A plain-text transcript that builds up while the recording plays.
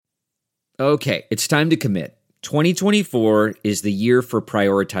Okay, it's time to commit. 2024 is the year for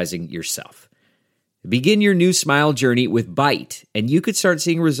prioritizing yourself. Begin your new smile journey with Byte, and you could start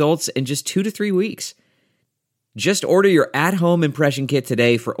seeing results in just 2 to 3 weeks. Just order your at-home impression kit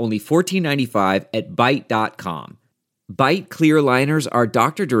today for only $14.95 at Byte.com. Byte clear liners are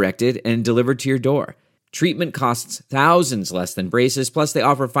doctor-directed and delivered to your door. Treatment costs thousands less than braces, plus they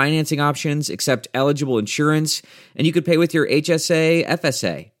offer financing options, accept eligible insurance, and you could pay with your HSA,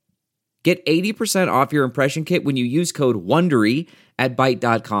 FSA. Get 80% off your impression kit when you use code WONDERY at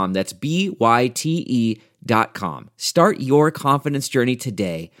Byte.com. That's BYTE.com. Start your confidence journey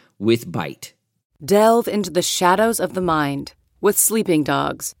today with Byte. Delve into the shadows of the mind with Sleeping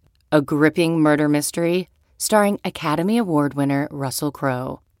Dogs, a gripping murder mystery starring Academy Award winner Russell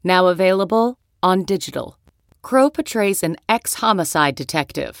Crowe. Now available on digital. Crowe portrays an ex-homicide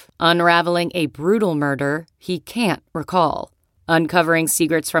detective unraveling a brutal murder he can't recall. Uncovering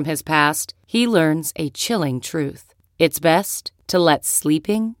secrets from his past, he learns a chilling truth. It's best to let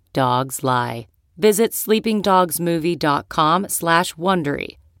sleeping dogs lie. Visit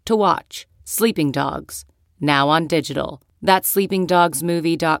sleepingdogsmovie.com/Wondery to watch Sleeping Dogs, now on digital. That's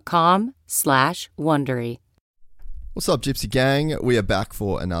sleepingdogsmovie.com/Wondery. What's up, Gypsy Gang? We are back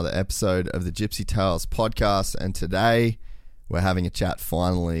for another episode of the Gypsy Tales podcast, and today we're having a chat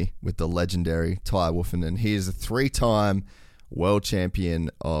finally with the legendary Tai Woffinden. He is a 3-time world champion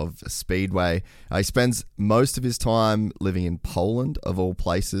of Speedway. He spends most of his time living in Poland, of all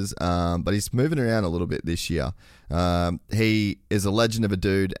places, but he's moving around a little bit this year. He is a legend of a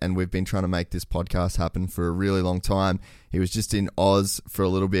dude, and we've been trying to make this podcast happen for a really long time. He was just in Oz for a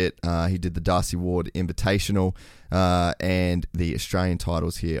little bit. He did the Darcy Ward Invitational and the Australian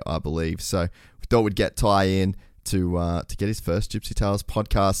titles here, I believe. So we thought we'd get Tai in to get his first Gypsy Tales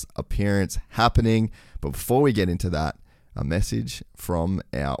podcast appearance happening. But before we get into that, a message from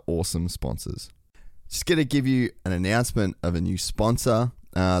our awesome sponsors. Just going to give you an announcement of a new sponsor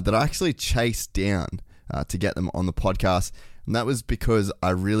that I actually chased down to get them on the podcast. And that was because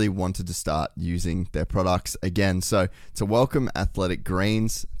I really wanted to start using their products again. So to welcome Athletic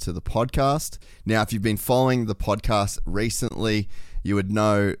Greens to the podcast. Now, if you've been following the podcast recently, you would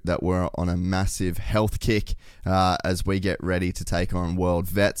know that we're on a massive health kick as we get ready to take on World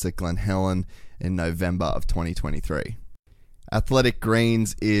Vets at Glen Helen in November of 2023. Athletic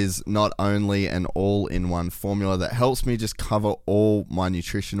Greens is not only an all-in-one formula that helps me just cover all my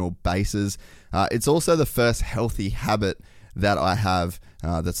nutritional bases, it's also the first healthy habit that I have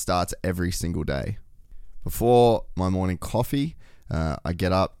that starts every single day. Before my morning coffee, I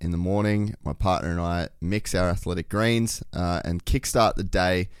get up in the morning, my partner and I mix our Athletic Greens and kickstart the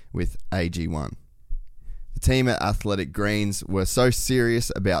day with AG1. The team at Athletic Greens were so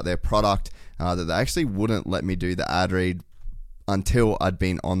serious about their product that they actually wouldn't let me do the ad read until I'd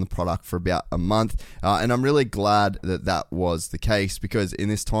been on the product for about a month. And I'm really glad that that was the case, because in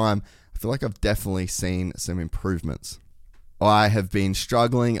this time, I feel like I've definitely seen some improvements. I have been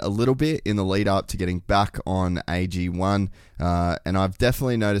struggling a little bit in the lead up to getting back on AG1, and I've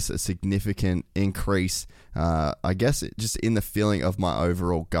definitely noticed a significant increase, I guess, just in the feeling of my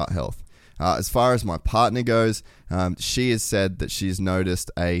overall gut health. As far as my partner goes, she has said that she's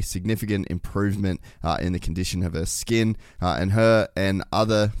noticed a significant improvement in the condition of her skin, and her and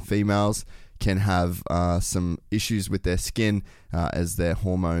other females can have some issues with their skin as their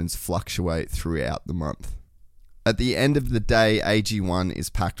hormones fluctuate throughout the month. At the end of the day, AG1 is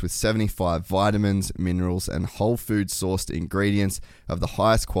packed with 75 vitamins, minerals, and whole food sourced ingredients of the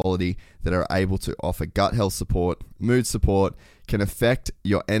highest quality that are able to offer gut health support, mood support, can affect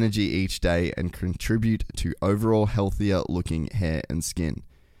your energy each day, and contribute to overall healthier looking hair and skin.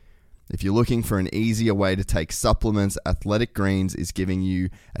 If you're looking for an easier way to take supplements, Athletic Greens is giving you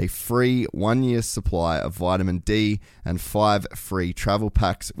a free 1-year supply of vitamin D and 5 free travel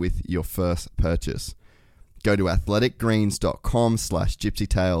packs with your first purchase. Go to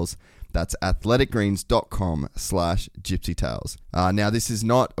athleticgreens.com/gypsytales. That's athleticgreens.com/gypsytales. Now, this is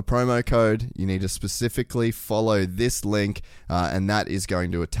not a promo code. You need to specifically follow this link, and that is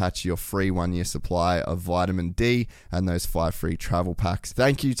going to attach your free 1-year supply of vitamin D and those 5 free travel packs.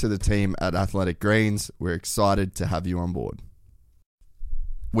 Thank you to the team at Athletic Greens. We're excited to have you on board.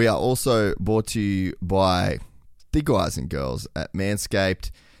 We are also brought to you by the guys and girls at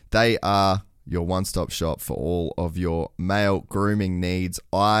Manscaped. They are your one-stop shop for all of your male grooming needs.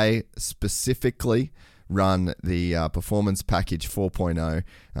 I specifically run the Performance Package 4.0.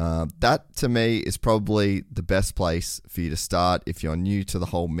 That, to me, is probably the best place for you to start if you're new to the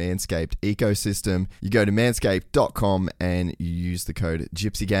whole Manscaped ecosystem. You go to manscaped.com and you use the code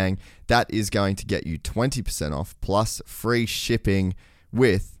GYPSYGANG. That is going to get you 20% off plus free shipping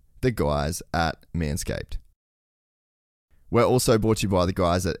with the guys at Manscaped. We're also brought to you by the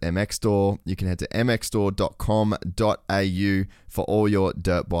guys at MX Store. You can head to mxstore.com.au for all your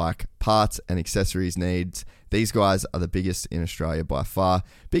dirt bike parts and accessories needs. These guys are the biggest in Australia by far.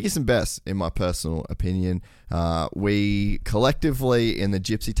 Biggest and best, in my personal opinion. We collectively in the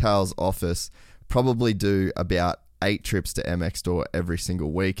Gypsy Tales office probably do about 8 trips to MX Store every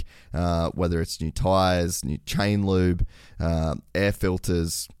single week, whether it's new tires, new chain lube, air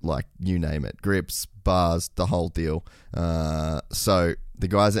filters, like you name it, grips, bars, the whole deal. So the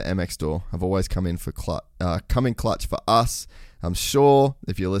guys at MX Store have always come in clutch for us. I'm sure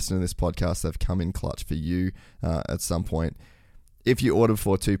if you're listening to this podcast, they've come in clutch for you at some point. If you order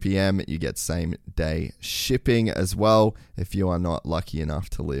before 2 p.m., you get same day shipping as well if you are not lucky enough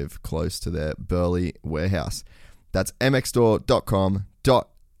to live close to their Burleigh warehouse. That's mxstore.com.au.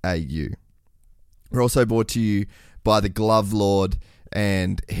 We're also brought to you by the Glove Lord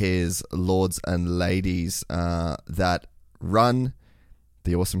and his lords and ladies that run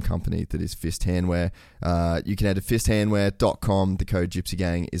the awesome company that is Fist Handwear. You can head to fisthandwear.com. The code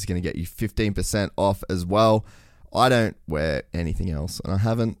GYPSYGANG is going to get you 15% off as well. I don't wear anything else, and I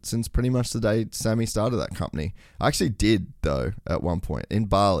haven't since pretty much the day Sammy started that company. I actually did, though, at one point in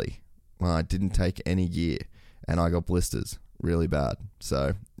Bali when I didn't take any gear, and I got blisters really bad.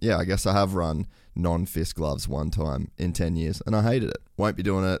 So, yeah, I guess I have run non-fist gloves one time in 10 years, and I hated it. Won't be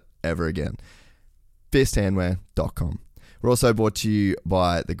doing it ever again. fisthandwear.com. We're also brought to you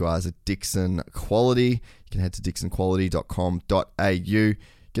by the guys at Dixon Quality. You can head to dixonquality.com.au.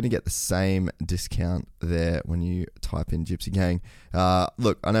 Going to get the same discount there when you type in Gypsy Gang.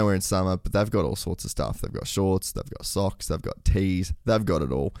 Look, I know we're in summer, but they've got all sorts of stuff. They've got shorts, they've got socks, they've got tees, they've got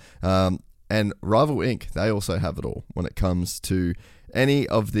it all. And Rival Inc., they also have it all when it comes to any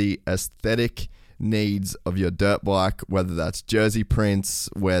of the aesthetic needs of your dirt bike, whether that's jersey prints,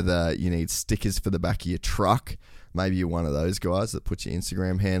 whether you need stickers for the back of your truck. Maybe you're one of those guys that put your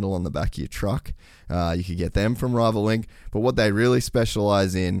Instagram handle on the back of your truck. You could get them from Rival Inc. But what they really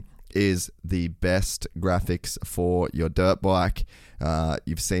specialize in is the best graphics for your dirt bike.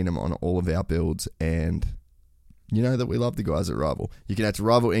 You've seen them on all of our builds, and you know that we love the guys at Rival. You can head to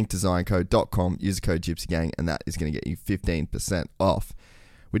rivalincdesignco.com, use the code GYPSYGANG, and that is going to get you 15% off.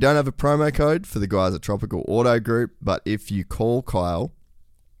 We don't have a promo code for the guys at Tropical Auto Group, but if you call Kyle,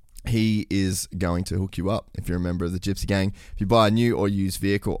 he is going to hook you up if you're a member of the Gypsy Gang. If you buy a new or used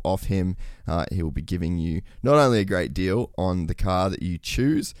vehicle off him, he will be giving you not only a great deal on the car that you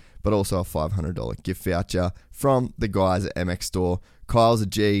choose, but also a $500 gift voucher from the guys at MX Store. Kyle's a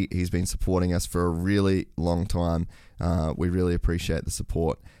G. He's been supporting us for a really long time. We really appreciate the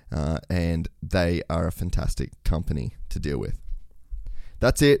support, and they are a fantastic company to deal with.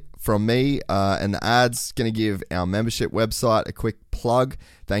 That's it from me, and the ads. Going to give our membership website a quick plug.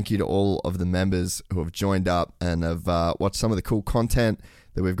 Thank you to all of the members who have joined up and have watched some of the cool content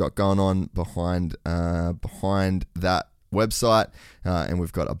that we've got going on behind that website, and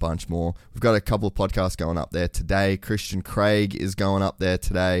we've got a bunch more. We've got a couple of podcasts going up there today. Christian Craig is going up there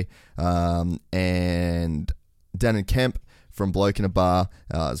today, and Dan and Kemp from Bloke in a Bar,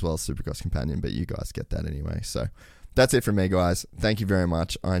 as well as Supercross Companion, but you guys get that anyway. So that's it from me, guys. Thank you very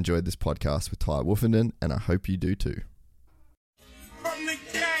much. I enjoyed this podcast with Tai Woffinden, and I hope you do too. From the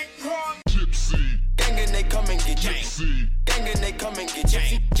gang called Gypsy. Gang and they come and get Gypsy. Gang and they come and get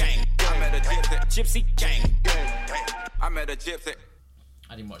Gypsy. Gang. I met a Gypsy. Gang. I met a Gypsy.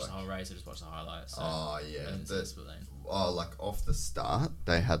 I didn't watch the whole race. I just watched the highlights. So Oh, yeah. I didn't see the split lane. Like off the start,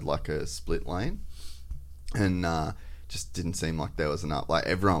 they had like a split lane, and just didn't seem like there was enough. Like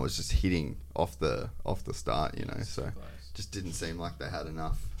everyone was just hitting off the start, you know. So just didn't seem like they had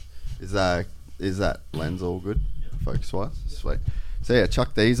enough. Is that lens all good? Yeah. Focus wise, sweet. So yeah,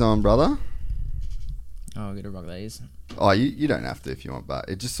 chuck these on, brother. Oh, I'm gonna rock these. Oh, you don't have to if you want, but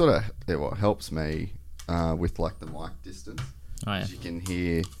it just sort of helps me with like the mic distance. Oh yeah. You can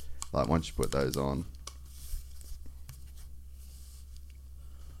hear like once you put those on.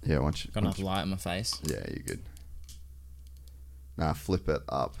 Yeah, once you Got enough light on my face. Yeah, you're good. Now flip it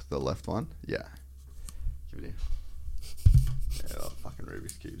up, the left one. Yeah. Give it here. Yeah, oh, fucking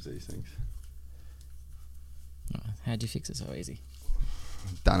Rubik's Cubes, these things. Oh, how'd you fix it so easy?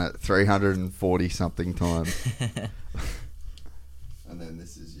 Done it 340 something times. And then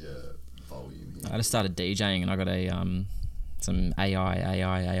this is your volume here. I just started DJing and I got a some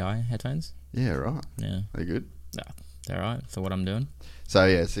AI headphones. Yeah, right. Yeah. They're good. Yeah, they're alright for what I'm doing. So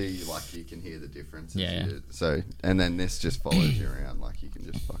yeah, see, like you can hear the difference. Yeah. So and then this just follows you around, like you can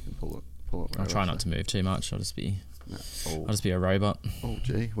just fucking pull it. I'll try not to move too much. I'll just be a robot. Oh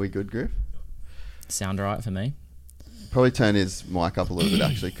gee, we good, Griff? Sound alright for me. Probably turn his mic up a little bit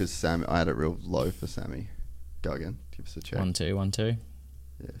actually, because I had it real low for Sammy. Go again. Give us a check. 1 2 1 2.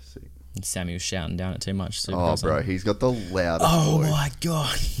 Yeah, sick. And Sammy was shouting down it too much. Oh, bro, he's got the loudest voice. My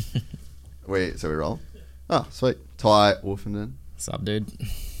god. So we roll. Oh, sweet. Tai Woffinden, What's up, dude?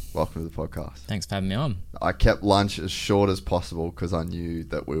 welcome to the podcast. Thanks for having me on. I kept lunch as short as possible because I knew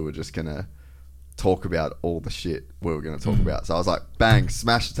that we were just gonna talk about all the shit we were gonna talk about. So I was like, bang,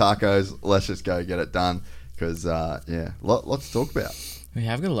 smash the tacos. Let's just go get it done. Because lots to talk about. We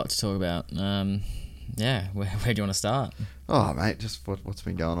have got a lot to talk about. Where do you want to start? Oh, mate, just what's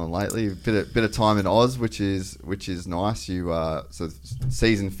been going on lately. A bit of time in Oz, which is nice. So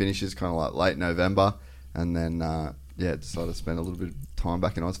season finishes kind of like late November, and then decided to spend a little bit of time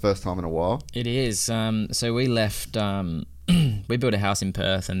back in Oz. First time in a while. It is. So we left. We built a house in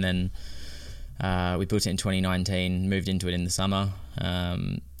Perth, and then we built it in 2019. Moved into it in the summer,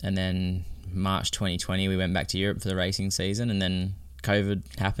 and then March 2020 we went back to Europe for the racing season, and then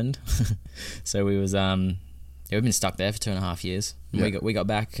COVID happened. So we was we've been stuck there for 2.5 years. Yeah. We got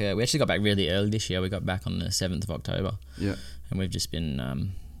back. We actually got back really early this year. We got back on the 7th of October. Yeah, and we've just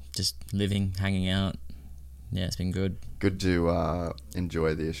been just living, hanging out. Yeah, it's been good. Good to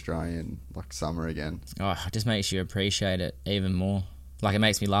enjoy the Australian summer again. Oh, it just makes you appreciate it even more. It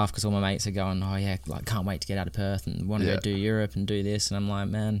makes me laugh because all my mates are going, oh yeah, can't wait to get out of Perth and want to go do Europe and do this, and I'm like,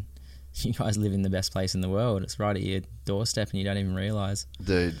 man, you guys live in the best place in the world. It's right at your doorstep and you don't even realise.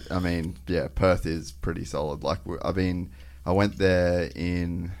 Dude, I mean, Perth is pretty solid. I went there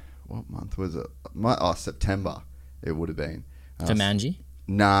in, what month was it? September it would have been. For Manji?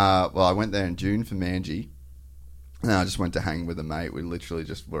 Nah, well, I went there in June for Manji. And I just went to hang with a mate. We literally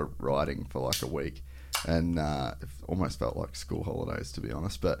just were riding for a week. And it almost felt like school holidays, to be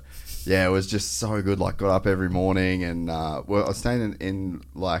honest. But yeah, it was just so good. Got up every morning, and I was staying in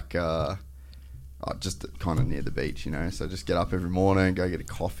just kind of near the beach, So just get up every morning, go get a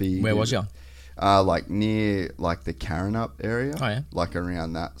coffee. Where was you? Near the Karrinyup area. Oh yeah,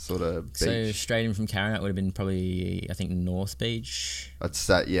 around that sort of beach. So straight in from Karrinyup would have been probably, I think, North Beach. That's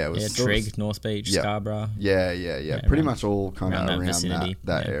that. Yeah, it was Trigg, North Beach, Scarborough. Yeah. Pretty much all kind of around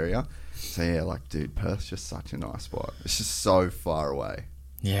that area. So yeah, dude, Perth's just such a nice spot. It's just so far away.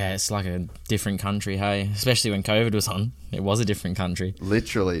 Yeah, it's like a different country, hey. Especially when COVID was on, it was a different country.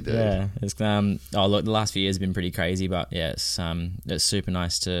 Literally, dude. Yeah, it's look, the last few years have been pretty crazy, but yeah, it's super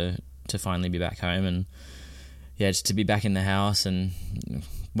nice to finally be back home, and yeah, just to be back in the house. And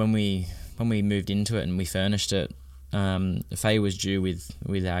when we moved into it and we furnished it, Faye was due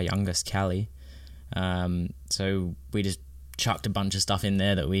with our youngest, Callie. So we just chucked a bunch of stuff in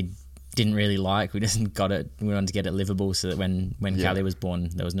there that we didn't really like. We just got it. We wanted to get it livable so that when Callie was born,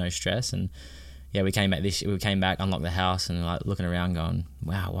 there was no stress. And yeah, we came back, unlocked the house, and looking around, going,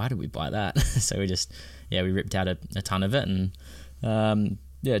 "Wow, why did we buy that?" So we ripped out a ton of it, and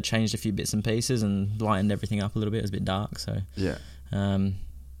changed a few bits and pieces and lightened everything up a little bit. It was a bit dark, so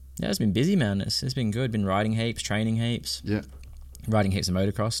it's been busy, man. It's been good. Been riding heaps, training heaps. Yeah, riding heaps of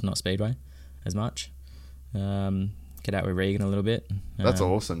motocross, not speedway as much. Get out with Regan a little bit. That's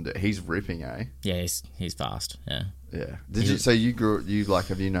awesome. He's ripping, eh? Yeah, he's fast. Yeah. Yeah.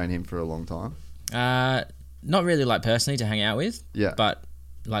 Have you known him for a long time? Not really personally to hang out with. Yeah. But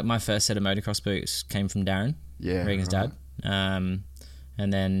my first set of motocross boots came from Darren. Yeah. Regan's dad. And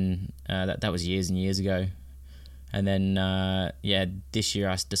then that was years and years ago. And then this year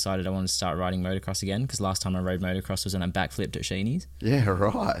I decided I wanted to start riding motocross again, because last time I rode motocross was when I backflipped at Sheenie's. Yeah,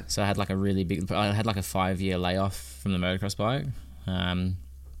 right. So I had a 5-year layoff from the motocross bike.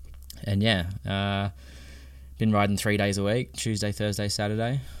 Been riding 3 days a week, Tuesday, Thursday,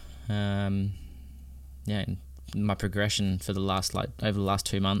 Saturday. My progression for over the last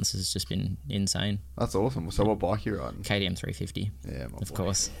 2 months has just been insane. That's awesome. So what bike are you riding? KTM 350. Yeah, of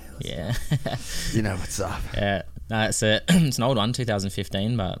course. Yeah. You know what's up. Yeah. No, it's an old one,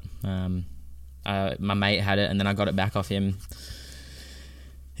 2015, but my mate had it, and then I got it back off him.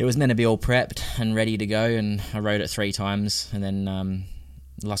 It was meant to be all prepped and ready to go, and I rode it 3 times, and then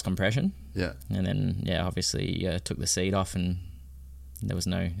lost compression. Yeah. And then, obviously took the seat off, and there was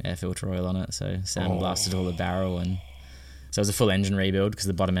no air filter oil on it, so sandblasted all the barrel, and so it was a full engine rebuild because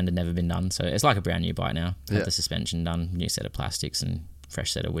the bottom end had never been done. So it's like a brand new bike now. Had the suspension done, new set of plastics, and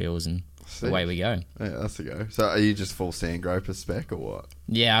fresh set of wheels, and away we go. Yeah, that's the go. So are you just full Sandgroper spec or what?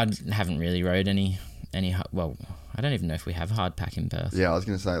 Yeah, I haven't really rode any. Well, I don't even know if we have hard pack in Perth. Yeah, I was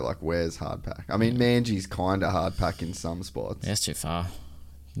going to say, where's hard pack? I mean, Manji's kind of hard pack in some spots. That's too far.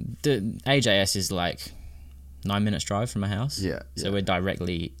 The AJS is 9 minutes drive from my house. Yeah. So we're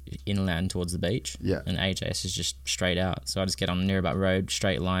directly inland towards the beach. Yeah. And AJS is just straight out. So I just get on Nearabut Road,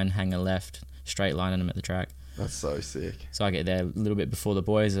 straight line, hang a left, straight line, and I'm at the track. That's so sick. So I get there a little bit before the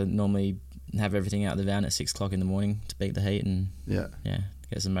boys. I normally have everything out of the van at 6 o'clock in the morning to beat the heat and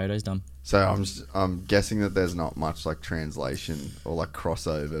get some motos done. So I'm guessing that there's not much like translation or like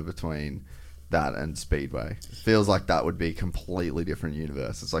crossover between that and speedway. It feels like that would be a completely different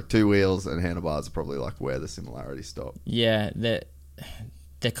universe. It's like two wheels and handlebars are probably like where the similarities stop. Yeah, they're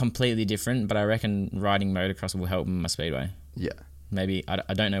completely different, but I reckon riding motocross will help my speedway. Yeah. Maybe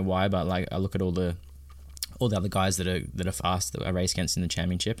I don't know why, but like I look at all the other guys that are fast that I race against in the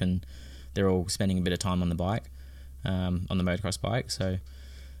championship, and they're all spending a bit of time on the bike, on the motocross bike. So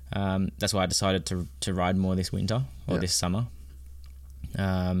that's why I decided to ride more this winter or this summer.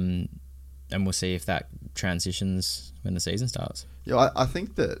 And we'll see if that transitions when the season starts. Yeah, I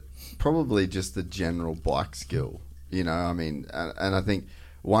think that probably just the general bike skill, you know, I mean, and I think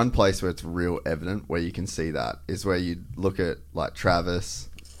one place where it's real evident where you can see that is where you look at like Travis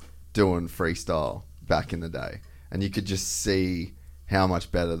doing freestyle back in the day, and you could just see how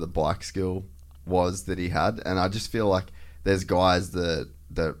much better the bike skill was that he had. And I just feel like there's guys that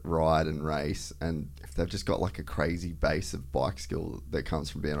ride and race, and if they've just got like a crazy base of bike skill that comes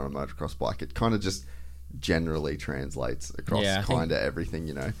from being on a motocross bike, it kind of just generally translates across kind of everything,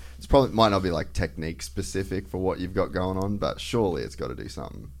 you know. It's probably might not be like technique specific for what you've got going on, but surely it's got to do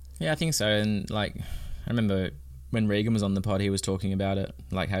something. Yeah, I think so. And like I remember when Regan was on the pod, he was talking about it,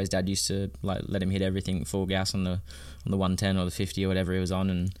 like how his dad used to like let him hit everything full gas on the 110 or the 50 or whatever he was on,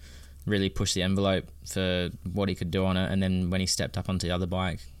 and really push the envelope for what he could do on it. And then when he stepped up onto the other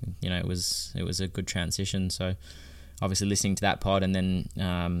bike, you know, it was a good transition. So obviously listening to that pod, and then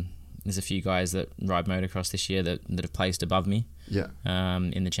there's a few guys that ride motocross this year that have placed above me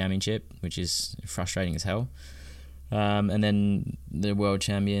in the championship, which is frustrating as hell. And then the world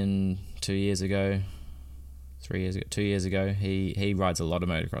champion 2 years ago, he rides a lot of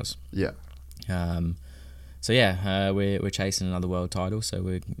motocross. Yeah. We're chasing another world title, so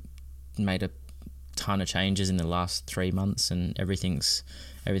we made a ton of changes in the last 3 months, and everything's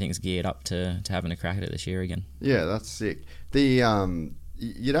geared up to having a crack at it this year again. Yeah, that's sick.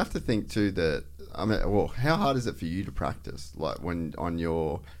 You'd have to think too that, I mean, well, how hard is it for you to practice? Like when on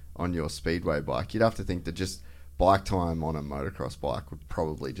your speedway bike, you'd have to think that just bike time on a motocross bike would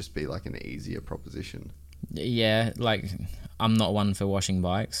probably just be like an easier proposition. Yeah, like I'm not one for washing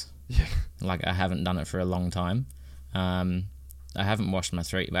bikes. Yeah. Like I haven't done it for a long time. I haven't washed my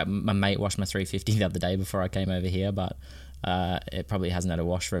mate washed my 350 the other day before I came over here, but it probably hasn't had a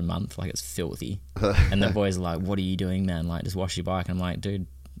wash for a month. Like it's filthy. And the boys are like, "What are you doing, man? Like just wash your bike." And I'm like, "Dude,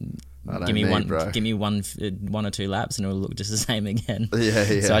 give me one or two laps and it'll look just the same again."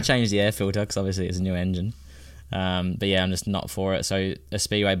 Yeah. So I changed the air filter because obviously it's a new engine. But yeah, I'm just not for it. So a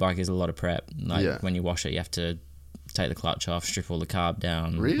speedway bike is a lot of prep. Like when you wash it, you have to take the clutch off, strip all the carb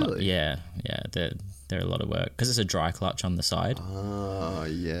down. Really? Yeah. They're a lot of work because it's a dry clutch on the side. Oh,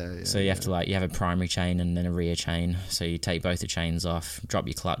 yeah. So you have to you have a primary chain and then a rear chain. So you take both the chains off, drop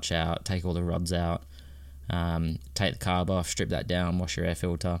your clutch out, take all the rods out, take the carb off, strip that down, wash your air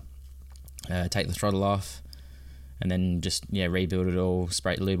filter, take the throttle off, and then just rebuild it all,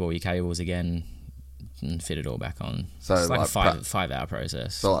 spray lube all your cables again, and fit it all back on. So it's like a 5 hour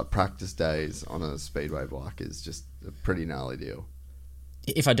process. So like practice days on a speedway bike is just a pretty gnarly deal.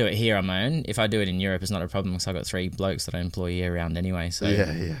 If I do it here on my own, if I do it in Europe, it's not a problem because I've got 3 blokes that I employ year round anyway. So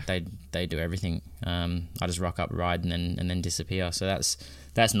they do everything. I just rock up, ride, and then disappear. So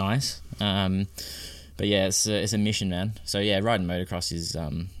that's nice. But yeah, it's a mission, man. So yeah, riding motocross is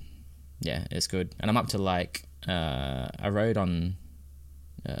it's good. And I'm up to I rode on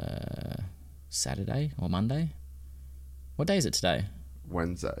Saturday or Monday. What day is it today?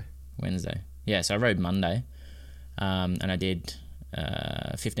 Wednesday. Yeah, so I rode Monday, and I did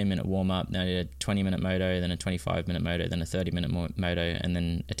 15-minute warm-up, then I did a 20-minute moto, then a 25-minute moto, then a 30-minute moto, and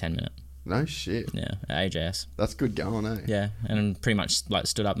then a 10-minute. No shit. Yeah, at AJS. That's good going, eh? Yeah, and pretty much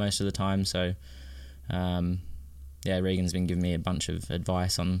stood up most of the time, so Regan's been giving me a bunch of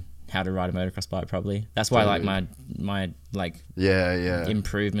advice on how to ride a motocross bike properly. That's why my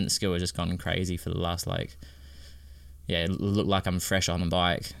improvement skill has just gone crazy for the last it looked like I'm fresh on the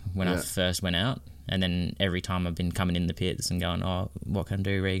bike when I first went out. And then every time I've been coming in the pits and going, "Oh, what can I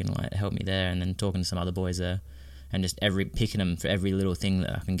do, Regan? Help me there." And then talking to some other boys there, and just picking them for every little thing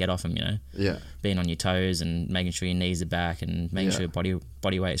that I can get off them. You know, being on your toes and making sure your knees are back and making sure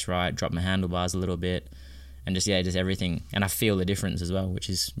body weight's right. Drop my handlebars a little bit, and just everything. And I feel the difference as well, which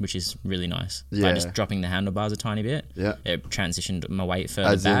is really nice. By just dropping the handlebars a tiny bit, it transitioned my weight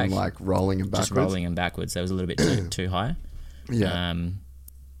further back. As in rolling them backwards. Just rolling them backwards. That was a little bit too high. Yeah.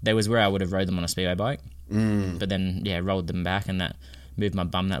 There was where I would have rode them on a speedway bike, but then rolled them back, and moved my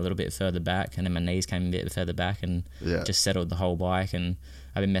bum that little bit further back, and then my knees came a bit further back, and just settled the whole bike. And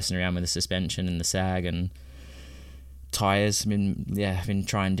I've been messing around with the suspension and the sag and tires. I've been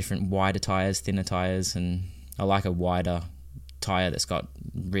trying different wider tires, thinner tires, and I like a wider tire that's got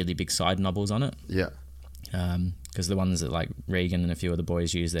really big side knobbles on it. Yeah. Because the ones that like Regan and a few other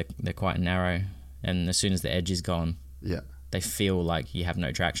boys use, they're quite narrow, and as soon as the edge is gone, they feel like you have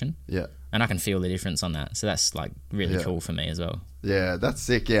no traction. Yeah. And I can feel the difference on that, so that's like really cool for me as well. Yeah, that's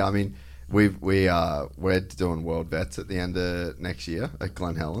sick. Yeah, I mean, we're doing World Vets at the end of next year at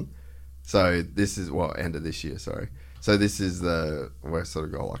Glen Helen. So this is end of this year. Sorry. So this is we're sort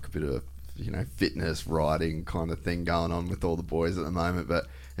of got like a bit of fitness riding kind of thing going on with all the boys at the moment. But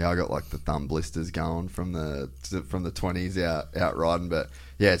yeah, I got like the thumb blisters going from the 20s out riding. But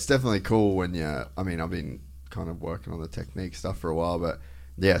yeah, it's definitely cool when I've been kind of working on the technique stuff for a while, but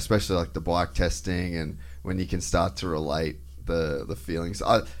yeah, especially like the bike testing and when you can start to relate the feelings.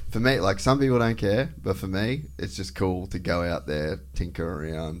 For me, like some people don't care, but for me, it's just cool to go out there, tinker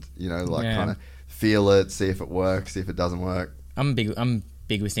around, kind of feel it, see if it works, see if it doesn't work. I'm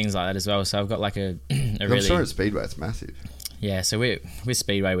big with things like that as well. So I've got like a I'm really... sure at Speedway it's massive. Yeah, so with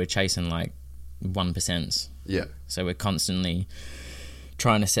Speedway, we're chasing like 1%. Yeah. So we're constantly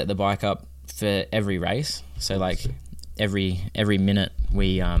trying to set the bike up for every race. So like every minute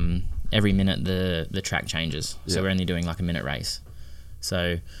the track changes. So we're only doing like a minute race.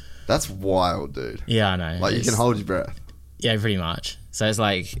 So that's wild, dude. Yeah, I know. Like you can hold your breath. Yeah, pretty much. So it's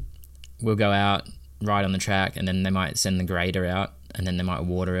like we'll go out, ride on the track, and then they might send the grader out, and then they might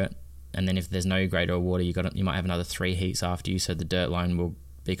water it, and then if there's no grader or water, you might have another 3 heats after you, so the dirt line will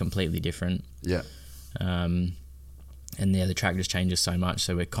be completely different. Yeah. And the track just changes so much,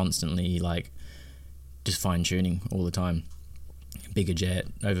 so we're constantly like just fine tuning all the time. Bigger jet,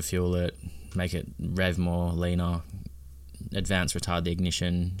 overfuel it, make it rev more, leaner, advance, retard the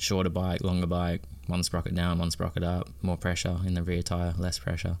ignition, shorter bike, longer bike, one sprocket down, one sprocket up, more pressure in the rear tyre, less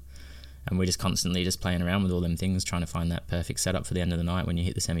pressure. And we're just constantly just playing around with all them things, trying to find that perfect setup for the end of the night when you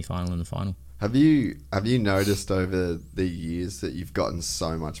hit the semi-final and the final. Have you noticed over the years that you've gotten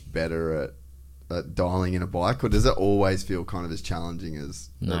so much better at dialing in a bike, or does it always feel kind of as challenging as...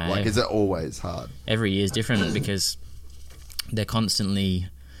 No, like, is it always hard? Every year is different because they're constantly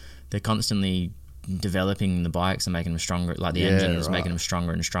developing the bikes and making them stronger. Like the engine is making them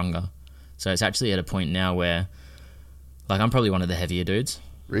stronger and stronger. So it's actually at a point now where, like, I'm probably one of the heavier dudes.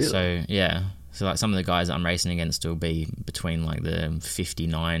 Really? So yeah. So like some of the guys that I'm racing against will be between like the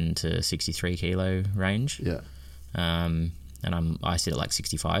 59 to 63 kilo range. Yeah. And I sit at like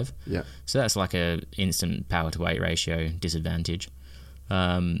 65. Yeah. So that's like a instant power to weight ratio disadvantage.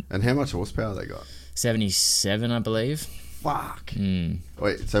 And how much horsepower they got? 77, I believe. Fuck.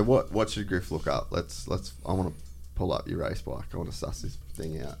 Wait, so what should Griff look up? Let's. I want to pull up your race bike. I want to suss this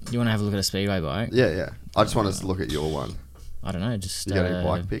thing out. You want to have a look at a speedway bike? Yeah. I just want us to look at your one. I don't know. Just you got any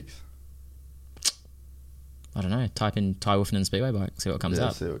bike pics? I don't know. Type in Tai Woffinden speedway bike. See what comes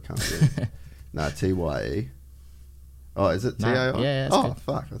up. See what comes in. No, TYE. Oh, is it TAI? Yeah, that's good.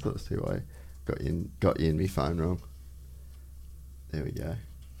 Fuck! I thought it was TYE. Got you in my phone wrong. There we go.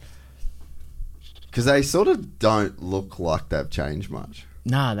 Because they sort of don't look like they've changed much.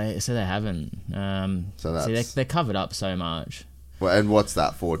 No, they haven't. So that's... they're covered up so much. Well, and what's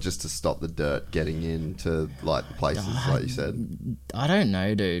that for? Just to stop the dirt getting into like the places, like you said. I don't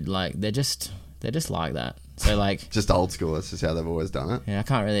know, dude. Like they're just like that. So like just old school. That's just how they've always done it. Yeah, I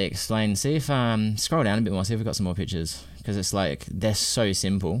can't really explain. See if scroll down a bit more. See if we've got some more pictures, because it's like they're so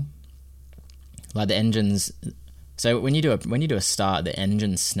simple. Like the engines. So when you do a start, the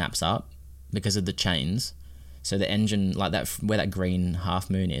engine snaps up because of the chains. So the engine, like that, where that green half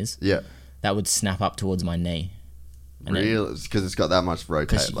moon is, that would snap up towards my knee. Really? Because it's got that much rotate.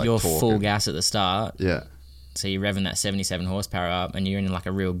 Because like you're torque full gas at the start. Yeah. So you're revving that 77 horsepower up, and you're in like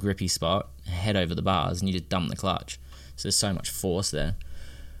a real grippy spot, head over the bars, and you just dump the clutch. So there's so much force there.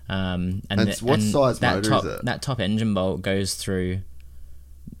 What size motor is it? That top engine bolt goes through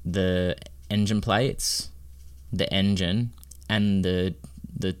the engine plates, the engine, and the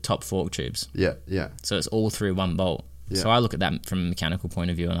top fork tubes. Yeah, yeah. So it's all through one bolt. Yeah. So I look at that from a mechanical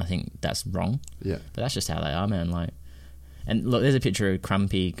point of view, and I think that's wrong. Yeah. But that's just how they are, man. Like, and look, there's a picture of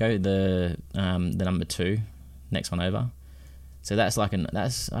Crumpy. Go the number 2, next one over. So that's like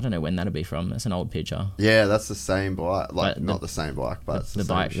I don't know when that'll be from. That's an old picture. Yeah, that's the same bike. Like not the same bike, but it's the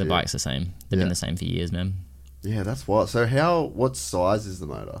bike. same the bike's the same. They've been the same for years, man. Yeah, that's wild. So what size is the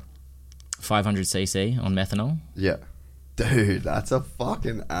motor? 500cc on methanol. Yeah. Dude, that's a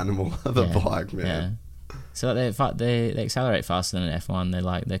fucking animal of a bike, man. Yeah. So they accelerate faster than an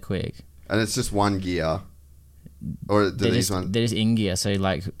F1. They're quick. And it's just one gear. Or do these ones? They're just in gear. So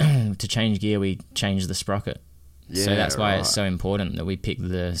like to change gear, we change the sprocket. Yeah, so that's why right. it's so important that we pick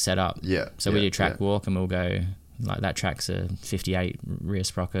the setup. Yeah. So we do track walk and we'll go like that track's a 58 rear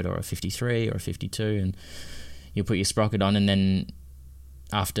sprocket or a 53 or a 52, and you'll put your sprocket on, and then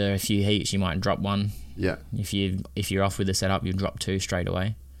after a few heats you might drop one. Yeah. If you're off with the setup, you'll drop two straight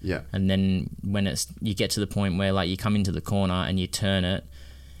away. Yeah. And then when you get to the point where like you come into the corner and you turn it,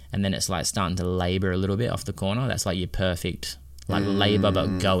 and then it's like starting to labour a little bit off the corner, that's like your perfect like labour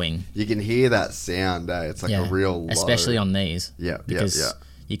but going. You can hear that sound, eh? It's like a real low. Especially on these. Yeah, because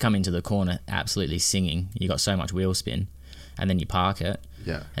you come into the corner absolutely singing. You got so much wheel spin, and then you park it.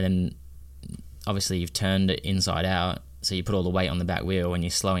 Yeah. And then obviously you've turned it inside out, so you put all the weight on the back wheel and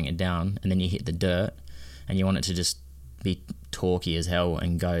you're slowing it down, and then you hit the dirt, and you want it to just be torquey as hell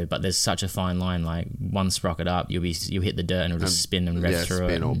and go. But there's such a fine line. Like one sprocket up, you'll hit the dirt and it'll just spin and rev through it.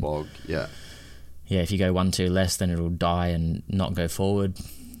 Spin or bog. Yeah. Yeah, if you go 1-2 less, then it'll die and not go forward.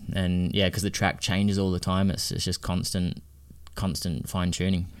 And yeah, because the track changes all the time. It's just constant fine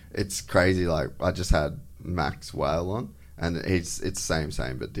tuning. It's crazy. Like I just had Max Whale on, and it's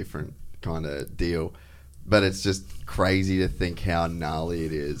same but different kind of deal. But it's just crazy to think how gnarly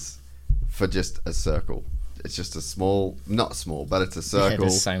it is for just a circle. It's just a small, not small, but it's a circle. Yeah,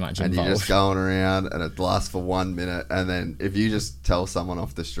 there's so much and involved. you're just going around, and it lasts for 1 minute. And then if you just tell someone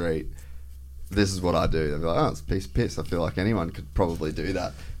off the street, this is what I do, they'll be like, oh, it's a piece of piss. I feel like anyone could probably do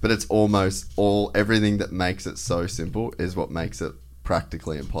that. But it's almost everything that makes it so simple is what makes it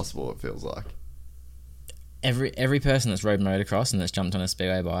practically impossible, it feels like. Every person that's rode motocross and that's jumped on a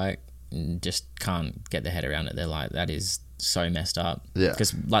speedway bike just can't get their head around it. They're like, that is so messed up. Yeah.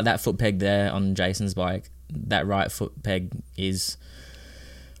 Because like that foot peg there on Jason's bike, that right foot peg is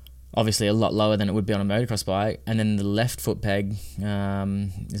obviously a lot lower than it would be on a motocross bike, and then the left foot peg, is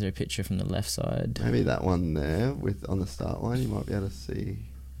there a picture from the left side? Maybe that one there on the start line, you might be able to see.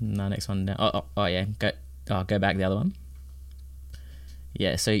 No, next one down. Oh yeah, go back the other one.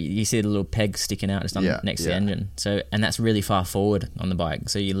 Yeah, so you see the little peg sticking out just next to the engine. So, and that's really far forward on the bike.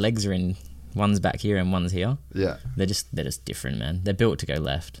 So your legs are in, one's back here and one's here. Yeah. They're just different, man. They're built to go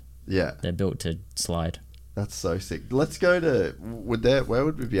left. Yeah. They're built to slide. That's so sick. Let's go to where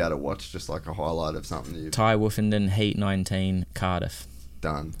would we be able to watch just like a highlight of something you've Tai Woffinden Heat 19 Cardiff.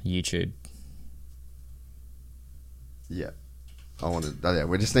 done? YouTube. Yeah.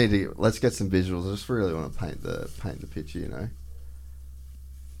 We just need to let's get some visuals. I just really want to paint the picture, you know.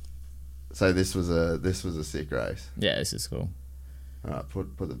 So this was a sick race. Yeah, this is cool. All right,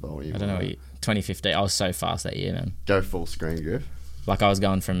 put the volume. I don't know. on. 2015. I was so fast that year, man. Go full screen, Griff. Like I was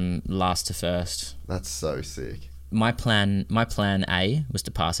going from last to first. That's so sick. My plan A was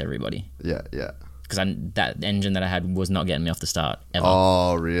to pass everybody Yeah, yeah. because that engine that I had was not getting me off the start ever.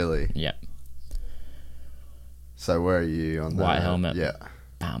 Oh, really? Yeah. So where are you on the White helmet. Yeah.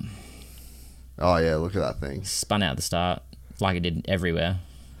 Bam. Oh yeah, look at that thing. Spun out the start like it did everywhere.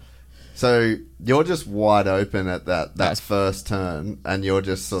 So you're just wide open at that first turn, and you're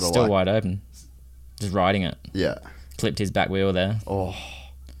just sort of Still like wide open. Just riding it. yeah. Clipped his back wheel there. Oh,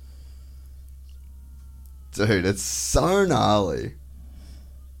 dude, it's so gnarly.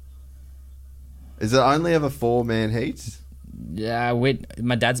 Is it only ever 4-man heats? Yeah,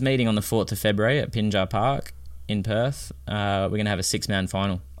 my dad's meeting on the 4th of February at Pinjar Park in Perth. We're going to have a 6-man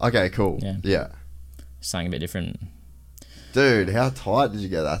final. Okay, cool. Yeah. Something a bit different. Dude, how tight did you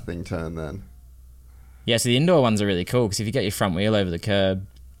get that thing turned then? Yeah, so the indoor ones are really cool because if you get your front wheel over the curb,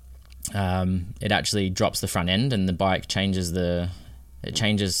 it actually drops the front end and the bike changes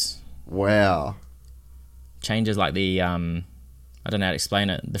Wow. changes like the I don't know how to explain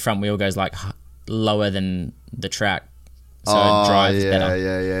it. The front wheel goes like lower than the track, so it drives better.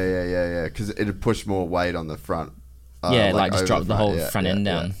 Yeah. Because it'd push more weight on the front. Like just over drop the whole Yeah, front end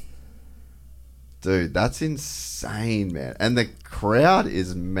down. Yeah. Dude, that's insane, man. And the crowd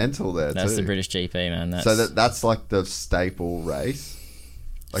is mental there That's too. the British GP, man. So that's like the staple race.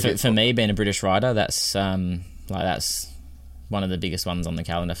 Like for me, being a British rider, that's that's one of the biggest ones on the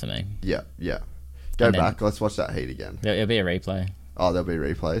calendar for me. Yeah. Go And then- back. Let's watch that heat again. It'll be a replay. Oh, there'll be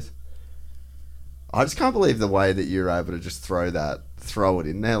replays. I just can't believe the way that you're able to just throw it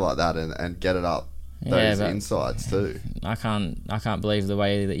in there like that and get it up those but insides too. I can't believe the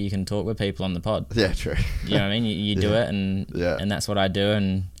way that you can talk with people on the pod. Yeah, true. You know what I mean? You do it, and that's what I do.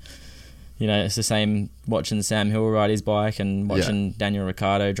 And you know, it's the same watching Sam Hill ride his bike and watching Daniel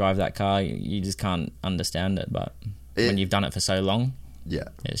Ricciardo drive that car. You just can't understand it, but when you've done it for so long,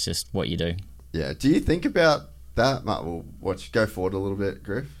 it's just what you do. Yeah. Do you think about that, Matt? We'll go forward a little bit,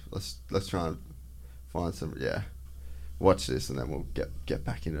 Griff. Let's try and find some. Yeah. Watch this, and then we'll get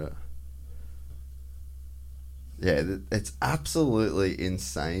back into it. Yeah, it's absolutely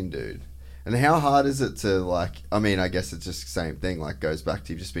insane, dude. And how hard is it to, like, I mean, I guess it's just the same thing, like, goes back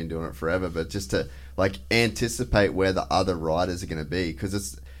to you've just been doing it forever, but just to, like, anticipate where the other riders are going to be, because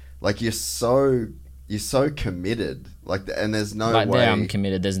it's, like, you're so committed, like, and there's no like, way. there I'm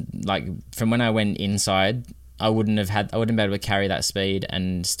committed. There's, like, from when I went inside, I wouldn't be able to carry that speed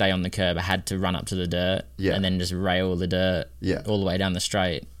and stay on the curb. I had to run up to the dirt and then just rail the dirt all the way down the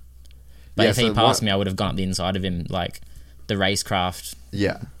straight. But if he passed me, I would have gone up the inside of him, like, the racecraft.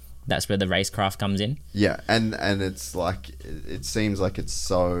 Yeah. That's where the racecraft comes in. Yeah, and it's like, it seems like it's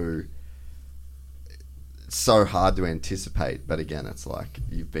so hard to anticipate, but again, it's like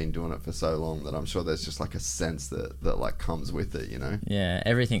you've been doing it for so long that I'm sure there's just like a sense that like comes with it, you know? Yeah,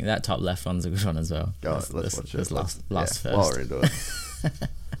 everything. That top left one's a good one as well. Go, let's watch it. Last first. While we're into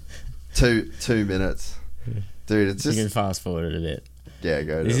it. 2 minutes. Dude, it's just... You can fast forward it a bit. Yeah,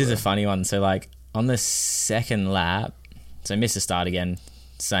 go. This is a funny one. So, like, on the second lap, so missed the start again.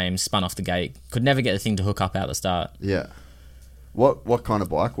 Same, spun off the gate. Could never get the thing to hook up out the start. Yeah. What kind of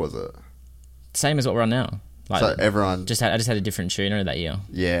bike was it? Same as what we're on now. Like, so everyone... I just had a different tuner that year.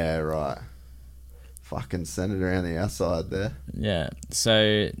 Yeah, right. Fucking send it around the outside there. Yeah.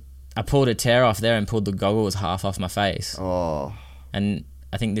 So I pulled a tear off there and pulled the goggles half off my face. Oh. And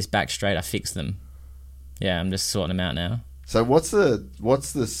I think this back straight, I fixed them. Yeah, I'm just sorting them out now. So what's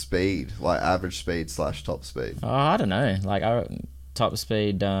the speed, like average speed / top speed? Oh, I don't know. Like, top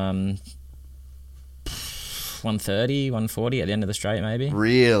speed 130, 140 at the end of the straight, maybe.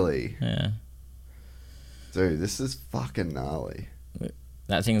 Really? Yeah. Dude, this is fucking gnarly.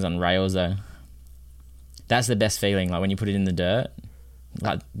 That thing's on rails, though. That's the best feeling, like, when you put it in the dirt.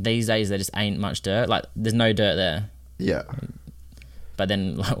 Like, these days, there just ain't much dirt. Like, there's no dirt there. Yeah. But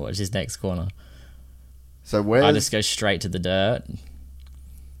then, like, watch this next corner. So where I just go straight to the dirt.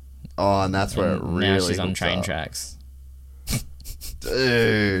 Oh, and that's where it really now she's on train up. Tracks.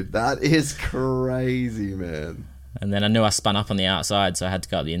 Dude, that is crazy, man. And then I knew I spun up on the outside, so I had to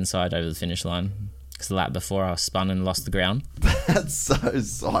go up the inside over the finish line. Because the lap before, I spun and lost the ground. That's so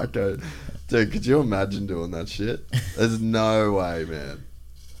psycho. Dude, could you imagine doing that shit? There's no way, man.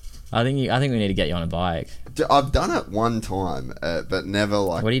 I think we need to get you on a bike. Dude, I've done it one time, but never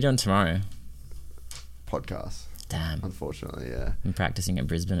like... What are you doing tomorrow? Podcast. Damn. Unfortunately, yeah. I'm practicing at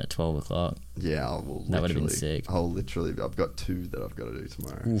Brisbane at 12 o'clock. Yeah, I will. That would have been sick. I've got 2 that I've got to do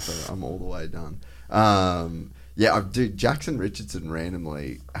tomorrow. Oof. So I'm all the way done. Yeah, Jackson Richardson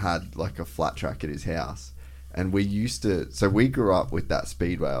randomly had like a flat track at his house. And we used to... So we grew up with that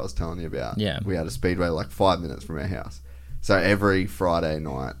speedway I was telling you about. Yeah. We had a speedway like 5 minutes from our house. So every Friday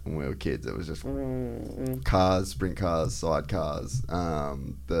night when we were kids, it was just cars, sprint cars, side cars,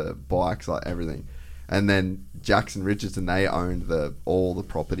 the bikes, like everything. And then Jackson Richardson, they owned all the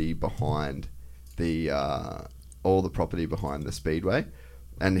property behind the speedway,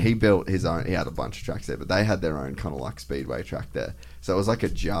 and he built his own. He had a bunch of tracks there, but they had their own kind of like speedway track there. So it was like a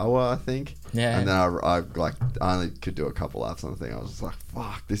Jawa, I think. Yeah. And then I only could do a couple laps on the thing. I was just like,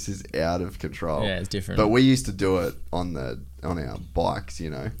 fuck, this is out of control. Yeah, it's different. But we used to do it on our bikes, you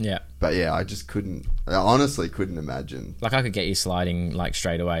know. Yeah. But yeah, I honestly couldn't imagine. Like, I could get you sliding like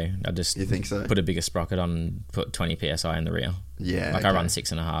straight away. You think so? Put a bigger sprocket on, put 20 psi in the rear. Yeah. Like, okay. I run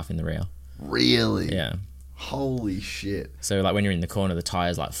 6.5 in the rear. Really? Yeah. Holy shit. So, like, when you're in the corner, the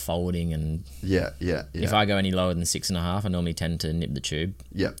tyre's like folding and... Yeah. If I go any lower than 6.5, I normally tend to nip the tube.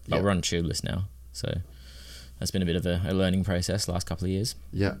 Yeah. But we're on tubeless now. So, that's been a bit of a learning process the last couple of years.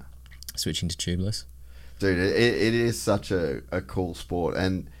 Yeah. Switching to tubeless. Dude, it is such a cool sport.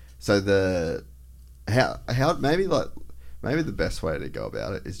 And so maybe the best way to go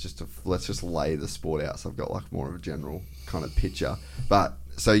about it is let's just lay the sport out so I've got like more of a general kind of picture. But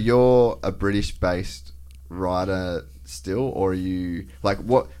so you're a British-based rider still, or are you like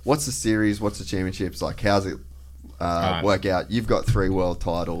what's the series, what's the championships, like how's it work out? You've got 3 world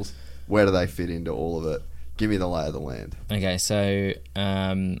titles. Where do they fit into all of it? Give me the lay of the land. Okay, so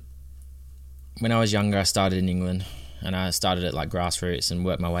when I was younger, I started in England, and I started at like grassroots and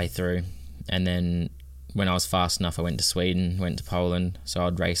worked my way through. And then when I was fast enough, I went to Sweden, went to Poland. So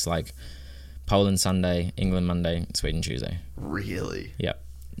I'd race like Poland Sunday, England Monday, Sweden Tuesday. Really? Yep.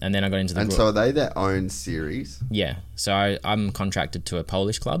 And then I got into the... And so are they their own series? Yeah. So I'm contracted to a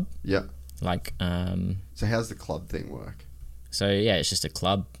Polish club. Yeah. Like... So how's the club thing work? So yeah, it's just a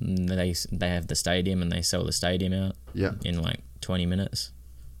club. They have the stadium and they sell the stadium out. Yeah. In like 20 minutes.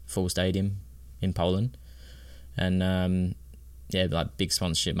 Full stadium in Poland. And yeah, like big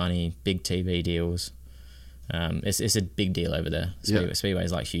sponsorship money, big TV deals. It's a big deal over there. Speedway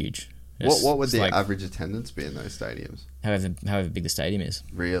is like huge. What would the average attendance be in those stadiums? However big the stadium is.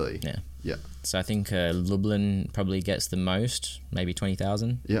 Really? Yeah. Yeah. So I think Lublin probably gets the most, maybe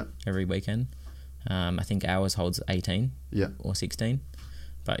 20,000 every weekend. I think ours holds 18 or 16.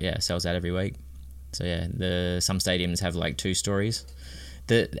 But yeah, sells out every week. So yeah, some stadiums have like 2 stories.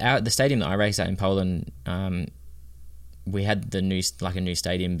 The stadium that I race at in Poland, we had a new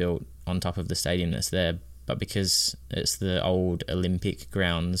stadium built on top of the stadium that's there, but because it's the old Olympic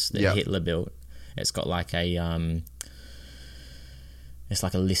grounds that Hitler built, it's got like it's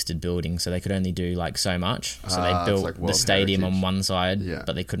like a listed building, so they could only do like so much. So they built like the stadium on one side,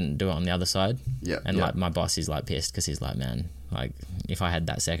 but they couldn't do it on the other side. Like my boss is like pissed because he's like, man, like if I had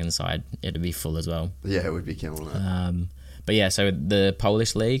that second side, it'd be full as well. Yeah, it would be killing it. But yeah, so the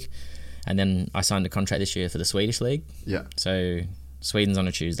Polish league, and then I signed a contract this year for the Swedish league. Yeah. So Sweden's on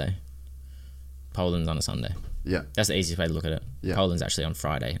a Tuesday, Poland's on a Sunday. Yeah. That's the easiest way to look at it. Yeah. Poland's actually on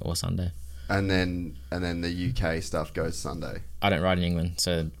Friday or Sunday. And then the UK stuff goes Sunday. I don't ride in England,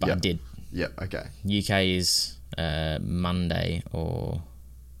 but I did. Yeah, okay. UK is Monday or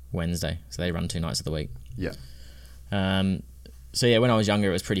Wednesday, so they run 2 nights of the week. Yeah. So yeah, when I was younger,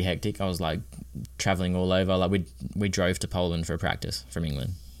 it was pretty hectic. I was like traveling all over. Like we drove to Poland for a practice from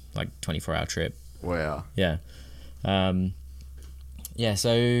England, like 24-hour trip. Wow. Yeah. Yeah.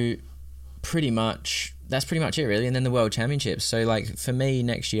 So that's pretty much it really. And then the World Championships. So like for me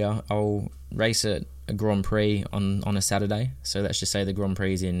next year, I'll race at a Grand Prix on a Saturday. So let's just say the Grand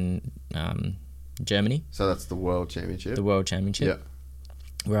Prix is in Germany. So that's the World Championship. The World Championship. Yeah.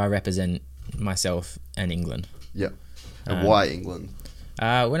 Where I represent myself and England. Yeah. And why England?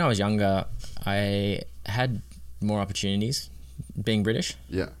 When I was younger, I had more opportunities being British.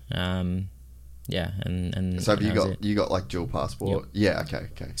 Yeah. Yeah, and so have you got like dual passport? Yep. Yeah,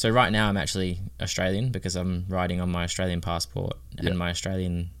 okay. So right now I'm actually Australian because I'm riding on my Australian passport and my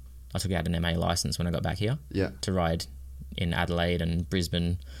Australian. I took out an MA license when I got back here. Yeah. To ride in Adelaide and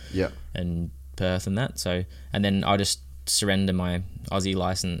Brisbane. Yeah. And Perth and that. So and then I'll just surrender my Aussie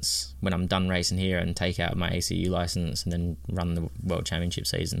license when I'm done racing here and take out my ACU license and then run the World Championship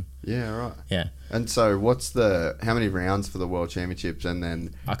season. Yeah, right. Yeah. And so how many rounds for the World Championships and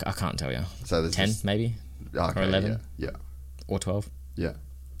then... I can't tell you. So there's 10 maybe? Okay, or 11? Yeah. Or 12? Yeah.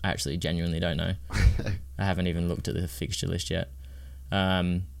 I actually genuinely don't know. I haven't even looked at the fixture list yet.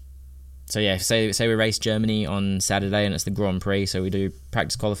 So yeah, say we race Germany on Saturday and it's the Grand Prix, so we do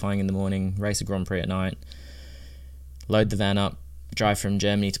practice qualifying in the morning, race a Grand Prix at night, load the van up, drive from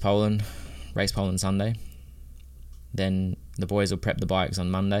Germany to Poland, race Poland Sunday. Then the boys will prep the bikes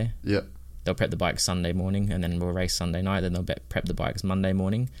on Monday. Yeah. They'll prep the bikes Sunday morning, and then we'll race Sunday night. Then they'll prep the bikes Monday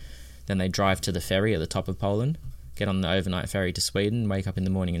morning. Then they drive to the ferry at the top of Poland, get on the overnight ferry to Sweden, wake up in the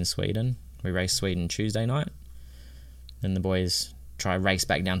morning in Sweden. We race Sweden Tuesday night. Then the boys try race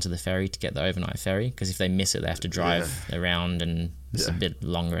back down to the ferry to get the overnight ferry, because if they miss it, they have to drive around, and it's a bit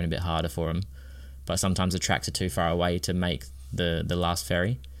longer and a bit harder for them. But sometimes the tracks are too far away to make the last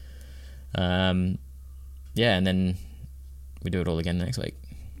ferry. And then we do it all again next week.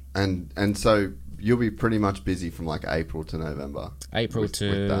 And so you'll be pretty much busy from like April to November. April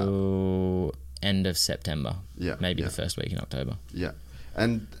to end of September. Yeah. Maybe the first week in October. Yeah.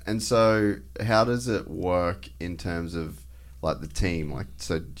 And so how does it work in terms of like the team? Like,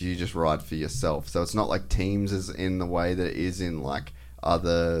 so do you just ride for yourself? So it's not like teams as in the way that it is in like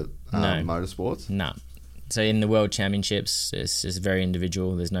other motorsports? No. So in the World Championships, it's very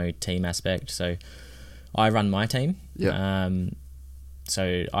individual. There's no team aspect. So I run my team. Yeah.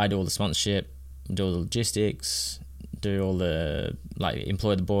 So I do all the sponsorship, do all the logistics, do all the, like,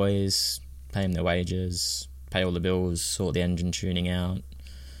 employ the boys, pay them their wages, pay all the bills, sort the engine tuning out,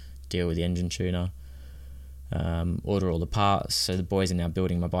 deal with the engine tuner, order all the parts. So the boys are now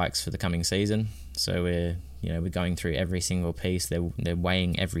building my bikes for the coming season. So we're going through every single piece. They're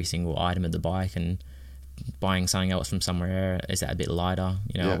weighing every single item of the bike and buying something else from somewhere. Is that a bit lighter?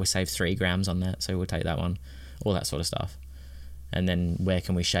 We save 3 grams on that, so we'll take that one. All that sort of stuff. And then where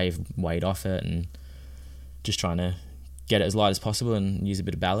can we shave weight off it, and just trying to get it as light as possible and use a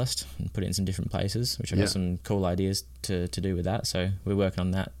bit of ballast and put it in some different places, which I've got some cool ideas to do with that. So we're working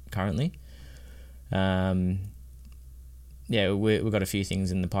on that currently. We've got a few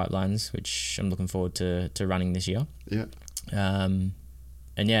things in the pipelines, which I'm looking forward to running this year. Yeah. And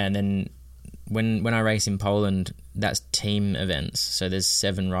then when I race in Poland, that's team events. So there's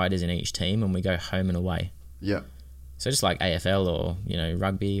 7 riders in each team, and we go home and away. Yeah. So just like AFL or,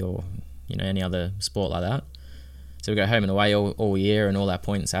 rugby or, any other sport like that. So we go home and away all year, and all our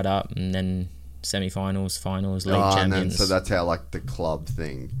points add up, and then semi-finals, finals, league champions. And then, so that's how like the club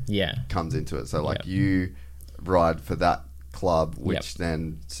thing comes into it. So like you ride for that club, which Yep.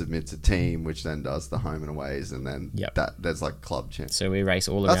 then submits a team, which then does the home and aways, and then Yep. there's like club champ. So we race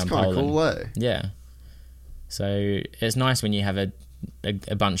all That's around kind of Poland. cool, eh? Yeah. So it's nice when you have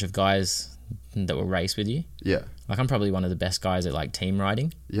a bunch of guys that will race with you. Yeah, Like I'm probably one of the best guys at like team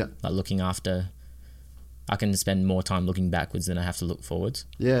riding. yeah, Like looking after. I can spend more time looking backwards than I have to look forwards.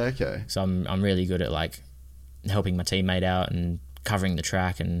 yeah. Okay. So I'm really good at like helping my teammate out and covering the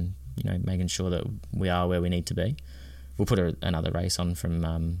track and making sure that we are where we need to be. We'll put another race on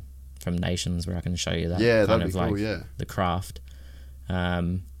from Nations where I can show you that Yeah, kind that'd of be like cool, yeah. the craft.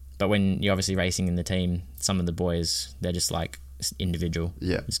 But when you're obviously racing in the team, some of the boys they're just like individual,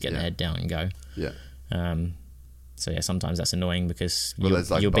 Yeah, just get yeah. their head down and go. Yeah. So yeah, sometimes that's annoying because Well,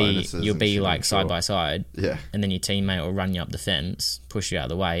 there's, like, you'll be bonuses and like shit, I'm side sure. by side, Yeah. and then your teammate will run you up the fence, push you out of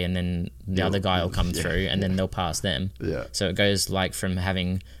the way, and then the other guy will come yeah, through, and then they'll pass them. Yeah. So it goes like from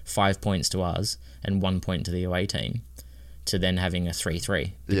having 5 points to us and 1 point to the away team, to then having a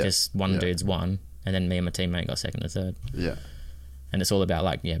 3-3 because one yeah. dude's won, and then me and my teammate got second or third. Yeah. And it's all about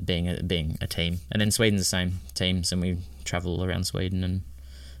like being a team. And then Sweden's the same teams, and we travel around Sweden and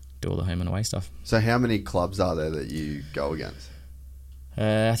do all the home and away stuff. So how many clubs are there that you go against?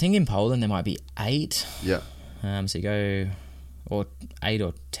 I think in Poland there might be 8. Yeah. So you go, or 8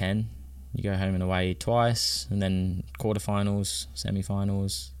 or 10. You go home and away twice, and then quarterfinals,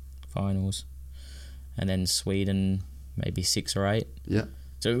 semi-finals, finals, and then Sweden maybe 6 or 8. Yeah.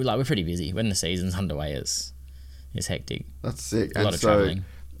 So like we're pretty busy when the season's underway. It's hectic. That's sick. A lot And of so travelling.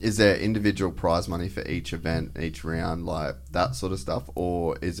 is there individual prize money for each event, each round, like that sort of stuff?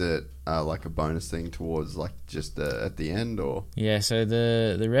 Or is it like a bonus thing towards like just at the end or? Yeah, so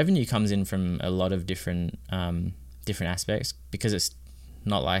the revenue comes in from a lot of different aspects because it's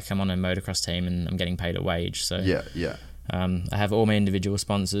not like I'm on a motocross team and I'm getting paid a wage. So Yeah, yeah. I have all my individual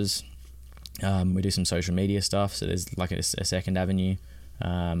sponsors. We do some social media stuff, so there's like a second avenue.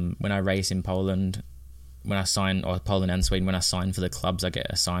 When I race in Poland, when I sign, or Poland and Sweden, when I sign for the clubs, I get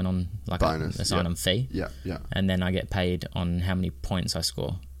a sign-on, like Bonus, a sign-on fee. Yeah, yeah. And then I get paid on how many points I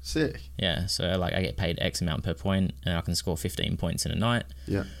score. Sick. Yeah, so like I get paid X amount per point, and I can score 15 points in a night.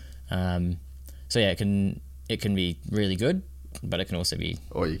 Yeah. So yeah, it can be really good, but it can also be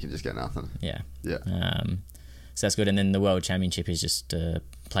Or you can just get nothing. yeah. Yeah. So that's good. And then the World Championship is just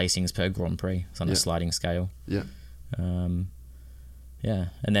placings per Grand Prix. It's on a sliding scale. Yeah. Yeah,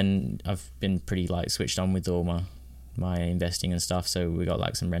 and then I've been pretty like switched on with all my investing and stuff. So we got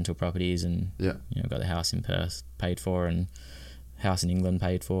like some rental properties, and Yeah. got the house in Perth paid for, and house in England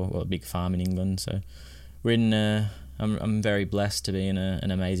paid for. Well, a big farm in England. So we're in. I'm very blessed to be in an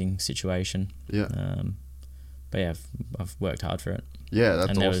amazing situation. Yeah. But yeah, I've worked hard for it. Yeah, that's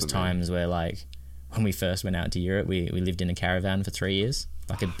and there awesome. was times where like when we first went out to Europe, we lived in a caravan for 3 years,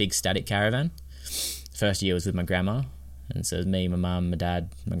 like a big static caravan. First year was with my grandma. And so it was me, my mum, my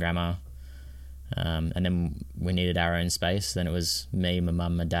dad, my grandma. And then we needed our own space. Then it was me, my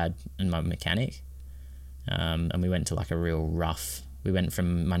mum, my dad, and my mechanic. And we went to like a real rough... We went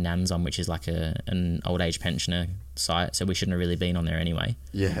from my nan's on, which is like an old age pensioner site. So we shouldn't have really been on there anyway.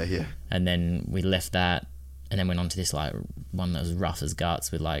 Yeah, yeah. And then we left that and then went on to this like one that was rough as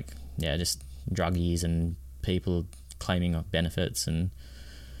guts with like, yeah, just druggies and people claiming benefits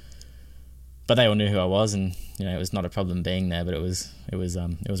but they all knew who I was, and it was not a problem being there, but it was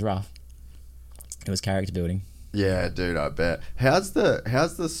rough. It was character building. Yeah, dude, I bet. How's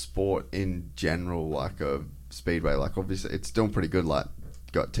the sport in general, like a speedway? Like obviously it's still pretty good, like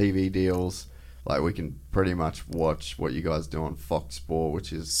got TV deals, like we can pretty much watch what you guys do on Fox Sport,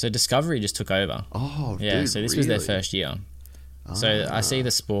 which is So Discovery just took over. Oh, yeah, dude, so this was their really? first year. So I see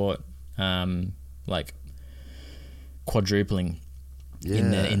the sport like quadrupling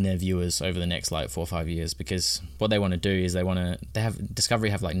in their viewers over the next like 4 or 5 years, because what they want to do is Discovery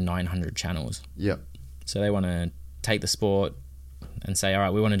have like 900 channels. Yep. So they want to take the sport and say, all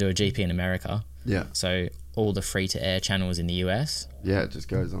right, we want to do a GP in America. Yeah. So all the free to air channels in the US, Yeah, it just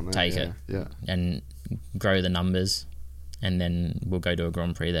goes on there. Take yeah, it. Yeah. and grow the numbers, and then we'll go to a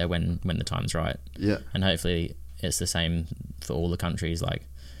Grand Prix there when the time's right. Yeah. And hopefully it's the same for all the countries. Like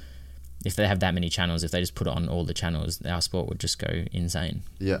if they have that many channels, if they just put it on all the channels, our sport would just go insane.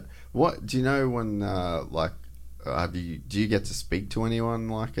 Yeah. What do you know when do you get to speak to anyone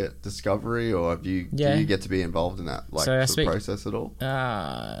like at Discovery, or do you get to be involved in that So I sort of process at all?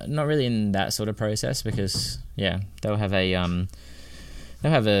 Not really in that sort of process, because they'll have a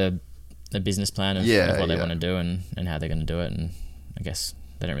business plan of what they want to do and how they're going to do it, and I guess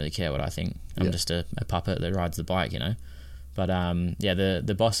they don't really care what I think. I'm just a puppet that rides the bike, But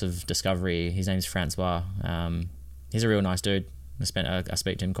the boss of Discovery, his name's Francois. He's a real nice dude. I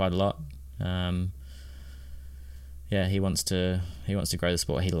speak to him quite a lot. yeah, he wants to grow the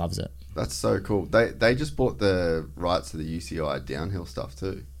sport. He loves it. That's so cool. They just bought the rights to the UCI downhill stuff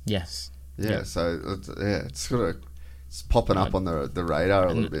too. Yes. Yeah, Yep. so it's sort of popping up on the radar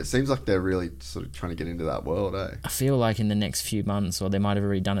a little bit. It seems like they're really sort of trying to get into that world, eh? I feel like in the next few months, or they might have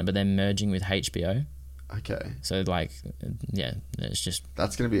already done it, but they're merging with HBO. Okay. So like, yeah, it's just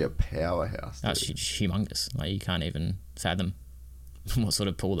That's going to be a powerhouse. that's Dude. humongous. Like you can't even fathom what sort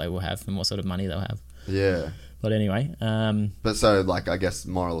of pool they will have and what sort of money they'll have. Yeah. But anyway, But so, like, I guess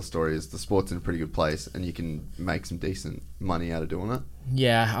moral of the story is the sport's in a pretty good place and you can make some decent money out of doing it.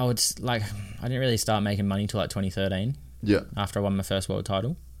 yeah, I didn't really start making money till like 2013 Yeah. after I won my first world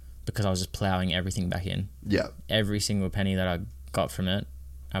title, because I was just ploughing everything back in. Yeah. Every single penny that I got from it,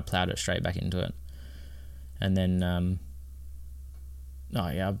 I ploughed it straight back into it. And then,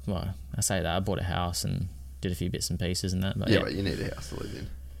 I say that I bought a house and did a few bits and pieces and that. But But you need a house to live in.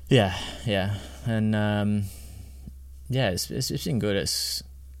 Yeah, and it's been good. It's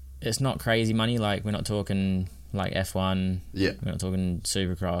not crazy money. Like we're not talking like F1. Yeah. We're not talking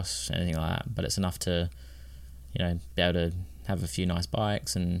Supercross, anything like that. But it's enough to, be able to have a few nice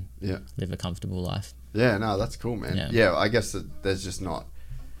bikes and live a comfortable life. Yeah, no, that's cool, man. Yeah. I guess that there's just not...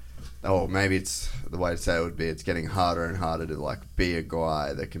 Oh, maybe it's... The way to say it would be it's getting harder and harder to, like, be a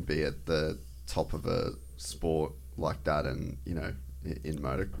guy that can be at the top of a sport like that and, in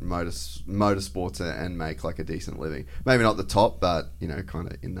motorsports and make, like, a decent living. Maybe not the top, but, kind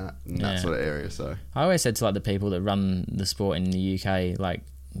of in that sort of area, so... I always said to, like, the people that run the sport in the UK, like,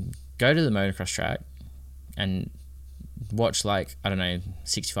 go to the motocross track and watch, like,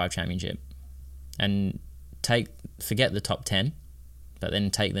 65 Championship and forget the top 10, but then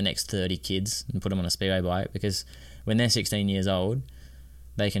take the next 30 kids and put them on a speedway bike, because when they're 16 years old,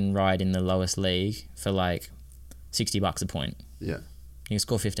 they can ride in the lowest league for like $60 a point. Yeah. You can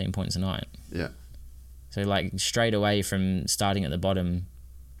score 15 points a night. Yeah. So like straight away from starting at the bottom,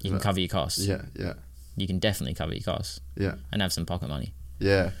 you can cover your costs. Yeah, yeah. You can definitely cover your costs. Yeah. And have some pocket money.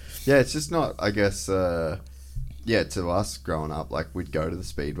 Yeah. Yeah, it's just not, I guess, to us growing up, like we'd go to the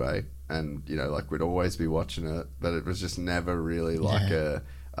speedway and, like we'd always be watching it, but it was just never really like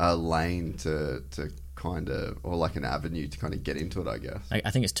a lane to kind of, or like an avenue to kind of get into it, I guess.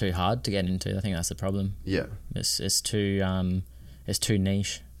 I think it's too hard to get into. I think that's the problem. Yeah. It's too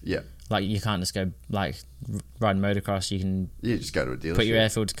niche. Yeah. Like you can't just go like ride motocross. You just go to a dealership. Put your air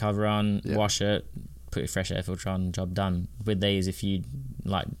filter cover on, wash it, put your fresh air filter on, job done. With these, if you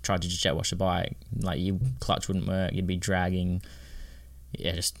like tried to just jet wash a bike, like your clutch wouldn't work, you'd be dragging.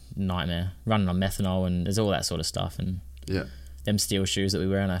 Yeah, just nightmare. Running on methanol and there's all that sort of stuff. And them steel shoes that we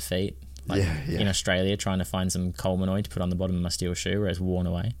wear on our feet. Like in Australia, trying to find some Coleman oil to put on the bottom of my steel shoe where it's worn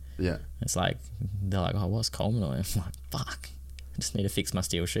away. Yeah. It's like, they're like, oh, what's Coleman oil? I'm like, fuck. I just need to fix my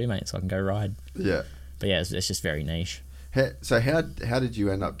steel shoe, mate, so I can go ride. Yeah. But yeah, it's just very niche. So how did you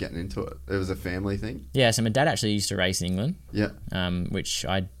end up getting into it? It was a family thing? Yeah, so my dad actually used to race in England. Yeah. Which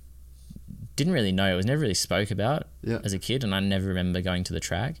I didn't really know. It was never really spoke about as a kid, and I never remember going to the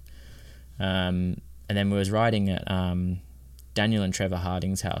track. And then we was riding at Daniel and Trevor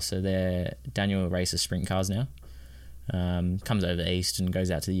Harding's house. So Daniel races sprint cars now. Comes over east and goes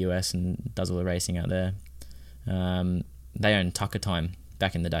out to the US and does all the racing out there. They owned Tucker Time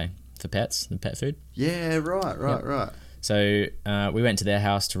back in the day for pets, the pet food. Yeah, right. So we went to their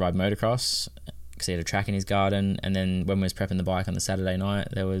house to ride motocross because he had a track in his garden. And then when we was prepping the bike on the Saturday night,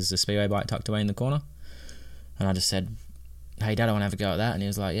 there was a speedway bike tucked away in the corner. And I just said, hey, Dad, I want to have a go at that. And he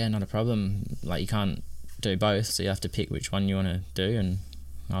was like, yeah, not a problem. Like, you can't do both, so you have to pick which one you want to do. And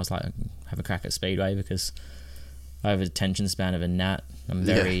I was like, have a crack at speedway because I have a attention span of a gnat. I'm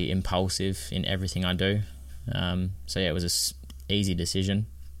very impulsive in everything I do. So yeah, it was a easy decision.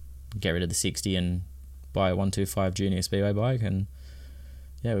 Get rid of the 60 and buy a 125 junior speedway bike, and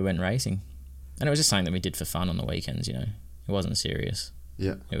yeah, we went racing. And it was just something that we did for fun on the weekends, It wasn't serious.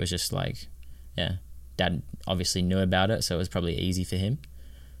 Yeah. It was just like, Dad obviously knew about it, so it was probably easy for him.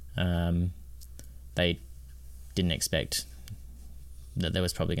 They didn't expect that they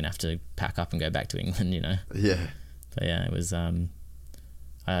was probably going to have to pack up and go back to England, Yeah. But yeah, it was,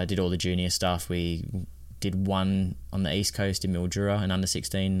 I did all the junior stuff. We did one on the East Coast in Mildura, an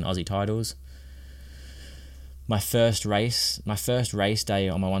under-16 Aussie titles. My first race day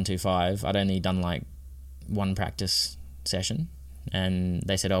on my 125, I'd only done like one practice session, and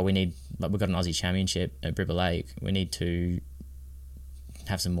they said, we've got an Aussie championship at Bribber Lake. We need to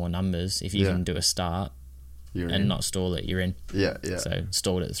have some more numbers. If you can do a start not stall it, you're in. Yeah. So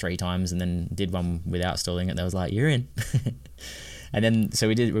stalled it 3 times and then did one without stalling it. They was like, you're in. And then so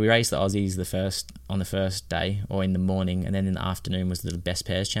we raced the Aussies on the first day or in the morning, and then in the afternoon was the best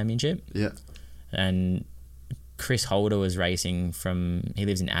pairs championship. Yeah. And Chris Holder was racing he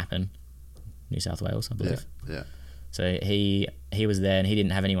lives in Appin, New South Wales, I believe. Yeah. So he was there, and he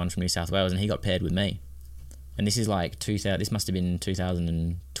didn't have anyone from New South Wales, and he got paired with me. And this is like 2000. This must have been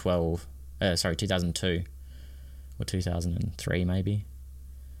 2012. 2002 or 2003 maybe.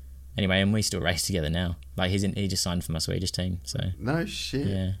 Anyway, and we still race together now. Like he just signed for my Swedish team. So no shit.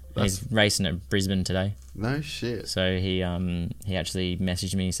 Yeah, he's racing at Brisbane today. No shit. So he actually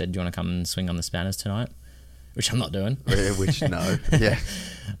messaged me. He said, "Do you want to come and swing on the spanners tonight?" Which I'm not doing. Which no. Yeah.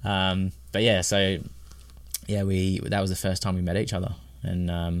 But yeah, so yeah, that was the first time we met each other,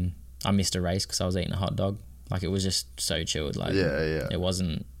 and I missed a race because I was eating a hot dog. Like, it was just so chilled. Like, it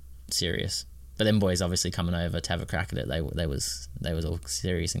wasn't serious. But them boys obviously coming over to have a crack at it, they was all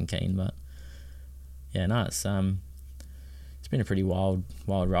serious and keen. But yeah, no, it's been a pretty wild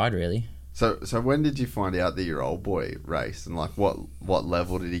ride, really. So when did you find out that your old boy raced, and like what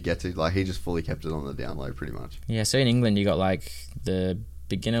level did he get to? Like, he just fully kept it on the down low, pretty much. Yeah, so in England you got like the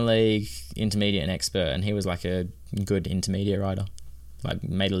beginner league, intermediate, and expert, and he was like a good intermediate rider. Like,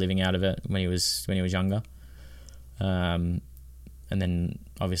 made a living out of it when he was younger. And then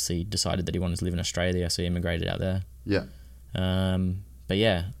obviously decided that he wanted to live in Australia, so he immigrated out there. Yeah. But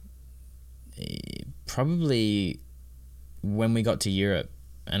yeah, probably when we got to Europe,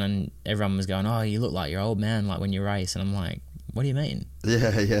 and then everyone was going, "Oh, you look like your old man, like when you race," and I'm like, "What do you mean?" Yeah.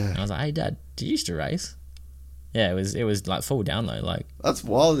 And I was like, "Hey, Dad, did you used to race?" Yeah, it was like full download. Like, that's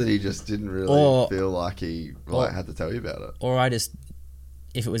wild that he just didn't really feel like he had to tell you about it. Or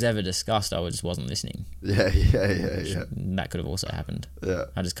if it was ever discussed, I just wasn't listening. Yeah. That could have also happened. Yeah.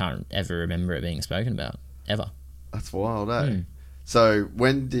 I just can't ever remember it being spoken about, ever. That's wild, eh? So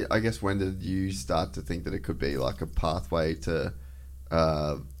when did you start to think that it could be like a pathway to,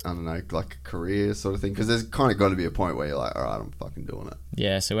 I don't know, like a career sort of thing? Because there's kind of got to be a point where you're like, all right, I'm fucking doing it.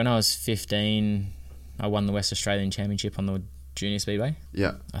 Yeah, so when I was 15, I won the West Australian Championship on the Junior Speedway.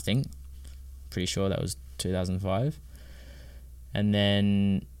 Yeah. I think. Pretty sure that was 2005. And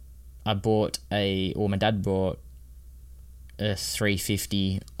then my dad bought a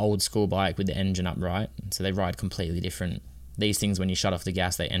 350 old school bike with the engine upright. So they ride completely different. These things, when you shut off the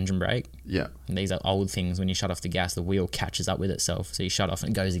gas, they engine brake. Yeah. And these are old things. When you shut off the gas, the wheel catches up with itself. So you shut off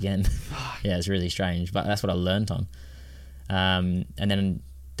and it goes again. Yeah, it's really strange. But that's what I learnt on. And then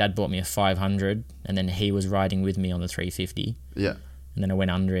Dad bought me a 500, and then he was riding with me on the 350. Yeah. And then I went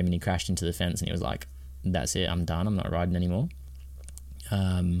under him and he crashed into the fence, and he was like, "That's it, I'm done. I'm not riding anymore."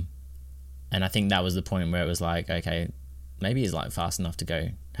 And I think that was the point where it was like, okay, maybe he's like fast enough to go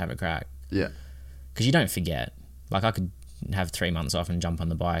have a crack. Yeah. Because you don't forget. Like, I could have 3 months off and jump on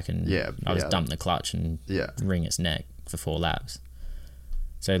the bike, and I just dump the clutch and wring its neck for 4 laps.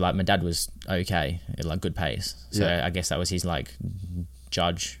 So like, my dad was okay at like good pace. So I guess that was his like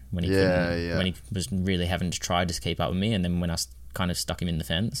judge when he when he was really having to try to keep up with me, and then when I kind of stuck him in the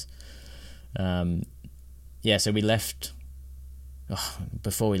fence. So we left.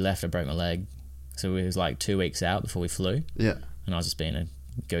 Before we left, I broke my leg. So it was like 2 weeks out before we flew. Yeah. And I was just being a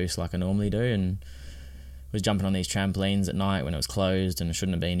goose like I normally do, and was jumping on these trampolines at night when it was closed, and I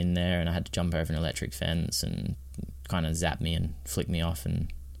shouldn't have been in there, and I had to jump over an electric fence, and kind of zapped me and flicked me off,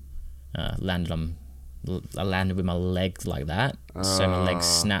 and I landed with my leg like that. So my leg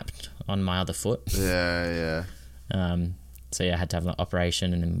snapped on my other foot. Yeah. So I had to have an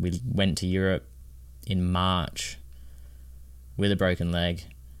operation, and then we went to Europe in March with a broken leg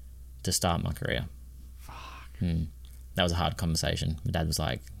to start my career. Fuck. That was a hard conversation. My dad was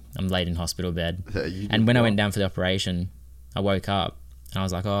like, I'm laid in hospital bed. And when I went down for the operation, I woke up and I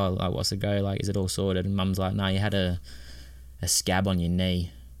was like, "Oh, like, what's the go? Like, is it all sorted?" And Mum's like, "No, you had a scab on your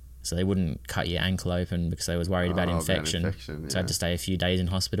knee, so they wouldn't cut your ankle open because they was worried about infection. So I had to stay a few days in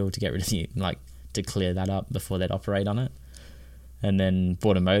hospital to get rid of to clear that up before they'd operate on it. And then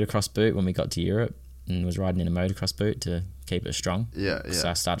bought a motocross boot when we got to Europe, and was riding in a motocross boot to keep it strong. Yeah. So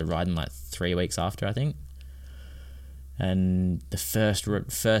I started riding like 3 weeks after, I think. And the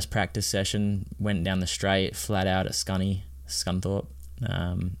first practice session, went down the straight, flat out at Scunthorpe.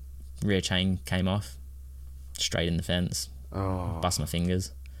 Rear chain came off, straight in the fence. Bust my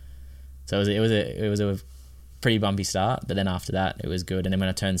fingers. So it was a pretty bumpy start, but then after that it was good. And then when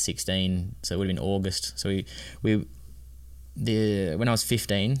I turned 16, so it would have been August. So when I was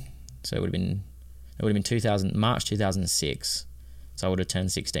 15, so it would have been March 2006. So I would have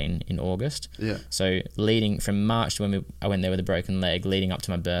turned 16 in August. Yeah. So leading from March to when I went there with a broken leg, leading up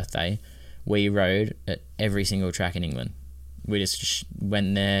to my birthday, we rode at every single track in England. We just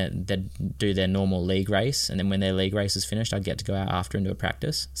went there, they'd do their normal league race, and then when their league race is finished, I'd get to go out after and do a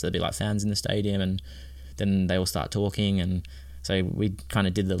practice. So there'd be like fans in the stadium, and then they all start talking, and so we kind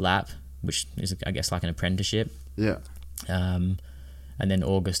of did the lap, which is, I guess, like an apprenticeship. Yeah. And then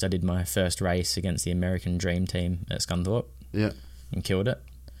August, I did my first race against the American Dream Team at Scunthorpe. Yeah. And killed it.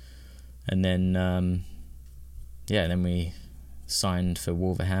 And then, then we signed for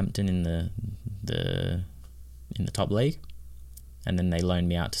Wolverhampton in the top league. And then they loaned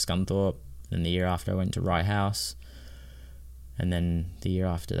me out to Scunthorpe. Then the year after, I went to Rye House. And then the year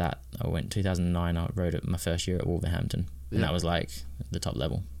after that, 2009, I rode it my first year at Wolverhampton. And that was like the top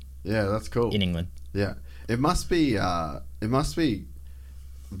level. Yeah, that's cool. In England. Yeah. It must be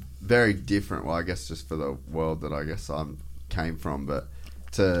very different, well, I guess just for the world that I guess I came from, but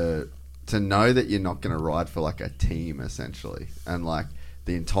to know that you're not going to ride for like a team essentially, and like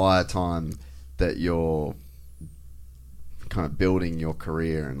the entire time that you're kind of building your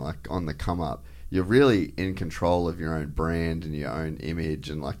career and like on the come up, you're really in control of your own brand and your own image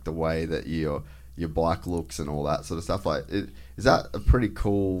and like the way that your bike looks and all that sort of stuff. Like, is that a pretty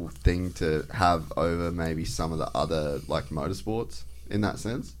cool thing to have over maybe some of the other like motorsports in that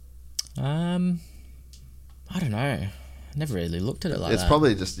sense? I don't know. I never really looked at it like that. It's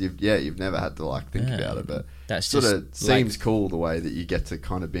probably just you've never had to like think about it, but that's sort just of seems cool the way that you get to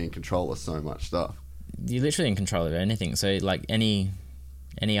kind of be in control of so much stuff. You're literally in control of anything. So like any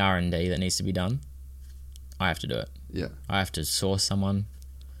R&D that needs to be done, I have to do it. Yeah. I have to source someone,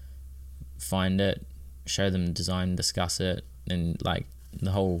 find it, show them design, discuss it, and like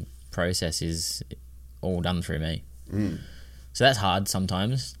the whole process is all done through me. So that's hard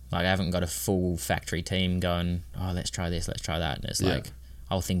sometimes. Like I haven't got a full factory team going, oh, let's try this, let's try that. And it's like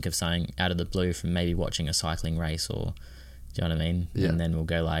I'll think of something out of the blue from maybe watching a cycling race, or do you know what I mean? Yeah. And then we'll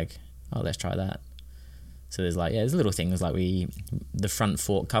go like, oh, let's try that. So there's like, there's little things like the front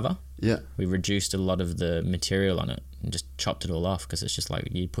fork cover. Yeah. We reduced a lot of the material on it and just chopped it all off because it's just like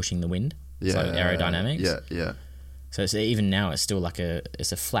you pushing the wind. It's like aerodynamics. Yeah, yeah. So it's, even now it's still like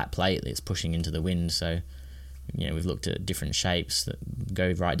it's a flat plate that's pushing into the wind. So, we've looked at different shapes that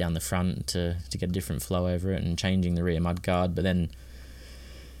go right down the front to get a different flow over it, and changing the rear mud guard. But then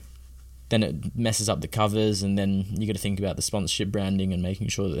it messes up the covers, and then you got to think about the sponsorship branding and making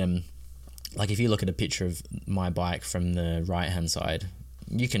sure that them, like if you look at a picture of my bike from the right hand side,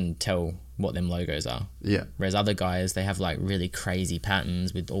 you can tell what them logos are. Yeah. Whereas other guys, they have like really crazy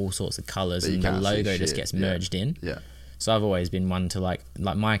patterns with all sorts of colours, and the logo just gets merged in. Yeah. So I've always been one to like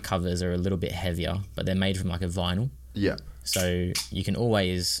my covers are a little bit heavier, but they're made from like a vinyl. Yeah. So you can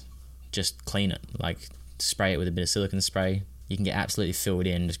always just clean it, like spray it with a bit of silicone spray. You can get absolutely filled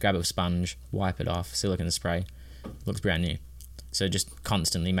in, just grab a sponge, wipe it off, silicone spray, looks brand new. So just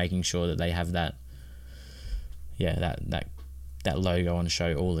constantly making sure that they have that logo on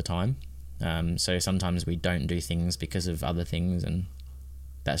show all the time. So sometimes we don't do things because of other things, and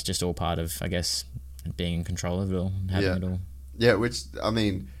that's just all part of, I guess, being in control of it all, having it all. Yeah, which, I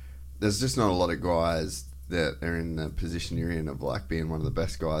mean, there's just not a lot of guys that are in the position you're in of like being one of the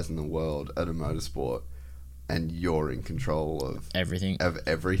best guys in the world at a motorsport, and you're in control of everything.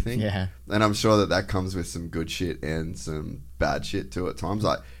 Yeah. And I'm sure that comes with some good shit and some bad shit too at times.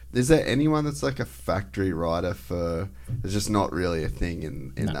 Like, is there anyone that's like a factory rider for... It's just not really a thing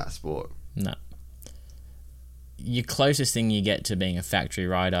in that sport. No. Your closest thing you get to being a factory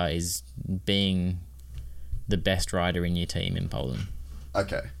rider is being the best rider in your team in Poland.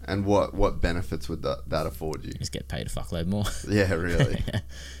 Okay. And what benefits would that afford you? Just get paid a fuckload more. Yeah, really.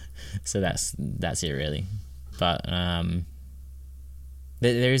 So that's it really. But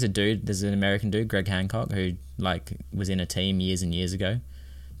there's an American dude, Greg Hancock, who like was in a team years and years ago,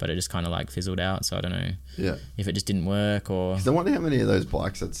 but it just kind of like fizzled out. So I don't know if it just didn't work or... I wonder how many of those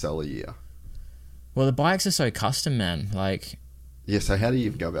bikes that sell a year. Well, the bikes are so custom, man. Like... Yeah, so how do you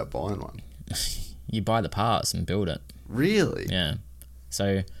even go about buying one? You buy the parts and build it. Really? Yeah.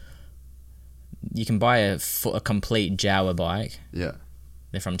 So you can buy a complete Jawa bike. Yeah.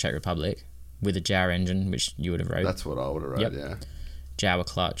 They're from Czech Republic with a Jawa engine, which you would have rode. That's what I would have rode, yeah. Jawa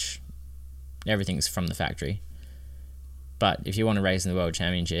clutch. Everything's from the factory. But if you want to race in the World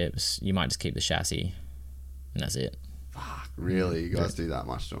Championships, you might just keep the chassis, and that's it. Fuck, really? You guys do that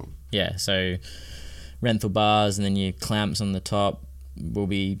much to them? Yeah, so Renthal bars and then your clamps on the top will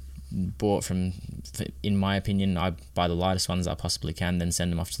be bought from, in my opinion, I buy the lightest ones I possibly can, then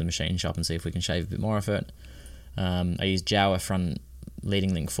send them off to the machine shop and see if we can shave a bit more of it. I use Jawa front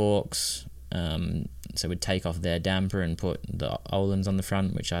leading link forks, so we'd take off their damper and put the Öhlins on the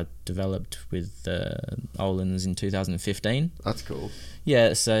front, which I developed with the Öhlins in 2015. That's cool.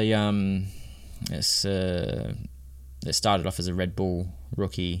 Yeah, so it started off as a Red Bull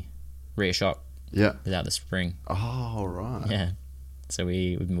rookie rear shock. Yeah. Without the spring. Oh, right. Yeah. So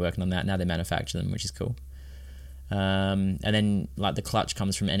we've been working on that. Now they manufacture them, which is cool. And then like the clutch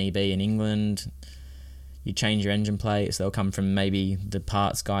comes from NEB in England. You change your engine plates, they'll come from maybe the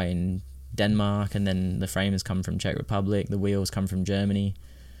parts guy in Denmark, and then the frames come from Czech Republic, the wheels come from Germany,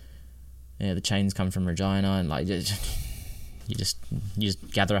 the chains come from Regina, and like you just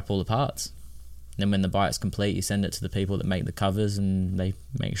gather up all the parts. And then when the bike's complete, you send it to the people that make the covers, and they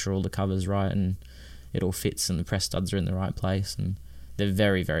make sure all the cover's right and it all fits and the press studs are in the right place, and they're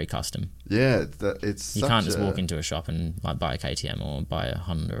very, very custom. Yeah, you can't just walk into a shop and like buy a KTM or buy a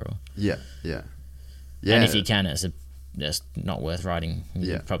Honda or yeah. And if you can, it's not worth riding.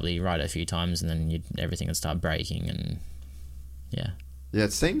 You'd probably ride it a few times and then everything would start breaking, and yeah,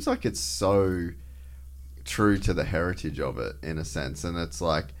 it seems like it's so true to the heritage of it in a sense, and it's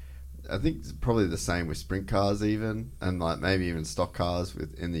like, I think it's probably the same with sprint cars even, and like maybe even stock cars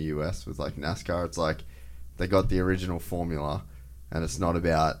in the US with like NASCAR. It's like they got the original formula, and it's not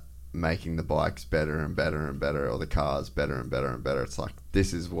about making the bikes better and better and better, or the cars better and better and better. It's like,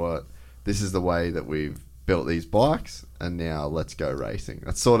 this is the way that we've built these bikes, and now let's go racing.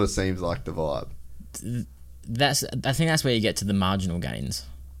 That sort of seems like the vibe. I think that's where you get to the marginal gains.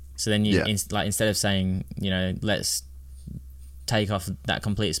 So then instead of saying, let's take off that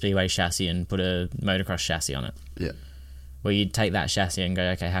complete speedway chassis and put a motocross chassis on it. Yeah. Well, you take that chassis and go,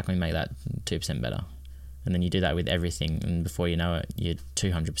 okay, how can we make that 2% better? And then you do that with everything, and before you know it, you're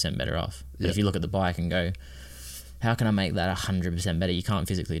 200% better off. But if you look at the bike and go, how can I make that 100% better? You can't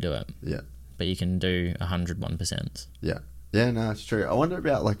physically do it. Yeah. But you can do 101%. Yeah. Yeah, no, it's true. I wonder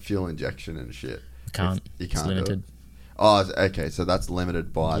about like fuel injection and shit. You can't. It's limited. Oh, okay. So that's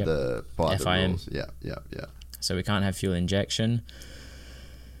limited by the rules. Yeah. So we can't have fuel injection.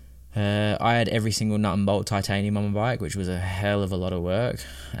 I had every single nut and bolt titanium on my bike, which was a hell of a lot of work.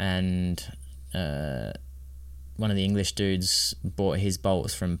 And one of the English dudes bought his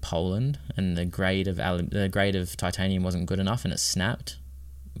bolts from Poland, and the grade of titanium wasn't good enough, and it snapped,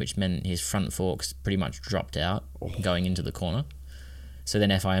 which meant his front forks pretty much dropped out going into the corner. So then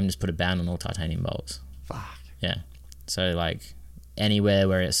FIM just put a ban on all titanium bolts. Fuck. Yeah. So like anywhere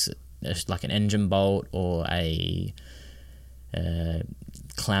where it's like an engine bolt or a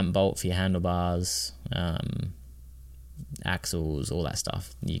clamp bolt for your handlebars, axles, all that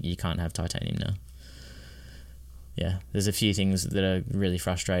stuff, you can't have titanium now. Yeah, there's a few things that are really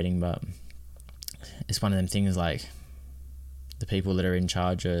frustrating, but it's one of them things like the people that are in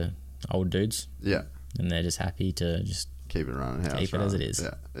charge are old dudes. Yeah. And they're just happy to just keep it running, keep it as it is.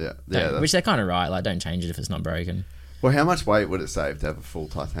 Yeah. Which they're kind of right. Like, don't change it if it's not broken. Well, how much weight would it save to have a full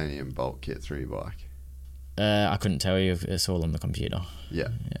titanium bolt kit through your bike? I couldn't tell you. It's all on the computer. Yeah,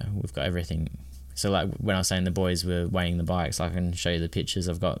 we've got everything. So like when I was saying the boys were weighing the bikes, I can show you the pictures.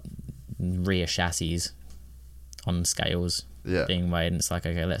 I've got rear chassis on scales being weighed, and it's like,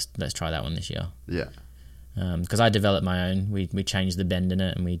 okay, let's try that one this year. Yeah. Because I developed my own. We changed the bend in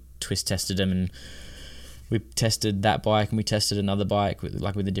it, and we twist tested them, and we tested that bike, and we tested another bike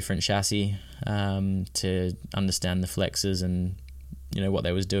with a different chassis to understand the flexes and what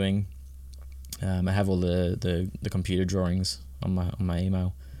they was doing. I have all the computer drawings on my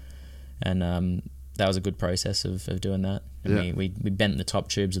email, and that was a good process of doing that. And we bent the top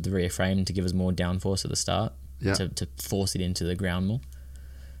tubes of the rear frame to give us more downforce at the start, to force it into the ground more.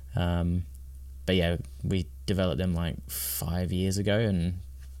 But yeah, we developed them like 5 years ago, and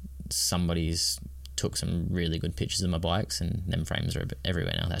somebody's took some really good pictures of my bikes, and them frames are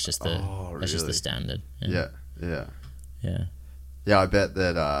everywhere now. That's just just the standard. Yeah. I bet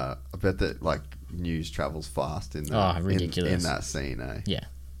that like news travels fast in ridiculous in that scene. Yeah,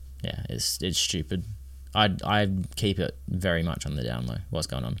 it's stupid. I keep it very much on the down low. What's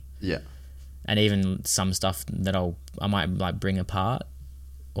going on? Yeah, and even some stuff that I might like bring apart,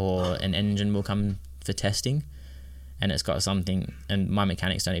 or an engine will come for testing, and it's got something, and my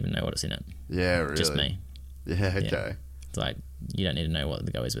mechanics don't even know what's in it. Yeah, really. Just me. Yeah, okay. Yeah. It's like, you don't need to know what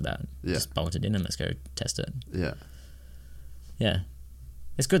the go is with that. Yeah. Just bolt it in and let's go test it. Yeah. Yeah.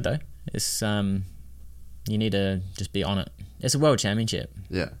 It's good though. It's you need to just be on it. It's a world championship.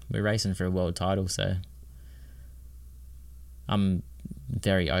 Yeah. We're racing for a world title, so I'm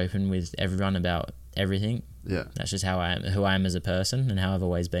very open with everyone about everything. Yeah. That's just who I am as a person, and how I've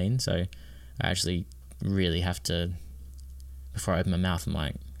always been. So I actually really have to, before I open my mouth, I'm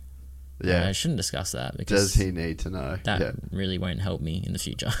like, I shouldn't discuss that, because does he need to know? That really won't help me in the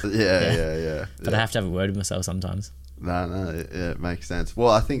future. Yeah. But I have to have a word with myself sometimes. No, it makes sense. Well,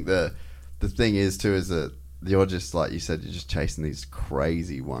 I think the thing is too is that you're just, like you said, you're just chasing these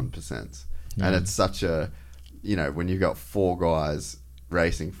crazy 1%, and it's such a, when you've got 4 guys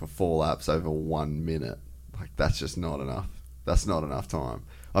racing for 4 laps over 1 minute, like that's just not enough. That's not enough time.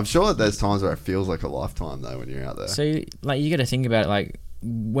 I'm sure that there's times where it feels like a lifetime though when you're out there. So like you got to think about it, like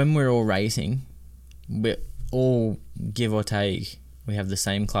when we're all racing, we're all, give or take, we have the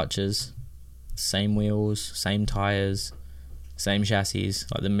same clutches, same wheels, same tyres, same chassis.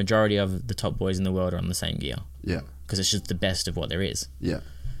 Like the majority of the top boys in the world are on the same gear. Yeah. Because it's just the best of what there is. Yeah.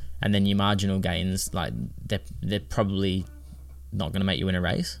 And then your marginal gains, like they're probably not going to make you win a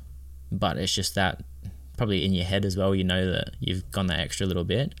race, but it's just that probably in your head as well, you know that you've gone that extra little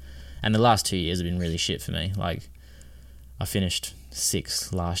bit. And the last 2 years have been really shit for me. Like I finished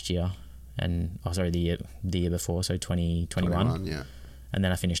 6th last year, and the year before, so 2021. Yeah. And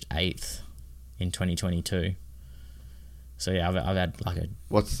then I finished 8th in 2022. So yeah, I've had like a.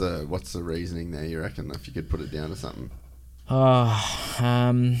 What's the reasoning there? You reckon, if you could put it down to something?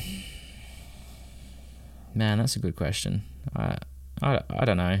 Man, that's a good question. I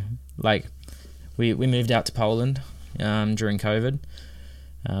don't know. Like, we moved out to Poland during COVID.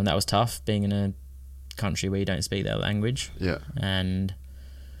 That was tough, being in a country where you don't speak their language. Yeah. And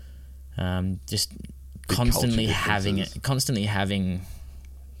just big constantly culture having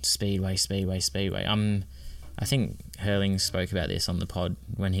speedway. I think Hurling spoke about this on the pod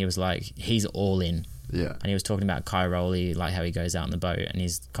when he was like, he's all in. Yeah. And he was talking about Kai Rowley, like how he goes out on the boat and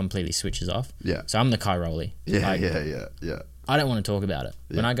he's completely switches off. Yeah. So I'm the Kai Rowley. Yeah, like, yeah. I don't want to talk about it.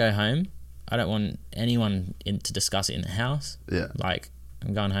 Yeah. When I go home, I don't want anyone to discuss it in the house. Yeah. Like,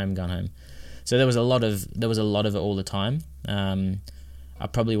 I'm going home. So there was a lot of it all the time. I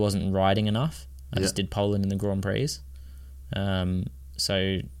probably wasn't riding enough. I just did Poland in the Grand Prix.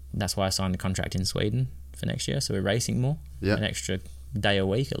 So that's why I signed a contract in Sweden for next year. So we're racing more. Yeah. An extra day a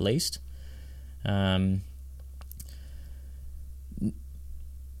week at least. The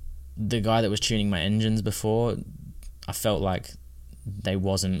guy that was tuning my engines before, I felt like they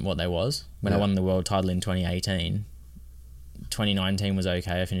wasn't what they was. When I won the world title in 2018, 2019 was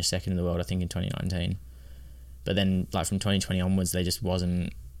okay. I finished second in the world, I think, in 2019. But then, like, from 2020 onwards, they just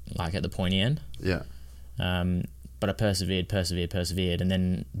wasn't, like, at the pointy end. Yeah. But I persevered. And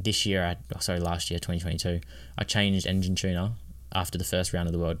then last year, 2022, I changed engine tuner after the first round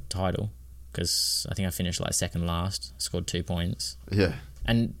of the world title, because I think I finished, like, second last, scored 2 points. Yeah.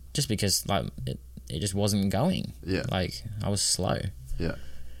 And just because, like, it just wasn't going. Yeah. Like, I was slow. Yeah.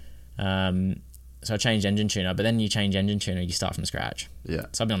 So I changed engine tuner, but then you change engine tuner, you start from scratch. Yeah.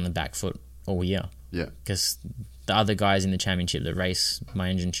 So I've been on the back foot all year. Yeah. Because the other guys in the championship that race my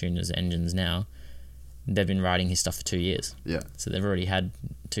engine tuners engines now, they've been riding his stuff for 2 years. Yeah. So they've already had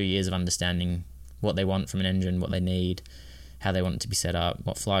 2 years of understanding what they want from an engine, what they need, how they want it to be set up,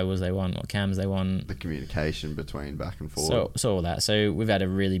 what flywheels they want, what cams they want. The communication between back and forward. So all that. So we've had a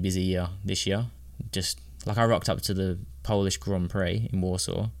really busy year this year. Just like I rocked up to the Polish Grand Prix in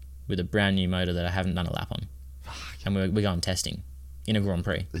Warsaw with a brand new motor that I haven't done a lap on. And we're going testing in a Grand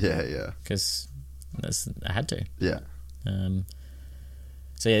Prix. Yeah, yeah. Because I had to. Yeah.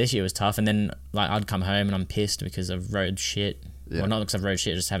 So yeah, this year was tough. And then like I'd come home and I'm pissed because I've rode shit. Yeah. Well, not because I've rode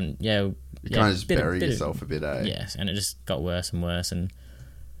shit, I just haven't. You kind of just bury yourself a bit, eh? Yes, and it just got worse and worse. And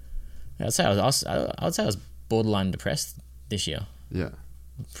I'd say I was borderline depressed this year. Yeah.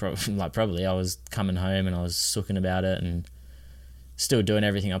 Probably I was coming home and I was sooking about it and still doing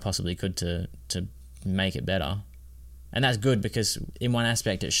everything I possibly could to make it better. And that's good because in one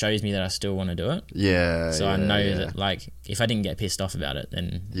aspect it shows me that I still want to do it. Yeah. So I know that like if I didn't get pissed off about it,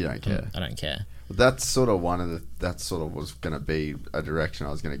 then you don't care. I don't care. That's sort of was going to be a direction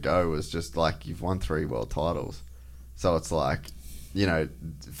I was going to go, was just like, you've won 3 world titles. So it's like, you know,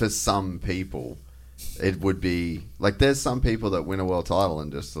 for some people it would be like, there's some people that win a world title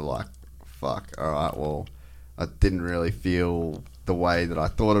and just are like, fuck, all right, well, I didn't really feel the way that I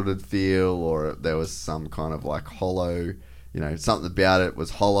thought it would feel, or there was some kind of like hollow, you know, something about it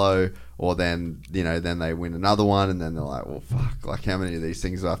was hollow, or then, you know, then they win another one and then they're like, well, fuck, like how many of these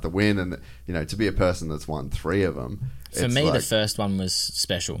things do I have to win? And, you know, to be a person that's won 3 of them. For me, like, the first one was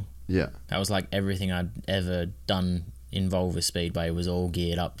special. Yeah. That was like everything I'd ever done involved with Speedway was all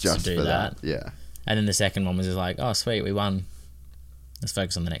geared up just to do that. Yeah. And then the second one was just like, oh, sweet, we won. Let's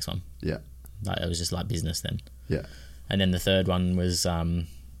focus on the next one. Yeah. Like, it was just like business then. Yeah. And then the third one was, that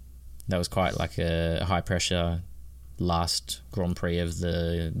was quite like a high pressure last Grand Prix of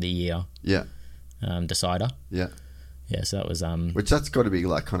the year. Yeah. Decider. Yeah. Yeah, so that was... Which that's got to be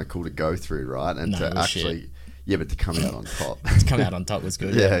like kind of cool to go through, right? And to actually... Shit. Yeah, but to come out on top. To come out on top was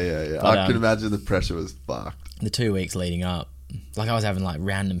good. Yeah. But, I can imagine the pressure was fucked. The 2 weeks leading up, like I was having like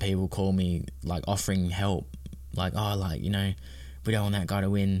random people call me, like offering help. Like, oh, like, you know, we don't want that guy to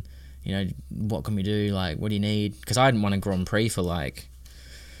win. You know, what can we do? Like, what do you need? Because I hadn't won a Grand Prix for like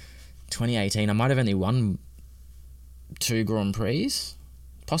 2018. I might have only won 2 Grand Prix,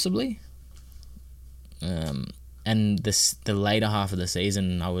 possibly. And the later half of the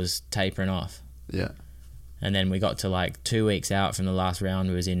season, I was tapering off. Yeah. And then we got to like 2 weeks out from the last round.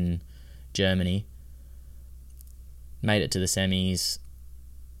 We was in Germany. Made it to the semis.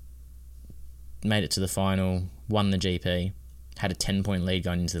 Made it to the final. Won the GP. Had a 10-point lead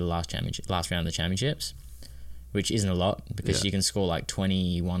going into the last round of the championships, which isn't a lot because you can score like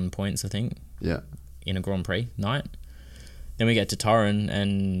 21 points, I think. Yeah. In a Grand Prix night. Then we get to Torren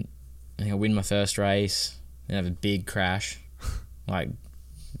and I think I win my first race. Then have a big crash. Like,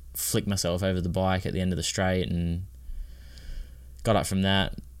 flicked myself over the bike at the end of the straight and got up from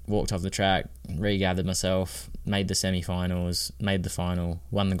that, walked off the track, regathered myself, made the semi-finals, made the final,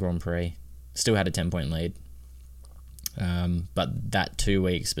 won the Grand Prix, still had a 10-point lead. But that 2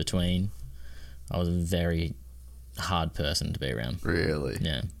 weeks between, I was a very hard person to be around. Really?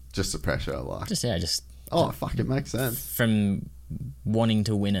 Yeah. Just the pressure, like. Just. Oh, fuck, it makes sense. From wanting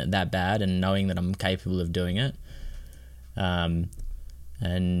to win it that bad and knowing that I'm capable of doing it.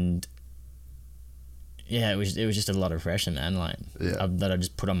 And yeah, it was just a lot of pressure, man. Like that I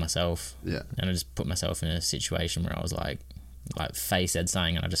just put on myself. Yeah. And I just put myself in a situation where I was like Faye said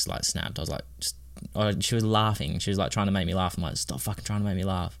something and I just like snapped. I was like, she was laughing. She was like trying to make me laugh. I'm like, stop fucking trying to make me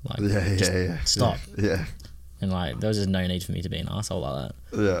laugh. Like, stop. Yeah. And like, there was just no need for me to be an asshole like that.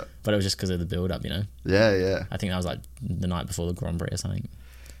 Yeah. But it was just because of the build up, you know? Yeah, yeah. I think that was like the night before the Grand Prix or something.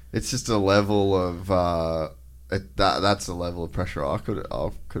 It's just a level of that's a level of pressure I could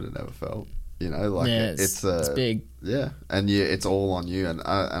have never felt. You know, like it's big. Yeah, and it's all on you. And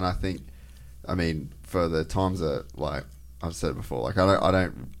I think, I mean, for the times that, like I've said it before, like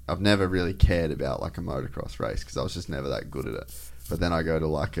I've never really cared about like a motocross race because I was just never that good at it. But then I go to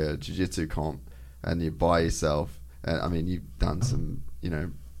like a jiu-jitsu comp and you're by yourself, and I mean you've done some, you know,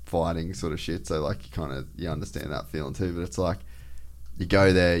 fighting sort of shit, so like you understand that feeling too. But it's like you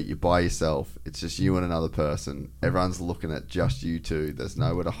go there, you're by yourself, it's just you and another person, everyone's looking at just you two, there's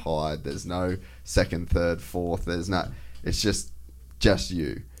nowhere to hide, there's no second, third, fourth, it's just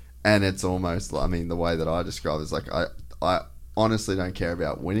you. And it's almost like, I mean, the way that I describe it is like I honestly don't care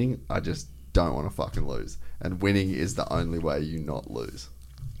about winning, I just don't want to fucking lose, and winning is the only way you not lose.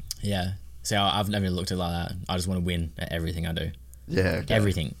 Yeah. See, I've never looked at it like that. I just want to win at everything I do. Yeah. Okay.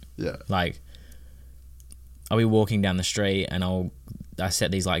 Everything. Yeah. Like, I'll be walking down the street and I set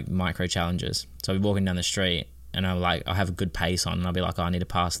these like micro challenges. So I'll be walking down the street and I'll have a good pace on and I'll be like, oh, I need to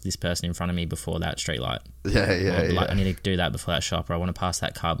pass this person in front of me before that street light. Yeah. Like, I need to do that before that shop, or I want to pass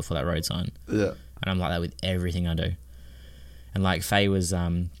that car before that road sign. Yeah. And I'm like that with everything I do. And like Faye was,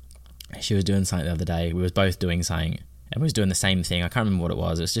 she was doing something the other day. We was both doing something. And we was doing the same thing. I can't remember what it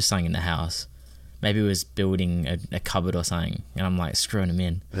was. It was just something in the house. Maybe it was building a cupboard or something. And I'm like screwing him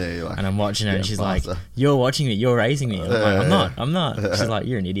in. Yeah, you're like, and I'm watching her and she's faster. like, you're watching me, you're racing me. And I'm like, I'm not. She's like,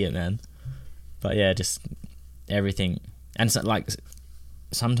 you're an idiot, man. But yeah, just everything. And so, like,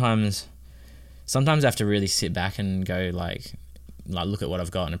 sometimes I have to really sit back and go like look at what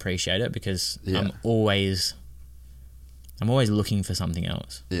I've got and appreciate it, because I'm always looking for something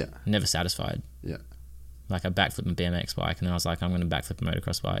else. Yeah. I'm never satisfied. Yeah. Like I backflipped my BMX bike and then I was like, I'm going to backflip a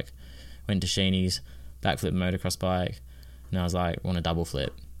motocross bike. Went to Sheenie's, backflip a motocross bike, and I was like, I want a double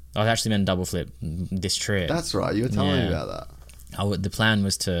flip. I was actually meant to double flip this trip. That's right, you were telling me about that. The plan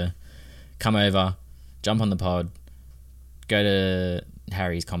was to come over, jump on the pod, go to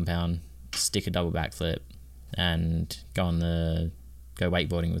Harry's compound, stick a double backflip, and go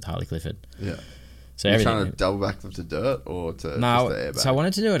wakeboarding with Harley Clifford. Yeah. So you're trying to double backflip to dirt or to just the airbag? So I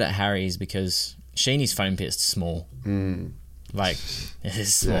wanted to do it at Harry's because Sheenie's foam pit's small. Like, it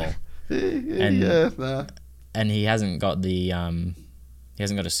is small. And he hasn't got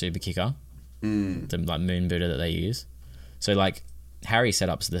a super kicker, the like moon booter that they use. So like Harry's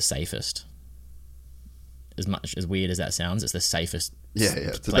setup's the safest. As much as weird as that sounds, it's the safest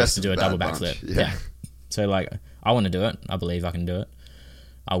place to do a double backflip. Yeah. So like I want to do it. I believe I can do it.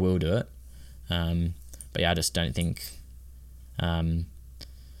 I will do it. But yeah, I just don't think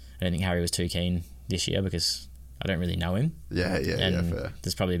Harry was too keen this year because I don't really know him. Yeah, fair.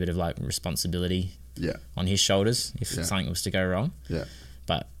 There's probably a bit of like responsibility on his shoulders if something was to go wrong. Yeah.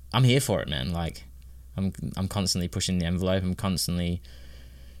 But I'm here for it, man. Like I'm constantly pushing the envelope. I'm constantly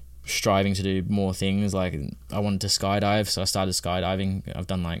striving to do more things. Like I wanted to skydive, so I started skydiving. I've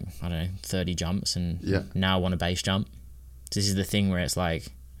done like, I don't know, 30 jumps and now I want a base jump. This is the thing where it's like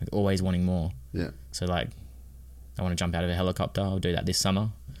always wanting more. Yeah. So like I want to jump out of a helicopter. I'll do that this summer.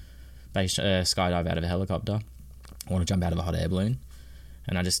 Skydive out of a helicopter. I want to jump out of a hot air balloon,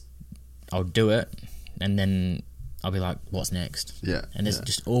 and I'll do it, and then I'll be like, what's next? Yeah. And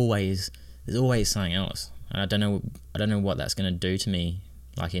there's always something else, and I don't know what that's going to do to me,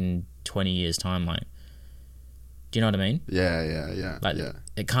 like in 20 years time. Like, do you know what I mean? Yeah. Like,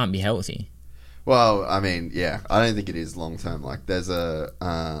 it can't be healthy. Well, I mean, yeah, I don't think it is long term. Like, there's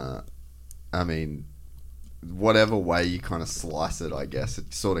I mean, whatever way you kind of slice it, I guess,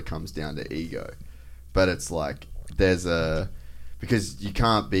 it sort of comes down to ego. But it's like, because you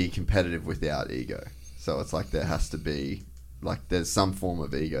can't be competitive without ego. So it's like there has to be, like, there's some form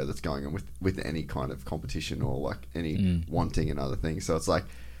of ego that's going on with any kind of competition or, like, any wanting and other things. So it's like,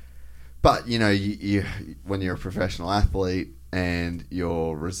 but, you know, you when you're a professional athlete and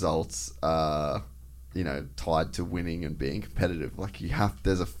your results are, you know, tied to winning and being competitive, like,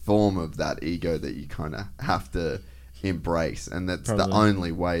 there's a form of that ego that you kind of have to embrace, and that's the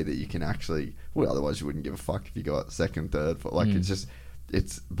only way that you can actually, well, otherwise you wouldn't give a fuck if you got second, third, like,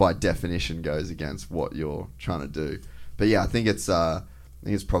 it's by definition goes against what you're trying to do. But yeah, I think it's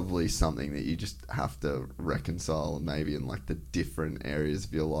probably something that you just have to reconcile, maybe in, like, the different areas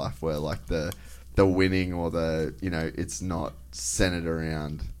of your life where, like, the winning or the, you know, it's not centered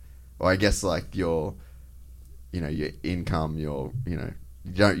around, or I guess, like, your, you know, your income, your, you know,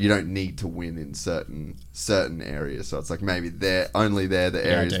 you don't need to win in certain areas. So it's like, maybe the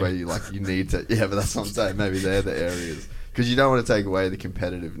areas where you, like, you need to, yeah, but that's what I'm saying, maybe they're the areas, because you don't want to take away the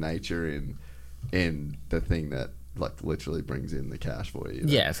competitive nature in the thing that, like, literally brings in the cash for you.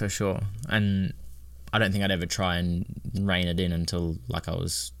 Yeah, for sure. And I don't think I'd ever try and rein it in until, like, I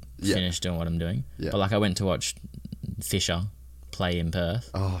was finished doing what I'm doing. Yeah. But, like, I went to watch Fisher play in Perth.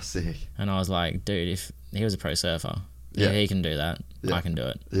 Oh, sick. And I was like, dude, if he was a pro surfer, he can do that. Yeah. I can do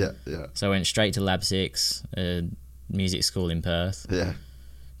it. Yeah, yeah. So I went straight to Lab 6, a music school in Perth. Yeah.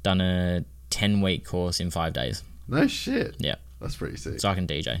 Done a 10-week course in 5 days. No shit. Yeah. That's pretty sick. So I can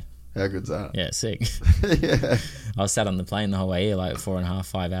DJ. How good's that? Yeah, sick. Yeah. I was sat on the plane the whole way here, like 4.5,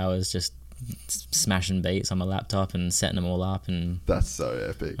 5 hours, just smashing beats on my laptop and setting them all up. And that's so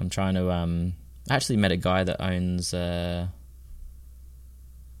epic. I'm trying to... I actually met a guy that owns...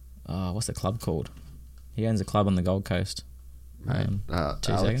 what's the club called? He owns a club on the Gold Coast. Mate, 2 Alex,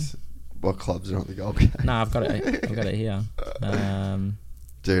 seconds. what clubs are on the Gold Coast? No, I've got it here.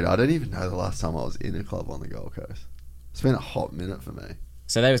 Dude, I don't even know the last time I was in a club on the Gold Coast. It's been a hot minute for me.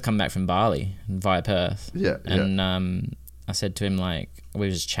 So they was coming back from Bali via Perth. Yeah. And I said to him, like, we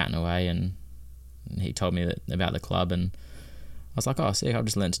were just chatting away, and he told me about the club, and I was like, oh, sick, I've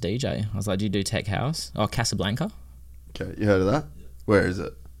just learned to DJ. I was like, do you do tech house? Oh, Casablanca. Okay, you heard of that? Yeah. Where is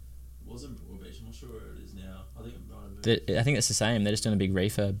it? Wasn't Broad Beach, I'm not sure where it is now. I think it's the same. They're just doing a big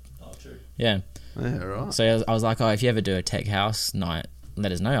refurb. Oh, true. Yeah. Yeah, right. So I was like, oh, if you ever do a tech house night,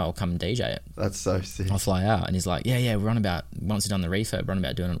 let us know. I'll come and DJ it. That's so sick. I'll fly out. And he's like, yeah, we're on about, once we've done the refurb, we're on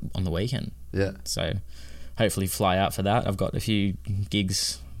about doing it on the weekend. Yeah. So hopefully fly out for that. I've got a few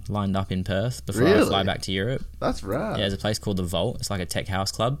gigs lined up in Perth before I fly back to Europe. That's rad. Yeah, there's a place called The Vault. It's like a tech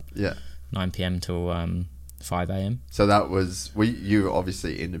house club. Yeah. 9 p.m. till 5 a.m. So that was... you were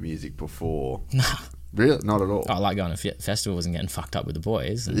obviously into music before... Nah. Really? Not at all? I like going to festivals and getting fucked up with the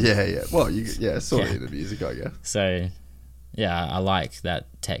boys. And yeah. Well, sort of into music, I guess. So... yeah, I like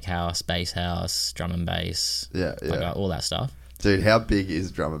that tech house, bass house, drum and bass. Yeah. Like all that stuff. Dude, how big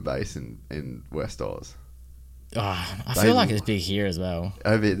is drum and bass in West Oz? Oh, I feel like it's big here as well.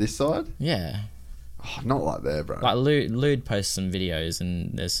 Over this side? Yeah. Oh, not like there, bro. Like Lude posts some videos,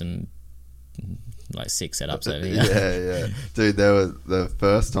 and there's some like sick setups over here. Yeah. Dude, there was the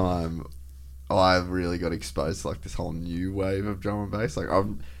first time I really got exposed to, like, this whole new wave of drum and bass. Like,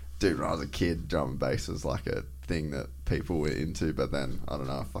 when I was a kid, drum and bass was like a thing that people were into, but then I don't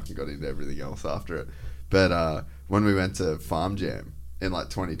know, I fucking got into everything else after it. But when we went to Farm Jam in, like,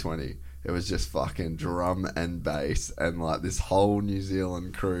 2020, it was just fucking drum and bass and, like, this whole New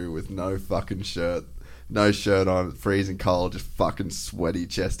Zealand crew with no fucking shirt on, freezing cold, just fucking sweaty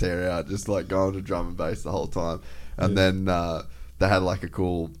chest hair out, just, like, going to drum and bass the whole time. And then they had, like, a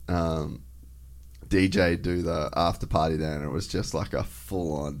cool DJ do the after party there, and it was just like a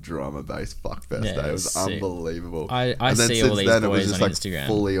full-on drum and bass fuckfest day. It was sick. Unbelievable. I see all these boys it was just, on like, Instagram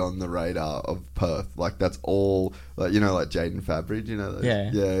fully on the radar of Perth. Like, that's all, like, you know, like Jaden Fabridge, you know those?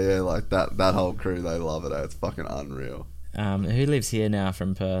 Yeah, like that whole crew, they love it. It's fucking unreal. Who lives here now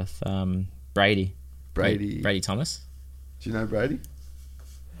from Perth? Brady Thomas. Do you know Brady?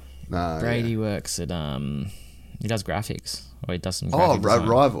 No. Brady works at he does graphics, or he does some graphic design.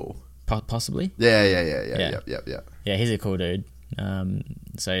 Rival. Possibly. Yeah. Yeah, he's a cool dude.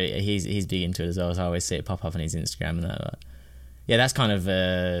 So he's big into it as well. So I always see it pop up on his Instagram and that. But yeah, that's kind of.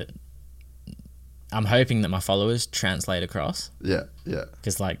 I'm hoping that my followers translate across. Yeah.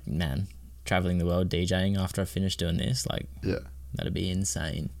 Because, like, man, traveling the world DJing after I finish doing this, like, that'd be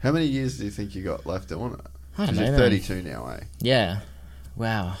insane. How many years do you think you got left doing it? I don't know. You're 32 now, eh? Yeah.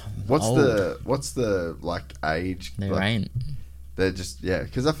 Wow. What's the like age? There ain't. they're just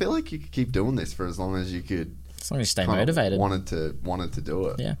because I feel like you could keep doing this for as long as you could. As long as you stay motivated. Wanted to do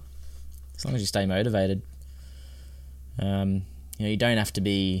it. Yeah. As long as you stay motivated. You don't have to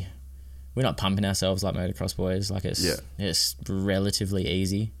be. We're not pumping ourselves like motocross boys. Like it's relatively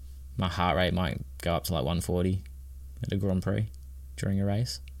easy. My heart rate might go up to like 140 at a Grand Prix during a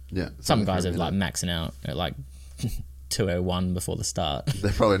race. Yeah. Some guys are like maxing out at like 201 before the start.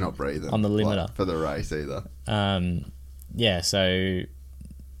 They're probably not breathing on the limiter for the race either. So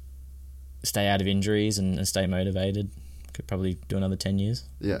stay out of injuries and stay motivated. Could probably do another 10 years.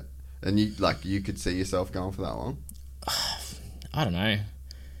 Yeah. And you could see yourself going for that long? I don't know.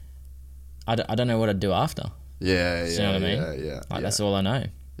 I don't know what I'd do after. Yeah, you know what I mean? Yeah. That's all I know.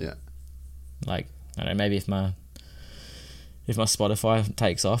 Yeah. Like, I don't know, maybe if my Spotify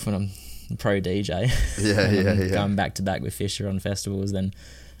takes off and I'm a pro DJ, going back to back with Fisher on festivals, then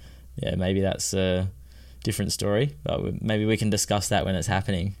maybe that's a different story. But maybe we can discuss that when it's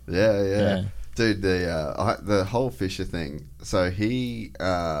happening. Yeah. Dude, the whole Fisher thing. So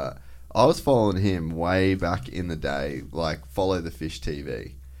I was following him way back in the day, like Follow the Fish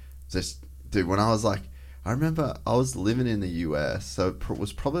TV. Just, dude, when I was like, I remember I was living in the US, so it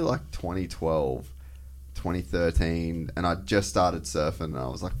was probably like 2012, 2013, and I just started surfing, and I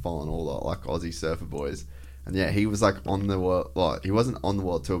was like following all the like Aussie surfer boys. And yeah, he was like on the world, like he wasn't on the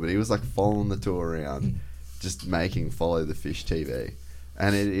world tour, but he was like following the tour around, just making Follow the Fish TV.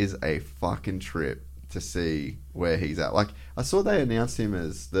 And it is a fucking trip to see where he's at. Like, I saw they announced him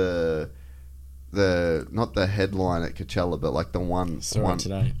as the not the headline at Coachella, but like the one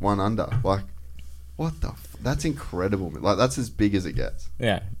under. Like, what the? That's incredible. Like, that's as big as it gets.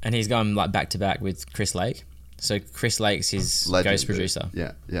 Yeah, and he's going like back to back with Chris Lake. So Chris Lake's his ghost producer.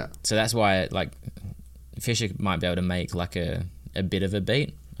 Yeah. So that's why like Fisher might be able to make like a bit of a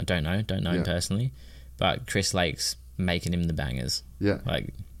beat. I don't know him personally, but Chris Lake's making him the bangers. Yeah.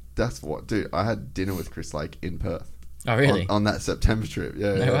 Like, that's what, dude. I had dinner with Chris Lake in Perth. Oh, really? On that September trip.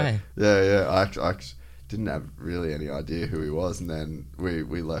 Yeah. No way. Yeah. I actually didn't have really any idea who he was, and then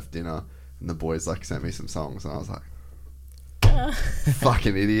we left dinner, and the boys like sent me some songs, and I was like,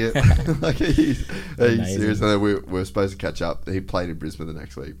 fucking idiot. Like, he's serious. And then we were supposed to catch up. He played in Brisbane the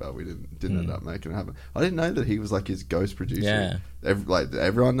next week, but we didn't end up making it happen. I didn't know that he was like his ghost producer. Yeah.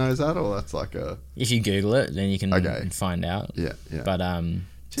 Everyone knows that, or that's like a... If you Google it, then you can find out. Yeah. But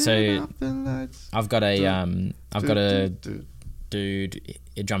so I've got a dude,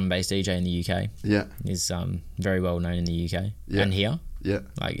 a drum and bass DJ in the UK. Yeah. He's very well known in the UK and here. Yeah.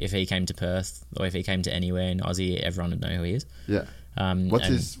 Like, if he came to Perth or if he came to anywhere in Aussie, everyone would know who he is. Yeah. What's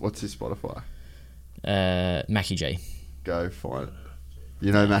his Spotify? Mackie G. Go find it.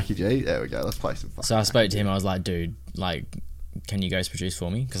 You know Mackie G? There we go. Let's play some fun. So I spoke to him. I was like, dude, like, can you ghost produce for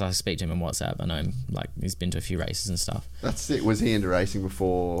me? Because I speak to him on WhatsApp. I know him, like, he's been to a few races and stuff. That's it. Was he into racing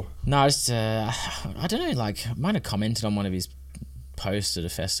before? No, I don't know, like, I might have commented on one of his posts at a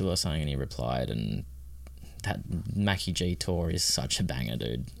festival or something, and he replied, and that Mackie G tour is such a banger,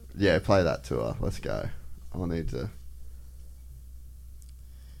 dude. Yeah, play that tour. Let's go. I'll need to...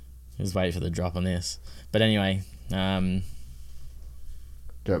 Just wait for the drop on this. But anyway, Go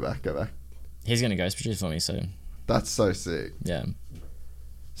back. he's going to ghost produce for me, so... That's so sick. Yeah.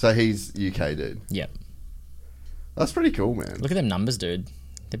 So he's UK dude? Yep. That's pretty cool, man. Look at them numbers, dude.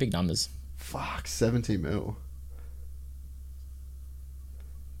 They're big numbers. Fuck, 70 mil.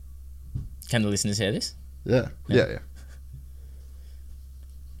 Can the listeners hear this? Yeah.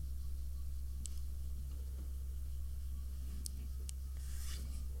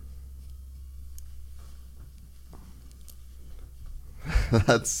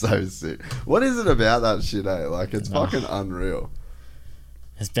 That's so sick. What is it about that shit, eh? Like, it's fucking unreal.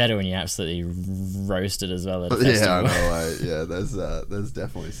 It's better when you absolutely roast it as well at a festival. Yeah, I know, eh? Yeah, there's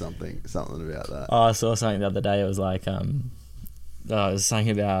definitely something about that. Oh, I saw something the other day. It was like, it was something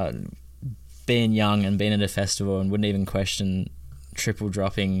about being young and being at a festival and wouldn't even question triple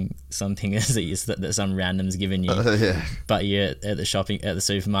dropping something that some random's given you. Yeah. But you're at the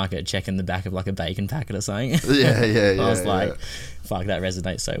supermarket checking the back of like a bacon packet or something. Yeah. I was like, fuck, that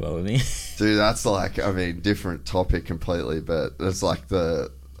resonates so well with me. Dude, that's like, I mean, different topic completely, but it's like a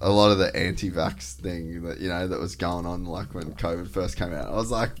lot of the anti-vax thing that, you know, that was going on like when COVID first came out. I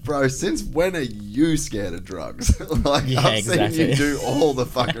was like, bro, since when are you scared of drugs? Like, yeah, I've seen you do all the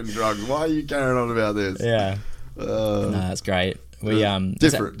fucking drugs. Why are you carrying on about this? Yeah. No, that's great. We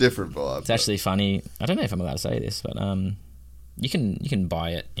different vibe. It's actually funny. I don't know if I'm allowed to say this, but you can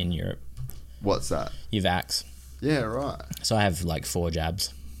buy it in Europe. What's that? Your vax. Yeah, right. So I have like 4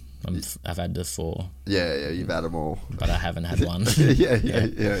 jabs. I've had the 4, Yeah, you've had them all. but I haven't had one. yeah.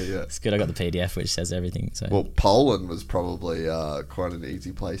 It's good. I got the PDF which says everything. So Well, Poland was probably quite an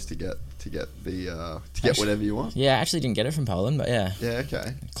easy place to get whatever you want. yeah, I actually didn't get it from Poland, but yeah, Yeah,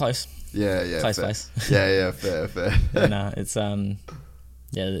 okay. close. Yeah, Close fair. place. Yeah, fair. But no, it's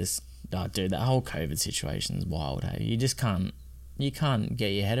this. Oh, dude, that whole COVID situation is wild. Hey, you just can't get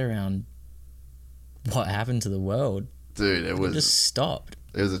your head around what happened to the world. Dude, it was just stopped.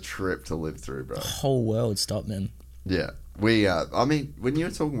 It was a trip to live through, bro. The whole world stopped, man. Yeah. We, I mean, when you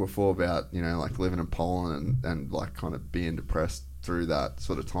were talking before about, you know, like living in Poland and like kind of being depressed through that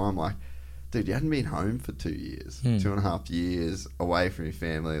sort of time, like, dude, you hadn't been home for 2 years, 2.5 years away from your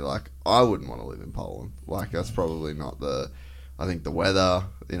family. Like, I wouldn't want to live in Poland. Like, that's probably not I think the weather,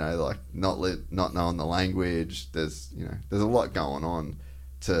 you know, like not knowing the language. There's a lot going on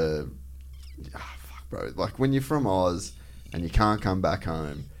fuck, bro. Like when you're from Oz and you can't come back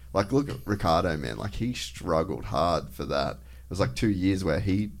home. Like look at Ricardo, man. Like he struggled hard for that. It was like 2 years where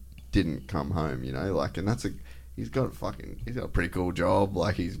he didn't come home, you know, like, and he's got a pretty cool job.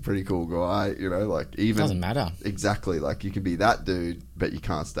 Like he's a pretty cool guy, you know, like even Doesn't matter. Exactly. Like you can be that dude, but you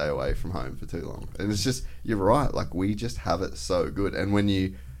can't stay away from home for too long. And it's just, you're right. Like we just have it so good. And when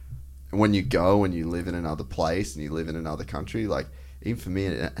you go and you live in another place and you live in another country, like even for me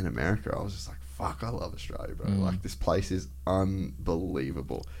in America, I was just like, fuck, I love Australia, bro. Like this place is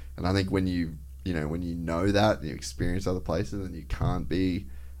unbelievable. And I think when you know that and you experience other places and you can't be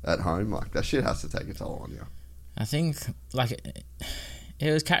at home, like that shit has to take a toll on you. I think like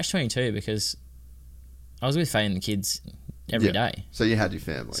it was catch-22 because I was with Faye and the kids every day. So you had your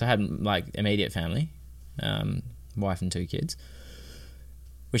family. So I had like immediate family, wife and 2 kids,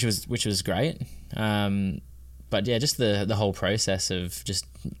 which was great. But yeah, just the whole process of just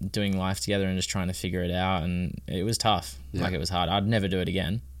doing life together and just trying to figure it out, and it was tough. Yeah. Like it was hard. I'd never do it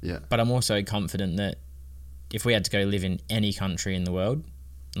again. Yeah. But I'm also confident that if we had to go live in any country in the world,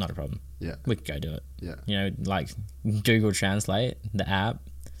 not a problem. Yeah. We could go do it. Yeah. You know, like Google Translate, the app,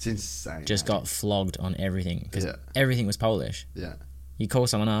 It's insane. just got flogged on everything because Yeah. everything was Polish. Yeah. You call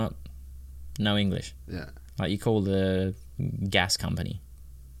someone up, no English. Yeah. Like you call the gas company,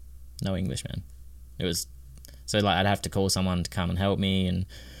 no English, man. It was so like I'd have to call someone to come and help me and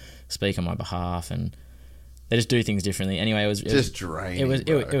speak on my behalf, and they just do things differently. Anyway, it was draining. It was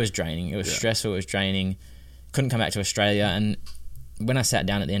bro. draining. It was stressful. It was draining. Couldn't come back to Australia, and when I sat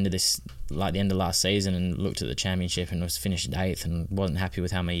down at the end of the end of last season and looked at the championship and was finished 8th and wasn't happy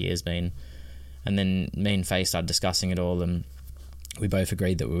with how my year's been, and then me and Faye started discussing it all, and we both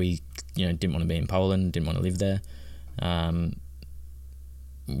agreed that we, didn't want to be in Poland, didn't want to live there.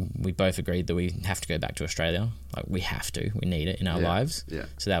 We both agreed that we have to go back to Australia. Like we have to, we need it in our lives. Yeah.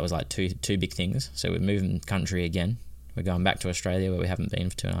 So that was like two big things. So we're moving country again. We're going back to Australia where we haven't been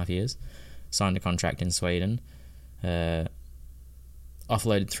for 2.5 years. Signed a contract in Sweden.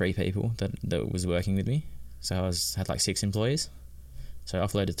 Offloaded 3 people that was working with me. So I had like 6 employees. So I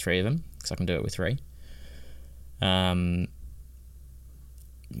offloaded 3 of them because I can do it with 3.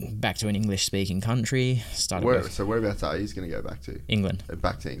 Back to an English-speaking country. So whereabouts are you going to go back to? England.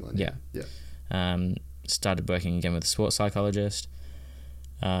 Back to England. Yeah. Started working again with a sports psychologist.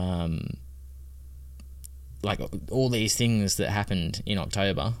 Like all these things that happened in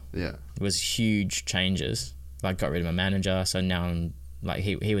October. Yeah. Was huge changes. Like got rid of my manager, so now I'm like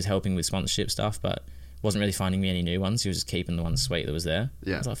he was helping with sponsorship stuff, but wasn't really finding me any new ones. He was just keeping the ones sweet that was there.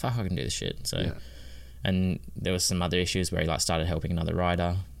 Yeah. I was like, fuck, I can do this shit. So, and there was some other issues where he like started helping another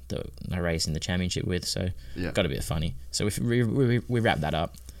rider that I raced in the championship with. So got a bit funny. So we wrapped that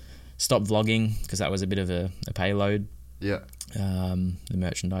up. Stopped vlogging because that was a bit of a payload. Yeah. The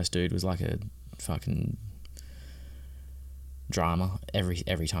merchandise dude was like a fucking drama.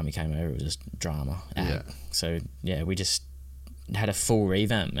 Every time he came over, it was just drama. Yeah. So yeah, we just had a full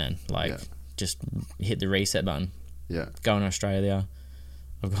revamp, man. Like just hit the reset button. Yeah. Going to Australia.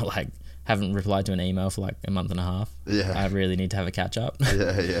 I've got haven't replied to an email for like a month and a half. Yeah. I really need to have a catch up.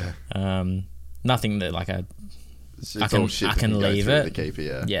 Yeah. Nothing that like I can leave it. The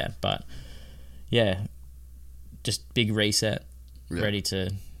keeper, Yeah, but yeah, just big reset. Ready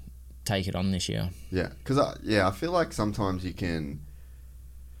to take it on this year. Yeah, because I feel like sometimes you can.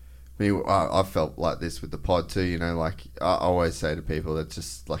 I've felt like this with the pod too. Like I always say to people that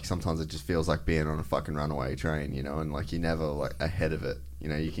just like sometimes it just feels like being on a fucking runaway train, and like you're never like ahead of it.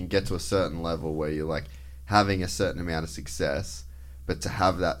 You can get to a certain level where you're like having a certain amount of success, but to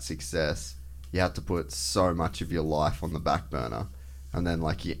have that success, you have to put so much of your life on the back burner, and then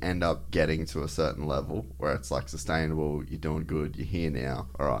like you end up getting to a certain level where it's like sustainable. You're doing good. You're here now.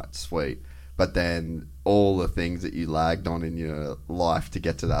 All right, sweet. but then all the things that you lagged on in your life to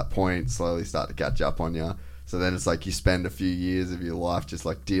get to that point slowly start to catch up on you. So then it's like you spend a few years of your life just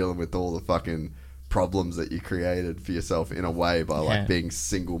like dealing with all the fucking problems that you created for yourself in a way by like being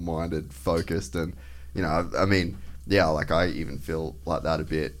single-minded, focused, and you know, I mean, yeah, like I even feel like that a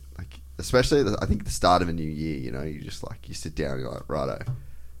bit, like especially I think the start of a new year, you know, you just like you sit down and you're like, righto,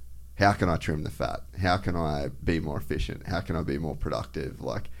 how can I trim the fat? How can I be more efficient? How can I be more productive?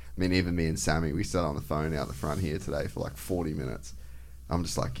 Like, I mean, even me and Sammy, we sat on the phone out the front here today for like 40 minutes. I'm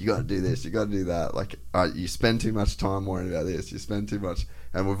just like, you got to do this, you got to do that. Like, you spend too much time worrying about this, you spend too much,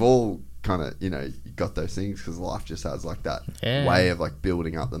 and we've all kind of, you know, got those things because life just has like that way of like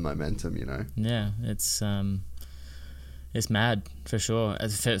building up the momentum, you know. Yeah, it's mad for sure.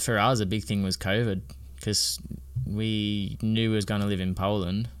 For us, a big thing was COVID because we knew we was going to live in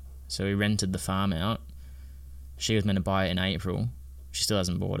Poland, so we rented the farm out. She was meant to buy it in April. She still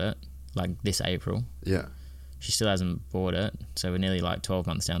hasn't bought it, like this April. Yeah. She still hasn't bought it, so we're nearly like 12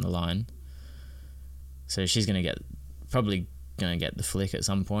 months down the line. So she's probably going to get the flick at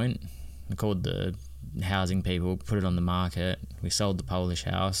some point. I called the housing people, put it on the market. We sold the Polish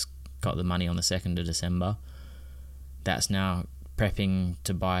house, got the money on the 2nd of December. That's now prepping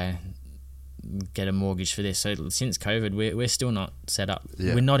to get a mortgage for this. So since COVID, we're still not set up.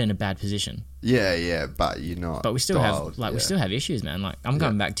 Yeah. We're not in a bad position. Yeah, but you're not. But we still we still have issues, man. Like I'm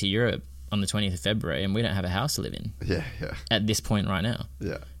going back to Europe on the 20th of February and we don't have a house to live in. Yeah. At this point right now.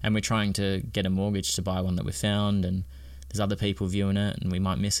 Yeah. And we're trying to get a mortgage to buy one that we found, and there's other people viewing it and we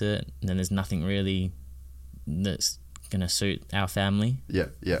might miss it, and then there's nothing really that's going to suit our family. Yeah.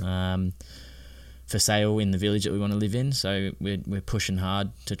 For sale in the village that we want to live in, so we're pushing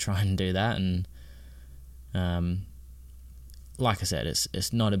hard to try and do that. And like I said,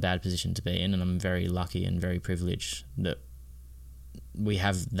 it's not a bad position to be in, and I'm very lucky and very privileged that we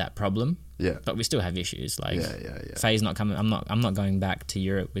have that problem. Yeah. But we still have issues. Like yeah. Faye's not coming. I'm not going back to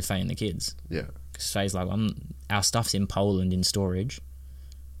Europe with Faye and the kids. Yeah. Because Faye's like, our stuff's in Poland in storage,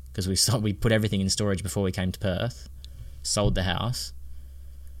 because we put everything in storage before we came to Perth, sold the house.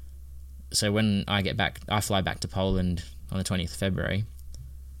 So when I get back, I fly back to Poland on the 20th of February.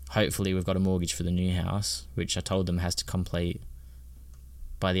 Hopefully we've got a mortgage for the new house, which I told them has to complete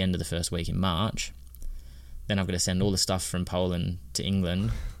by the end of the first week in March. Then I've got to send all the stuff from Poland to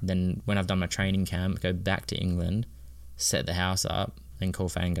England. Then when I've done my training camp, go back to England, set the house up, then call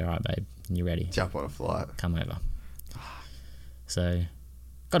Faye and go, all right, babe, you ready? Jump on a flight. Come over. So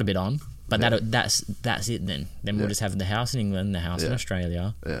got a bit on. But that's it then. Then we'll just have the house in England, the house in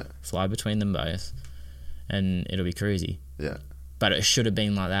Australia, fly between them both, and it'll be crazy. Yeah. But it should have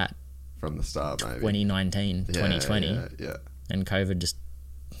been like that from the start, maybe. 2019, 2020. Yeah. And COVID just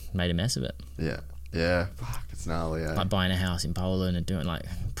made a mess of it. Yeah. Fuck, it's gnarly, Like buying a house in Poland and doing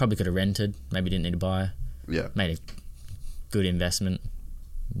probably could have rented, maybe didn't need to buy. Yeah. Made a good investment,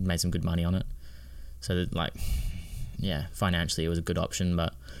 made some good money on it. So that financially it was a good option,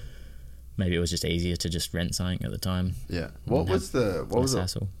 but maybe it was just easier to just rent something at the time. Yeah. What was the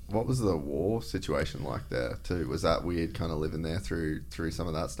war situation like there too? Was that weird kind of living there through some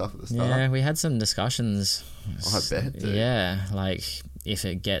of that stuff at the start? Yeah, we had some discussions. I bet, dude. Yeah, like if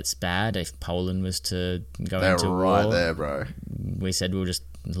it gets bad, if Poland was to go into war. They're right there, bro. We said we'll just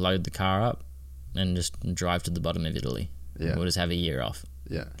load the car up and just drive to the bottom of Italy. Yeah. We'll just have a year off.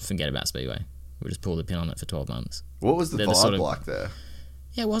 Yeah. Forget about Speedway. We'll just pull the pin on it for 12 months. What was the vibe like there?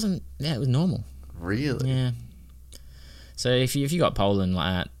 Yeah, it wasn't. Yeah, it was normal. Really? Yeah. So if you got Poland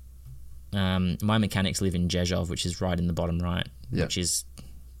like that, my mechanics live in Jezhov, which is right in the bottom right, which is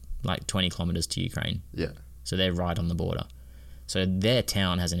like 20 kilometers to Ukraine. Yeah. So they're right on the border. So their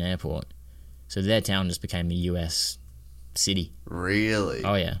town has an airport. So their town just became a US city. Really?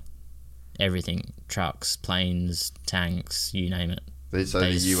 Oh yeah. Everything: trucks, planes, tanks, you name it. So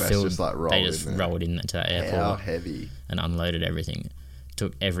the US just like rolled in there. They just rolled into that airport. How heavy? And unloaded everything.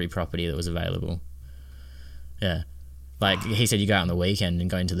 Took every property that was available. Yeah. Like he said, you go out on the weekend and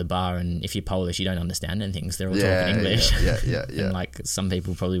go into the bar, and if you're Polish, you don't understand anything because they're all talking English. Yeah. And like some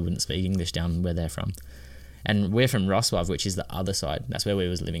people probably wouldn't speak English down where they're from. And we're from Rosław, which is the other side. That's where we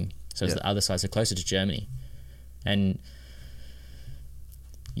was living. So it's the other side, so closer to Germany. And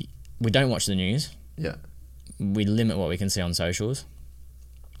we don't watch the news. Yeah. We limit what we can see on socials.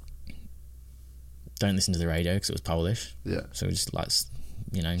 Don't listen to the radio because it was Polish. Yeah. So we just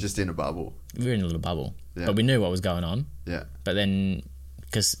just in a bubble. We were in a little bubble. Yeah. But we knew what was going on. Yeah. But then,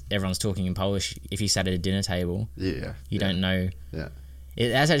 because everyone's talking in Polish, if you sat at a dinner table, you don't know. Yeah.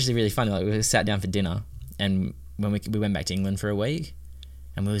 That's actually really funny. Like we sat down for dinner, and when we went back to England for a week,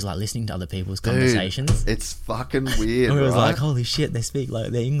 and we was like listening to other people's conversations. It's fucking weird. And we was right? like, holy shit, they speak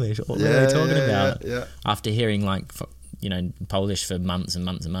like they're English. What are they talking about? Yeah. After hearing like Polish for months and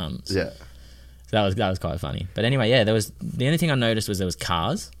months and months. Yeah. So that was quite funny. But anyway, yeah, the only thing I noticed was there was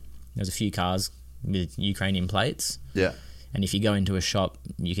cars. There was a few cars with Ukrainian plates. Yeah. And if you go into a shop,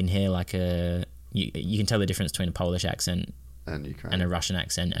 you can hear like you can tell the difference between a Polish accent And Ukraine. and a Russian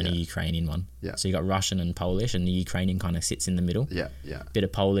accent and a Ukrainian one. Yeah. So you got Russian and Polish, and the Ukrainian kind of sits in the middle. Yeah. Yeah. Bit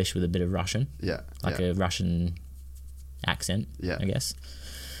of Polish with a bit of Russian. Yeah. Like a Russian accent, I guess.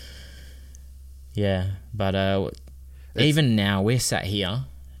 Yeah, but even now, we're sat here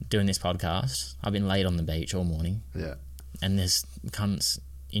doing this podcast. I've been laid on the beach all morning. Yeah. And there's cunts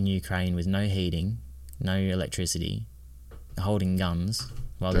in Ukraine with no heating, no electricity, holding guns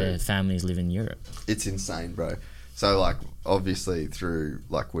while their families live in Europe. It's insane, bro. So, like, obviously through,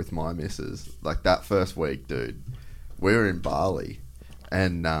 like, with my missus, like, that first week, dude, we were in Bali,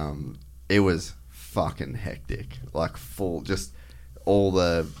 and it was fucking hectic. Like, full, just all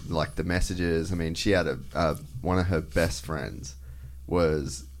the, like, the messages. I mean, she had one of her best friends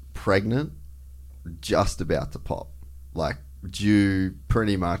was pregnant, just about to pop. Like, due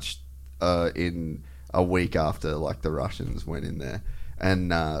pretty much in a week after, like, the Russians went in there.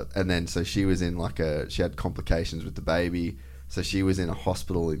 And then so she was in she had complications with the baby, so she was in a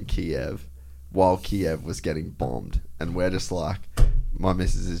hospital in Kiev while Kiev was getting bombed. And we're just like, my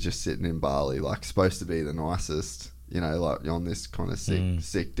missus is just sitting in Bali, like, supposed to be the nicest, like, on this kind of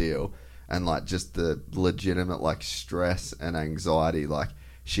sick deal. And, like, just the legitimate, like, stress and anxiety, like,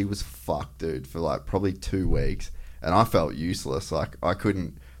 she was fucked, dude, for, like, probably 2 weeks. And I felt useless. Like, I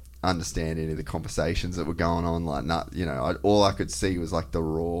couldn't understand any of the conversations that were going on. Like, all I could see was, like, the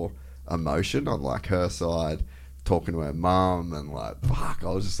raw emotion on, like, her side, talking to her mum, and, like, fuck,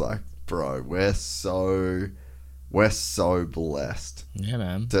 I was just like, bro, we're so blessed. Yeah,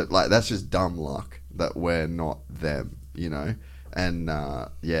 man. Like, that's just dumb luck that we're not them, And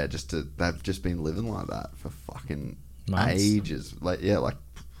they've just been living like that for fucking months. Ages. Like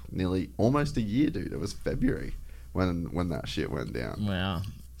nearly almost a year, dude. It was February when that shit went down. Wow.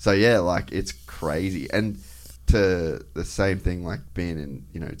 So yeah, like, it's crazy. And to the same thing, like, being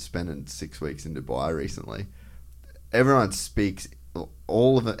in, spending 6 weeks in Dubai recently, everyone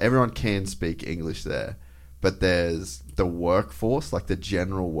can speak English there, but there's the workforce, like the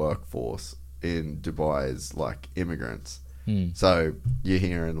general workforce in Dubai is like immigrants. So you're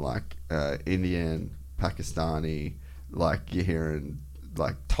hearing like Indian, Pakistani, like you're hearing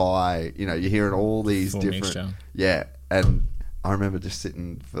like Thai, you're hearing all these Full different mixture. Yeah. And I remember just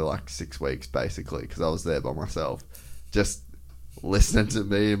sitting for like 6 weeks basically, because I was there by myself, just listening to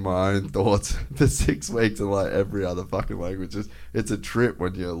me and my own thoughts for 6 weeks in like every other fucking language. It's a trip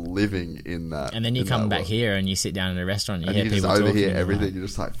when you're living in that. And then you come back here and you sit down in a restaurant and you hear just people overhear talking. everything. Like, You're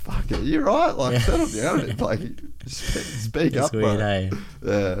just like, fuck it, you're right. Like, settle down. Like, speak it's up, weird, bro. eh?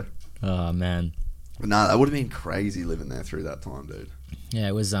 Yeah. Oh, man. But no, that would have been crazy living there through that time, dude. Yeah,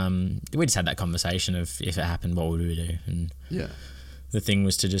 it was, we just had that conversation of if it happened, what would we do? And Yeah. the thing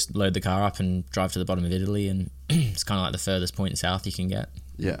was to just load the car up and drive to the bottom of Italy, and it's kind of like the furthest point south you can get.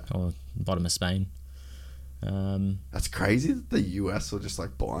 Yeah. Or bottom of Spain. That's crazy that the US were just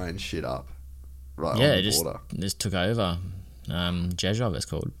like buying shit up right Yeah, on it the just border. took over. Jezhov it's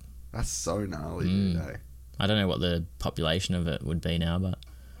called. That's so gnarly, dude, eh? I don't know what the population of it would be now, but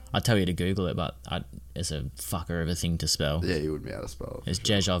I'd tell you to Google it, but it's a fucker of a thing to spell. Yeah, you wouldn't be able to spell it. It's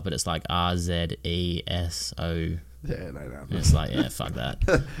Jezhov, but it's like RZESO. Yeah, no. It's like, yeah, fuck that.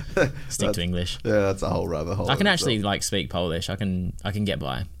 Stick to English. Yeah, that's a whole rabbit hole. I can in actually itself. like speak Polish. I can get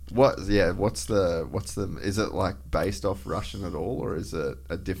by. What? Yeah. What's the? Is it like based off Russian at all, or is it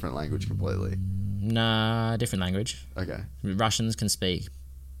a different language completely? Nah, different language. Okay. Russians can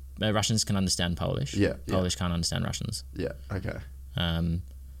understand Polish. Yeah. Polish can't understand Russians. Yeah. Okay.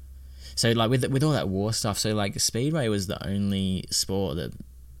 So like with all that war stuff, so like Speedway was the only sport that,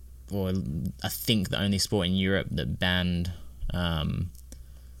 or I think the only sport in Europe that banned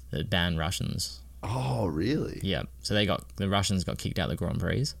Russians. Oh, really? Yeah. So the Russians got kicked out of the Grand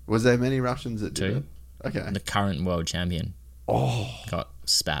Prix. Was there many Russians that did Two. it? Okay. The current world champion got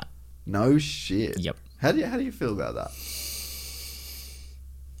spat. No shit. Yep. How do you feel about that?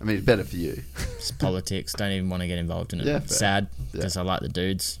 I mean, it's better for you. It's politics. Don't even want to get involved in it. Yeah, fair. Sad because I like the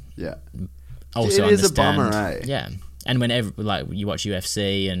dudes. Yeah. Also It is a understand. bummer, eh? Yeah. And whenever like you watch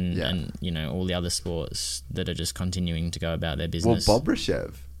UFC and Yeah. and all the other sports that are just continuing to go about their Well, business. Bob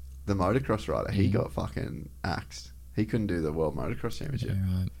Rashev, the motocross rider, he got fucking axed. He couldn't do the World Motocross Championship.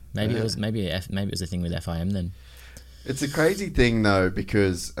 Yeah, right. Maybe Yeah. it was the thing with FIM then. It's a crazy thing though,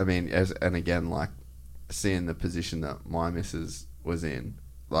 because I mean, and again, like seeing the position that my missus was in,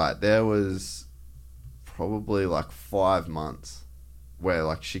 like there was probably like 5 months where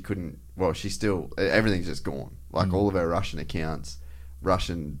like she couldn't. Well, she still everything's just gone. Like all of her Russian accounts,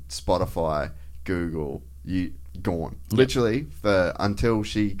 Russian Spotify, Google, gone. Literally for until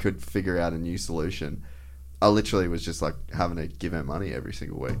she could figure out a new solution. I literally was just like having to give her money every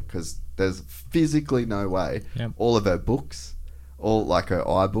single week because there's physically no way. Yep. All of her books, all like her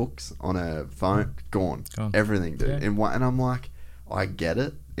iBooks on her phone, gone. Everything, dude. Yeah. And I'm like, I get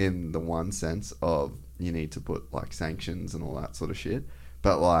it in the one sense of you need to put like sanctions and all that sort of shit,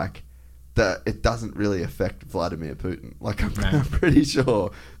 but like it doesn't really affect Vladimir Putin. Like I'm pretty sure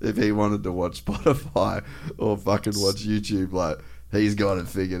if he wanted to watch Spotify or fucking watch YouTube, like he's got it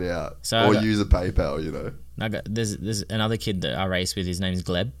figured out. Or use a PayPal, you know. There's another kid that I race with. His name's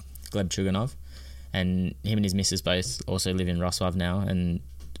Gleb Chuganov, and him and his missus both also live in Rostov now. And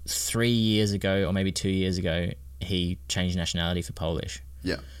 3 years ago, or maybe 2 years ago, he changed nationality for Polish.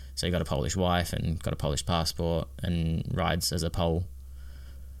 Yeah. So he got a Polish wife and got a Polish passport and rides as a Pole.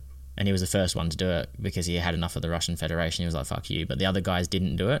 And he was the first one to do it because he had enough of the Russian Federation. He was like, "Fuck you!" But the other guys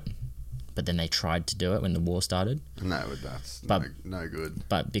didn't do it. But then they tried to do it when the war started. No, that's no good.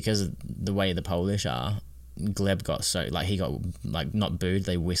 But because of the way the Polish are, Gleb got he got like not booed,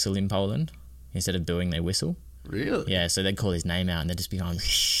 they whistle in Poland. Instead of booing, they whistle. Really? Yeah, so they'd call his name out and they'd just be going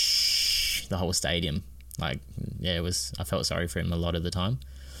shh, the whole stadium. Like, yeah, it was. I felt sorry for him a lot of the time.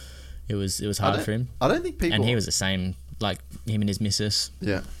 It was hard for him. I don't think people... And he was the same, like him and his missus.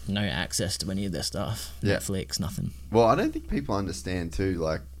 Yeah. No access to any of their stuff. Yeah. Netflix, nothing. Well, I don't think people understand too,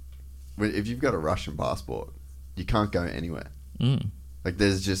 like, if you've got a Russian passport, you can't go anywhere. Like,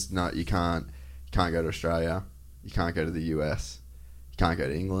 there's just no... You can't go to Australia. You can't go to the US. You can't go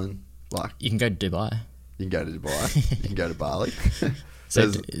to England. Like, you can go to Dubai. You can go to Dubai. You can go to Bali. So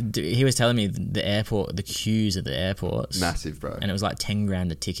he was telling me the queues at the airports. Massive, bro. And it was like 10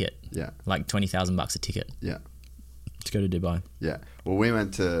 grand a ticket. Yeah. Like $20,000 a ticket. Yeah. To go to Dubai. Yeah. Well, we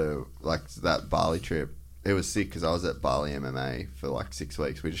went to, like, that Bali trip. It was sick because I was at Bali MMA for like 6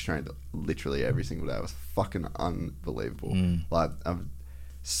 weeks. We just trained literally every single day. It was fucking unbelievable. Like,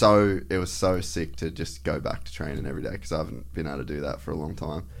 it was so sick to just go back to training every day because I haven't been able to do that for a long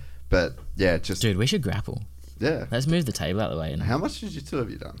time. But yeah, just... Dude, we should grapple. Yeah. Let's move the table out of the way. How much jiu-jitsu have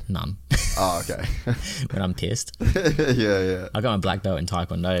you done? None. Oh, okay. When I'm pissed. Yeah. I got my black belt in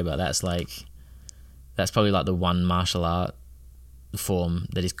Taekwondo, but that's probably like the one martial art form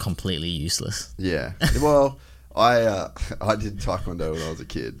that is completely useless. Yeah. Well, I did Taekwondo when I was a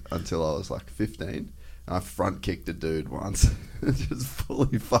kid until I was like 15. I front kicked a dude once. Just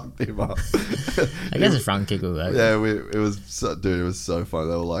fully fucked him up. I guess a front kick will work. Yeah, it was so fun.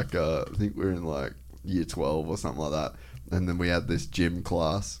 They were like, I think we were in like year 12 or something like that. And then we had this gym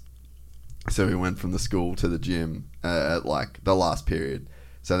class. So we went from the school to the gym at like the last period.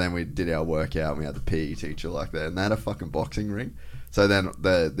 So then we did our workout and we had the PE teacher like that. And they had a fucking boxing ring. So then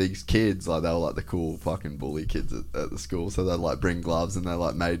these kids, like, they were like the cool fucking bully kids at the school. So they'd like bring gloves and they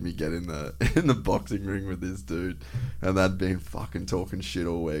like made me get in the boxing ring with this dude. And they'd been fucking talking shit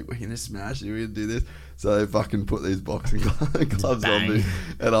all week. We're gonna smash you, we're gonna do this. So they fucking put these boxing gloves on me.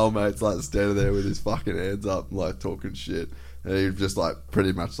 And old mate's like standing there with his fucking hands up and like talking shit. And he just like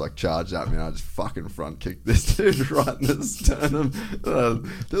pretty much like charged at me and I just fucking front kicked this dude right in the sternum.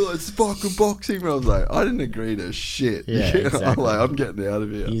 They're like, it's fucking boxing. And I was like, I didn't agree to shit. Yeah, exactly. I'm like, I'm getting out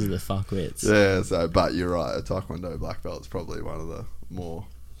of here. Use the fuckwits. Yeah, so, but you're right. A Taekwondo black belt is probably one of the more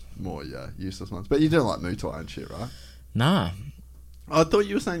useless ones. But you don't like Muay Thai and shit, right? Nah. I thought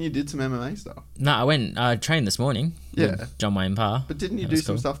you were saying you did some MMA stuff. No, I trained this morning. Yeah. With John Wayne Parr. But didn't you do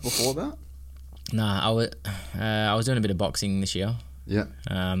some stuff before that? Nah, I was doing a bit of boxing this year. Yeah.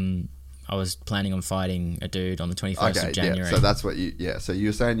 I was planning on fighting a dude on the 21st of January. Yeah, so that's what so you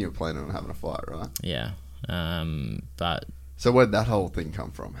were saying you were planning on having a fight, right? Yeah. But... So where'd that whole thing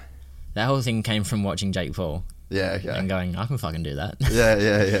come from? That whole thing came from watching Jake Paul. Yeah, okay. And going, I can fucking do that.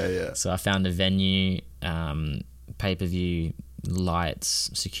 Yeah. So I found a venue, pay-per-view, lights,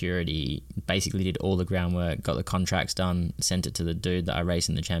 security, basically did all the groundwork, got the contracts done, sent it to the dude that I raced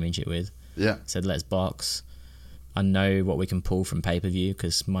in the championship with. Yeah. Said, let's box. I know what we can pull from pay-per-view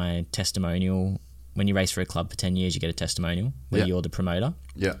because my testimonial, when you race for a club for 10 years, you get a testimonial where you're the promoter.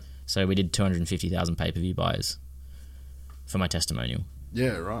 Yeah. So we did 250,000 pay-per-view buys for my testimonial.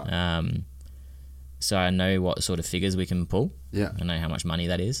 Yeah, right. So I know what sort of figures we can pull. Yeah. I know how much money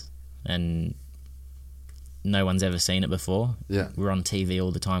that is. And no one's ever seen it before. Yeah. We're on TV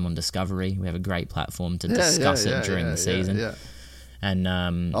all the time on Discovery. We have a great platform to discuss it during the season. Yeah. And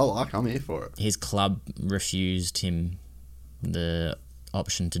I'm here for it. His club refused him the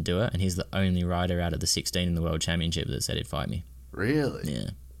option to do it, and he's the only rider out of the 16 in the World Championship that said he'd fight me. Really? Yeah.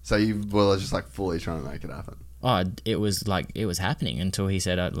 So you were just like fully trying to make it happen. Oh, it was happening until he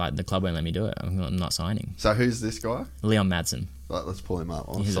said, like, the club won't let me do it. I'm not signing. So who's this guy? Leon Madsen. Right, let's pull him up.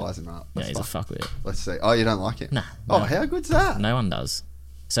 I'll size him up. Yeah, he's a fuckwit. Let's see. Oh, you don't like him? Nah. Oh, No. how good's that? No one does.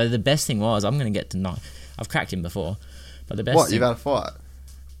 So the best thing was, I'm going to get to know. I've cracked him before, but the best. What, thing, you've had a fight?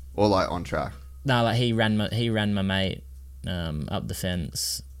 Or like on track? No, like he ran my mate up the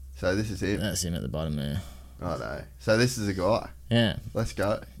fence. So this is him. That's him at the bottom there. Oh no. So this is a guy. Yeah, Let's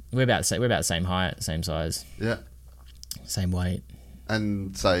go. we're about the same height, same size, Yeah. same weight.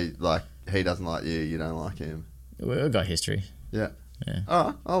 And so like he doesn't like you, you don't like him. We've got history. Yeah. Yeah.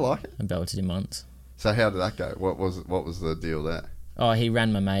 Oh, I like it. I belted him once. So how did that go? What was the deal there? Oh, he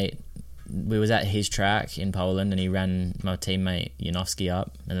ran my mate. We was at his track in Poland, and he ran my teammate Janowski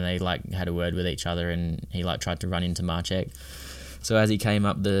up, and then they like had a word with each other, and he like tried to run into Marcek. So as he came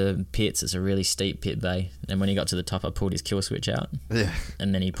up the pits, it's a really steep pit bay, and when he got to the top, I pulled his kill switch out, Yeah.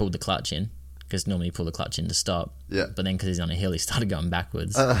 and then he pulled the clutch in, because normally you pull the clutch in to stop. Yeah. But then because he's on a hill, he started going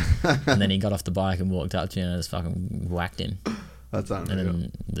backwards, and then he got off the bike and walked up to me, and I just fucking whacked him. That's unreal.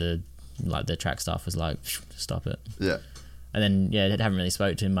 And then the track staff was like, stop it. Yeah. And then I haven't really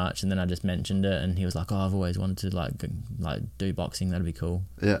spoke to him much, and then I just mentioned it, and he was like, "Oh, I've always wanted to like do boxing. That'd be cool."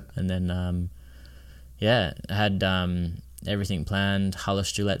 Yeah. And then I had everything planned. Halle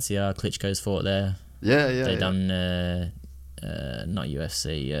Strelezia, Klitschko's fought there. Yeah. They done not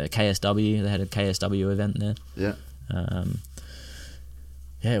UFC, KSW. They had a KSW event there. Yeah.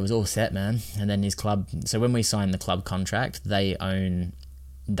 It was all set, man. And then his club. So when we signed the club contract, they own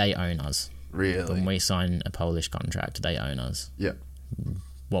us. Really? When we sign a Polish contract, they own us. Yeah.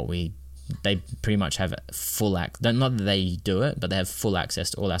 They pretty much have full access. Not that they do it, but they have full access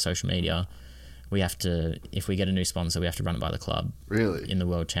to all our social media. We have to, if we get a new sponsor, we have to run it by the club. Really? In the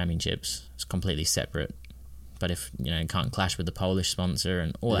World Championships, it's completely separate. But if it can't clash with the Polish sponsor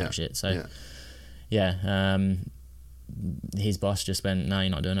and all that shit. So his boss just went, "No, you're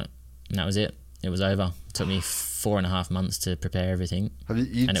not doing it," and that was it. It was over. It took me 4.5 months to prepare everything. And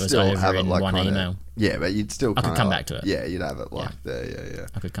it was still over have it in like one kinda, email. Yeah, but you'd still I could kinda come like, back to it. Yeah, you'd have it like there, yeah.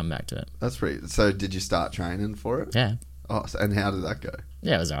 I could come back to it. That's pretty. So did you start training for it? Yeah. Oh, and how did that go?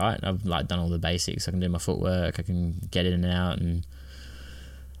 Yeah, it was alright. I've done all the basics. I can do my footwork. I can get in and out and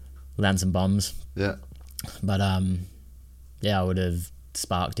land some bombs. Yeah. But I would have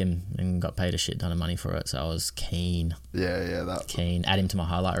sparked him and got paid a shit ton of money for it. So I was keen. Yeah. Keen. Add him to my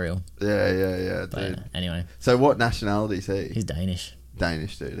highlight reel. Yeah, But dude. anyway, So what nationality is he? he's Danish.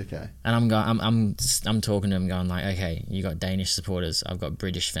 Danish, dude. Okay. And I'm talking to him, going like, okay, you got Danish supporters, I've got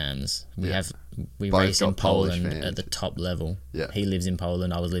British fans. We Both race in got Polish Poland fans. at the top level. Yeah. He lives in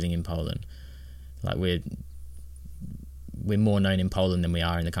Poland. I was living in Poland. Like we're more known in Poland than we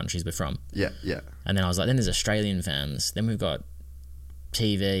are in the countries we're from. Yeah. And then I was like, then there's Australian fans. Then we've got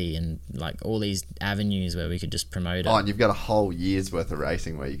TV and like all these avenues where we could just promote it. Oh, and you've got a whole year's worth of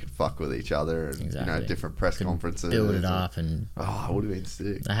racing where you could fuck with each other and Exactly. different press conferences. Build it and- up, and Oh, it would have been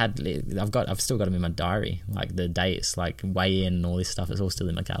sick. I've still got them in my diary, like the dates, like weigh in and all this stuff. It's all still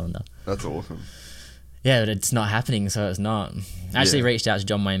in my calendar. That's awesome. Yeah, but it's not happening, so it's not. I actually Yeah. reached out to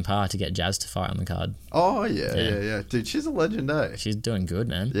John Wayne Parr to get Jazz to fight on the card. Oh yeah. Dude, she's a legend, eh? She's doing good,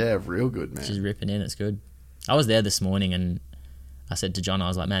 man. Yeah, real good, man. She's ripping in. It's good. I was there this morning, and I said to John, I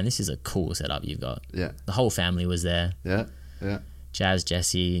was like, man, this is a cool setup you've got. Yeah. The whole family was there. Yeah. Jazz,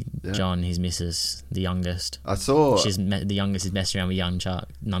 Jesse, Yeah. John, his missus, the youngest. I saw. The youngest is messing around with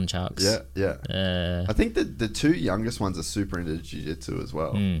nunchucks. Yeah. I think the two youngest ones are super into jiu-jitsu as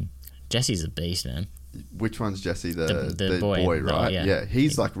well. Jesse's a beast, man. Which one's Jesse? The boy, right? yeah. Yeah,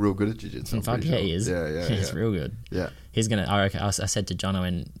 he's like real good at jiu-jitsu. I'm Fuck pretty yeah, sure. he is. Yeah. He's real good. Yeah. He's gonna. I said to John, I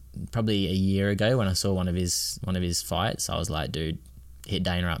went probably a year ago when I saw one of his fights. I was like, dude, hit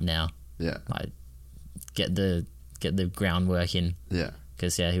Dana up now. Yeah. Like, get the groundwork in. Yeah.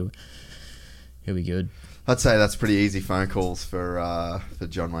 Because he'll be good. I'd say that's pretty easy phone calls for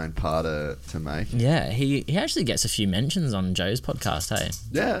John Wayne Parr to make. Yeah, he actually gets a few mentions on Joe's podcast. Hey,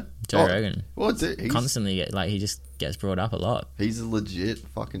 Yeah. Joe Rogan. Well, he's Constantly he just gets brought up a lot. He's a legit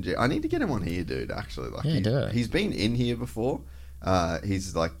fucking G. I need to get him on here, dude. Actually, like, Yeah, do it. He's been in here before.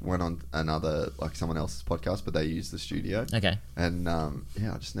 He's like went on another like someone else's podcast, but they use the studio. Okay. And I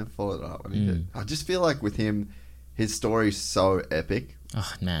just never followed it up. I just feel like with him, his story's so epic.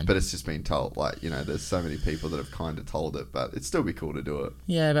 Oh man. But it's just been told. Like, there's so many people that have kind of told it, but it'd still be cool to do it.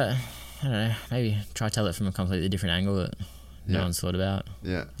 Yeah, but I don't know. Maybe try to tell it from a completely different angle that no one's thought about.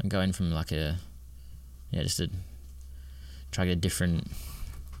 Yeah. And going from like just to try to get a different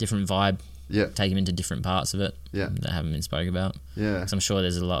vibe. Yeah. Take him into different parts of it. Yeah. That haven't been spoke about. Yeah. Because I'm sure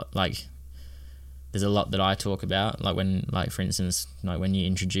there's a lot, like, there's a lot that I talk about, like when, like for instance, like when you're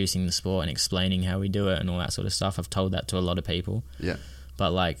introducing the sport and explaining how we do it and all that sort of stuff. I've told that to a lot of people. Yeah.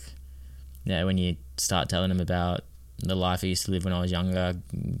 But like, yeah, when you start telling them about the life I used to live when I was younger,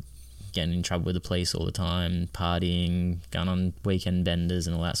 getting in trouble with the police all the time, partying, going on weekend benders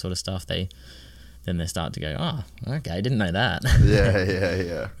and all that sort of stuff, they start to go, oh, okay, didn't know that.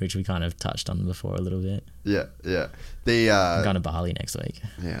 Yeah. Which we kind of touched on before a little bit. Yeah. I'm going to Bali next week.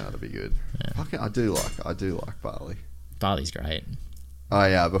 Yeah, that'll be good. Yeah. Fucking, I do like Bali. Bali's great. Oh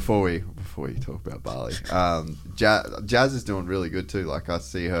yeah, before we talk about Bali, Jazz is doing really good too. Like I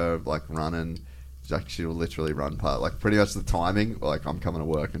see her like running, like she'll literally run like pretty much the timing. Like I'm coming to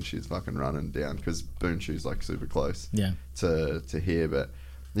work and she's fucking running down because Boone Shoe's like super close. Yeah. To here, but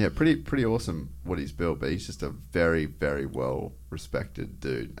yeah, pretty awesome what he's built. But he's just a very very well respected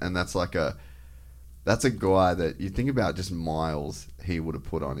dude, and that's a guy that you think about just miles he would have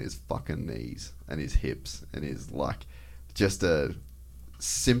put on his fucking knees and his hips and his like just a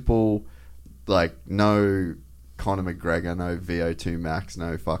simple, like no Conor McGregor, no VO2 max,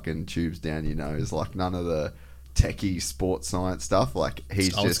 no fucking tubes down your nose, like none of the techie sports science stuff. Like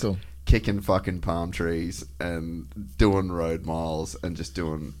he's old just school. Kicking fucking palm trees and doing road miles and just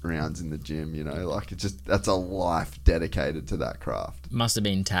doing rounds in the gym, you know, like it's just, that's a life dedicated to that craft. Must have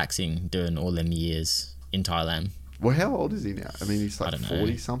been taxing doing all them years in Thailand. Well, how old is he now? I mean, he's like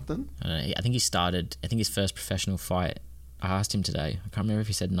 40 something. I don't know. I think his first professional fight, I asked him today, I can't remember if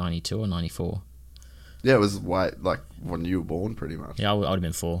he said 92 or 94. Yeah, it was like when you were born, pretty much. Yeah, I would have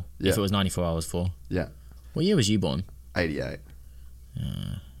been 4. Yeah. If it was 94, I was 4. Yeah. What year was you born? 88.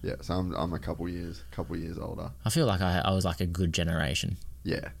 Yeah, so I'm a couple years older. I feel like I was like a good generation.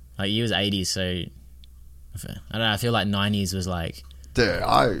 Yeah. Like you was 80s, so I don't know. I feel like 90s was like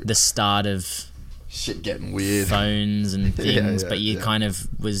the start of shit getting weird, phones and things. Yeah, but you kind of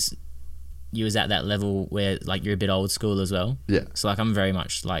was at that level where like you're a bit old school as well. Yeah. So like I'm very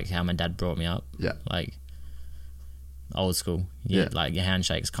much like how my dad brought me up. Yeah. Like old school. Yeah. Like your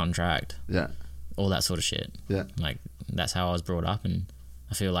handshakes, contract. Yeah. All that sort of shit. Yeah. Like that's how I was brought up, and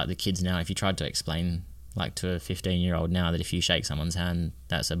I feel like the kids now, if you tried to explain like to a 15-year-old now that if you shake someone's hand,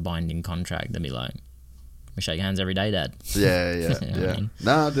 that's a binding contract, they'd be like, we shake hands every day, Dad. Yeah. You know what I mean?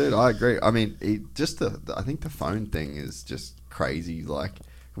 No, dude, I agree. I mean, I think the phone thing is just crazy. Like,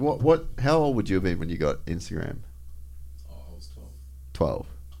 how old would you have been when you got Instagram? Oh, I was 12. 12.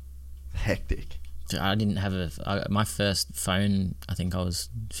 Hectic. I didn't have my first phone, I think I was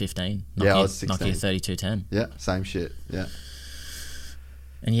 15. Yeah, I was 16. Nokia 3210. Yeah, same shit. Yeah.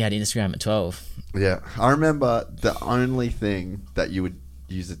 And you had Instagram at 12. Yeah. I remember the only thing that you would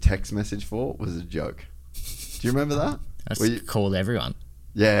use a text message for was a joke. Do you remember that? I just called everyone.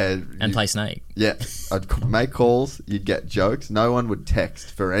 Yeah. And play Snake. Yeah. I'd make calls, you'd get jokes. No one would text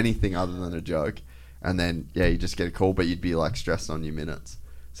for anything other than a joke. And then, yeah, you just get a call, but you'd be like stressed on your minutes.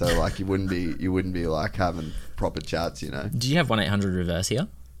 So like you wouldn't be like having proper chats, you know. Did you have 1-800 reverse here?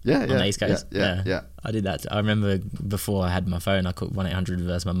 Yeah, on the East Coast? Yeah. I did that. I remember before I had my phone, I called 1-800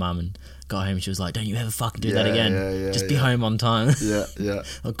 reverse my mum and got home and she was like, don't you ever fucking do that again. Just be home on time. Yeah.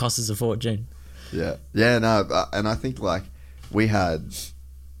 It'll cost us a fortune. Yeah. Yeah, no, and I think like we had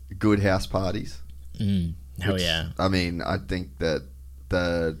good house parties. Hell yeah. I mean, I think that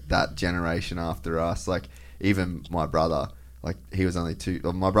that generation after us, like even my brother, like he was only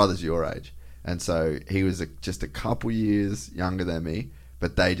my brother's your age. And so he was just a couple years younger than me,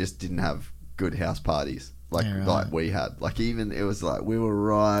 but they just didn't have good house parties like we had. Like even it was like we were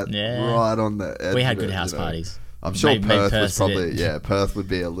right on the edge. We had good house parties. I'm sure Perth was probably Perth would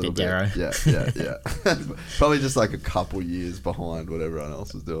be a little bit yeah. Probably just like a couple years behind what everyone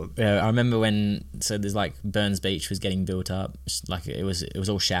else was doing. Yeah, I remember there's like Burns Beach was getting built up. Like it was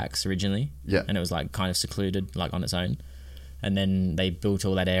all shacks originally. Yeah. And it was like kind of secluded, like on its own. And then they built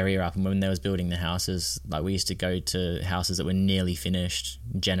all that area up, and when they was building the houses, like we used to go to houses that were nearly finished,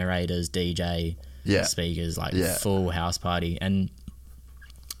 generators, DJ, speakers, like full house party. And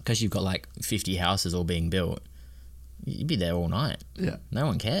because you've got like 50 houses all being built, you'd be there all night. Yeah. No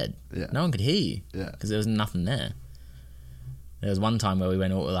one cared. Yeah. No one could hear you. Yeah. Because there was nothing there. There was one time where we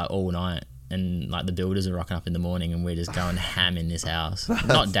went all night, and like the builders were rocking up in the morning, and we're just going ham in this house.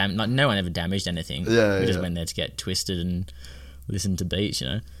 No one ever damaged anything. We just went there to get twisted and listen to beats,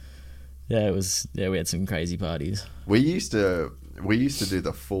 you know. We had some crazy parties. We used to do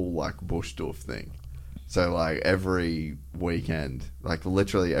the full like bush doof thing. So like every weekend, like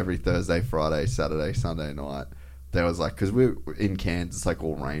literally every Thursday, Friday, Saturday, Sunday night, there was like, because we're in Cairns, it's like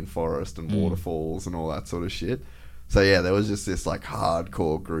all rainforest and waterfalls and all that sort of shit. So yeah, there was just this like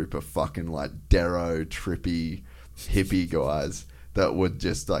hardcore group of fucking like Dero, trippy, hippie guys that would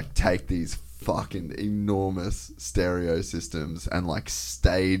just like take these fucking enormous stereo systems and like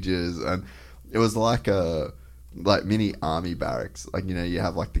stages, and it was like a mini army barracks. Like, you know, you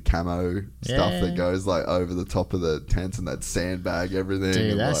have like the camo stuff that goes like over the top of the tents, and that sandbag everything.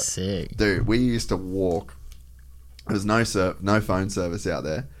 Dude, and, that's like, sick. Dude, we used to walk. There was no phone service out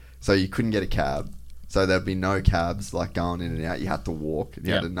there, so you couldn't get a cab. So there'd be no cabs like going in and out. You had to walk, and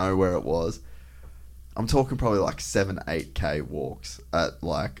you had to know where it was. I'm talking probably like 7-8K walks at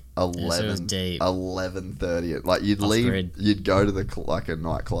like 11:30. Like you'd leave, you'd go to like a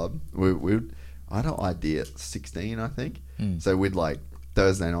nightclub. We'd I had an ID at 16, I think. So we'd like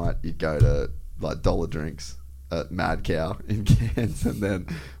Thursday night, you'd go to like dollar drinks at Mad Cow in Cairns, and then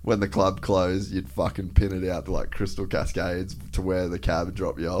when the club closed, you'd fucking pin it out to like Crystal Cascades to where the cab would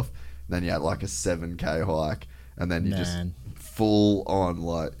drop you off. And then you had like a 7K hike, and then you just full on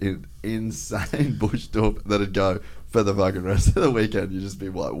like insane bush tour that'd go for the fucking rest of the weekend. You'd just be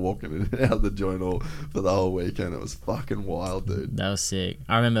like walking in and out the joint all for the whole weekend. It was fucking wild, dude. That was sick.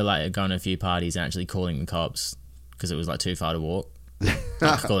 I remember like going to a few parties and actually calling the cops because it was like too far to walk.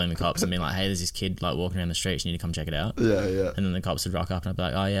 Like calling the cops and being like, hey, there's this kid like walking around the streets, you need to come check it out. Yeah. And then the cops would rock up and I'd be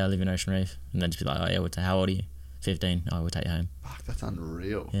like, oh yeah, I live in Ocean Reef. And then just be like, oh yeah, how old are you? 15. Oh, we'll take you home. Fuck, that's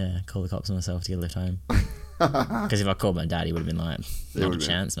unreal. Yeah, call the cops on myself to get a lift home. Because if I called my dad, he would have been like, not a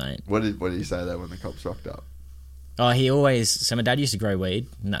chance, mate. What did he say there when the cops rocked up? Oh, so my dad used to grow weed,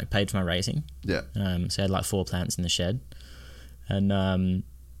 and that paid for my racing. Yeah. So he had like 4 plants in the shed. And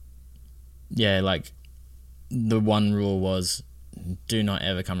like the one rule was, do not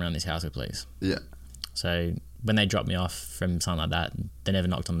ever come around this house with police. Yeah. So when they dropped me off from something like that, they never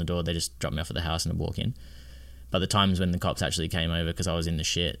knocked on the door, they just dropped me off at the house and I'd walk in. But the times when the cops actually came over because I was in the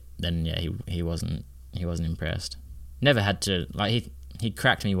shit, then yeah, he wasn't impressed. Never had to, like, he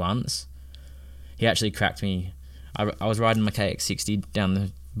cracked me once. He actually cracked me. I was riding my KX60 down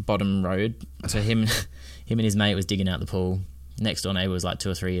the bottom road. So him and his mate was digging out the pool. Next door neighbour was like 2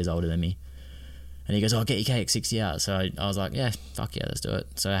 or 3 years older than me. And he goes, oh, get your KX60 out. So I was like, yeah, fuck yeah, let's do it.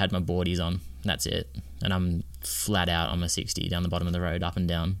 So I had my boardies on. That's it. And I'm flat out on my 60 down the bottom of the road, up and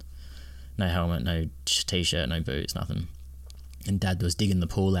down. No helmet, no t-shirt, no boots, nothing. And Dad was digging the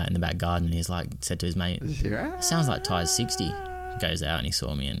pool out in the back garden, and he's like, said to his mate, sounds like Ty's 60. Goes out and he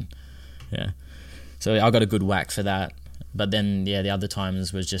saw me, and yeah. So I got a good whack for that. But then, yeah, the other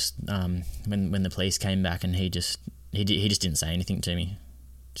times was just when the police came back, and he just didn't say anything to me.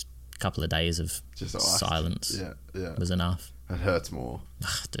 Just a couple of days of silence was enough. It hurts more.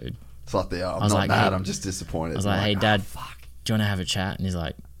 Ugh, dude. It's like I'm not mad, I'm just disappointed. I was like, hey, Dad, do you want to have a chat? And he's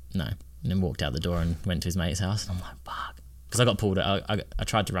like, no. And then walked out the door and went to his mate's house. And I'm like, fuck. Because I got pulled. I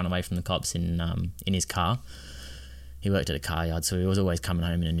tried to run away from the cops in his car. He worked at a car yard, so he was always coming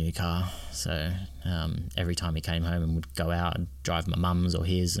home in a new car. So every time he came home and would go out, I'd drive my mum's or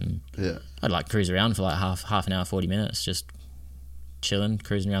his, and I'd like cruise around for like half an hour, 40 minutes, just chilling,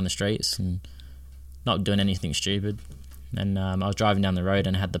 cruising around the streets and not doing anything stupid. And I was driving down the road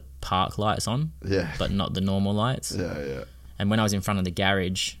and had the park lights on, but not the normal lights. And when I was in front of the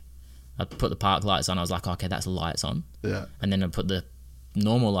garage, I put the park lights on. I was like, okay, that's lights on. Yeah. And then I put the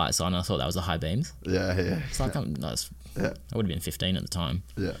normal lights on. And I thought that was the high beams. Yeah. It's like I would have been 15 at the time.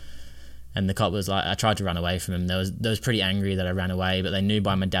 Yeah. And the cop was like, I tried to run away from him. They was pretty angry that I ran away, but they knew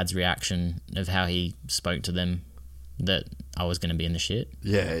by my dad's reaction of how he spoke to them that I was going to be in the shit.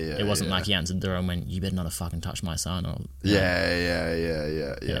 Yeah. It wasn't like he answered the door and went, "You better not have fucking touched my son." Or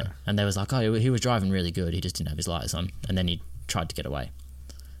Yeah. And they was like, "Oh, he was driving really good. He just didn't have his lights on." And then he tried to get away.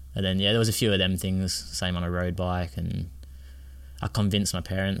 And then, there was a few of them things, same on a road bike. And I convinced my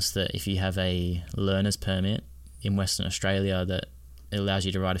parents that if you have a learner's permit in Western Australia, that it allows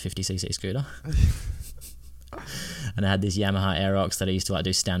you to ride a 50cc scooter. And I had this Yamaha Aerox that I used to like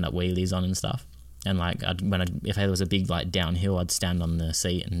do stand-up wheelies on and stuff. And like, if there was a big like downhill, I'd stand on the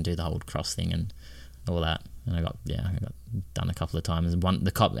seat and do the whole cross thing and all that. And I got done a couple of times.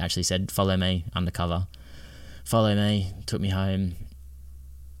 The cop actually said, "Follow me," undercover. Follow me, took me home.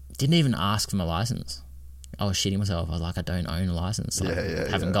 Didn't even ask for my license. I was shitting myself. I was like, I don't own a license.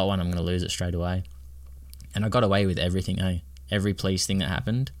 Haven't got one. I'm going to lose it straight away. And I got away with everything, Every police thing that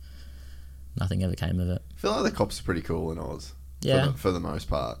happened, nothing ever came of it. I feel like the cops are pretty cool in Oz. Yeah. For the most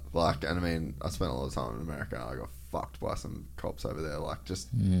part. Like, and I mean, I spent a lot of time in America. I got fucked by some cops over there. Like, just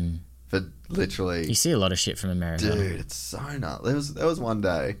for literally... You see a lot of shit from America. Dude, it's so nuts. There was one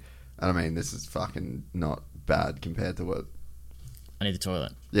day, and I mean, this is fucking not bad compared to what... I need the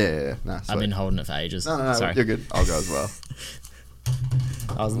toilet. Yeah. Nah, I've been holding it for ages. No, sorry. You're good. I'll go as well.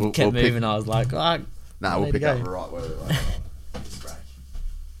 I kept moving. I was like, we'll pick up right where we're like, scratch.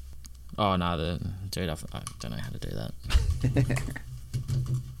 Oh no, dude, I don't know how to do that.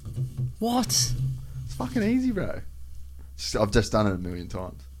 What? It's fucking easy, bro. I've just done it a million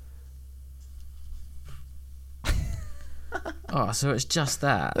times. Oh, so it's just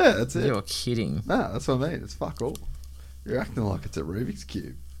that? Yeah, that's it. You're kidding. No, that's what I mean. It's fuck all. You're acting like it's a Rubik's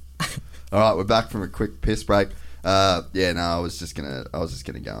Cube. All right, we're back from a quick piss break. I was just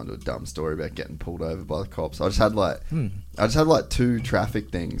gonna go into a dumb story about getting pulled over by the cops. I just had like two traffic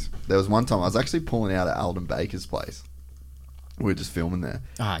things. There was one time I was actually pulling out at Alden Baker's place. We were just filming there.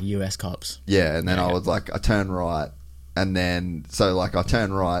 US cops. Yeah, and then I was like, I turned right, and then I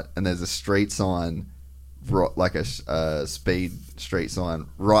turn right, and there's a street sign, like a speed street sign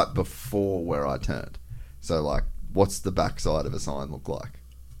right before where I turned. So like, what's the backside of a sign look like?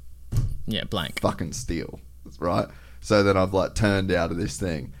 Yeah, blank. Fucking steel, right? So then I've like turned out of this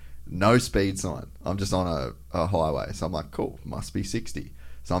thing, no speed sign. I'm just on a highway, so I'm like, cool, must be 60.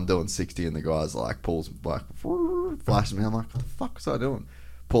 So I'm doing 60, and the guy's like pulls like flashes me. I'm like, what the fuck was I doing?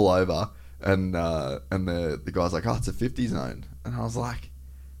 Pull over, and the guy's like, oh, it's a 50 zone, and I was like,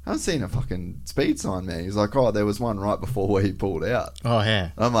 I haven't seen a fucking speed sign, man. He's like, oh, there was one right before where he pulled out. Oh yeah,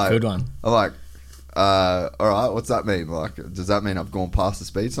 I'm like, good one. I'm like, all right, what's that mean? Like, does that mean I've gone past the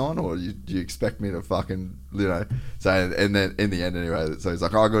speed sign, or do you expect me to fucking, So, and then in the end anyway, so he's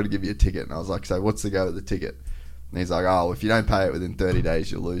like, oh, I got to give you a ticket, and I was like, so what's the go with the ticket? And he's like, oh, if you don't pay it within 30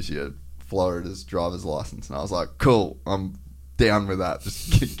 days, you'll lose your Florida's driver's license. And I was like, cool, I'm down with that.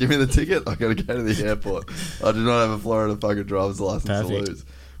 Just give me the ticket. I got to go to the airport. I do not have a Florida fucking driver's license to lose.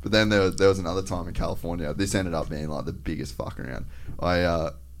 But then there was another time in California. This ended up being like the biggest fuck around.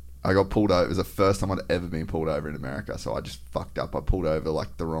 I got pulled over. It was the first time I'd ever been pulled over in America, so I just fucked up. I pulled over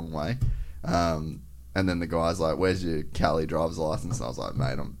like the wrong way. And then the guy's like, where's your Cali driver's license? And I was like,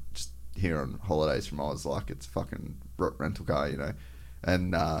 mate, I'm just here on holidays from Oz. Like, it's fucking rental car,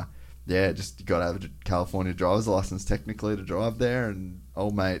 And just you got to have a California driver's license technically to drive there. And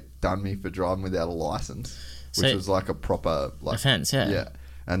old mate done me for driving without a license, which was like a proper offence, yeah. Yeah.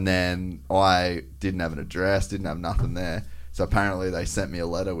 And then I didn't have an address, didn't have nothing there. So apparently they sent me a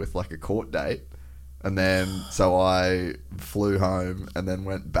letter with like a court date. And then, so I flew home and then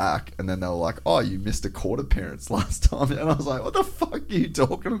went back. And then they were like, oh, you missed a court appearance last time. And I was like, what the fuck are you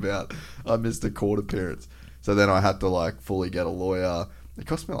talking about? I missed a court appearance. So then I had to like fully get a lawyer. It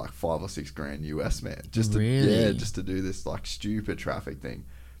cost me like $5 or $6 grand US, man. Just to, really? Just to do this like stupid traffic thing.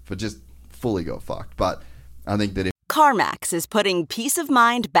 For just fully got fucked. But I think that CarMax is putting peace of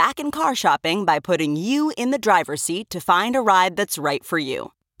mind back in car shopping by putting you in the driver's seat to find a ride that's right for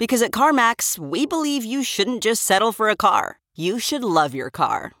you. Because at CarMax, we believe you shouldn't just settle for a car. You should love your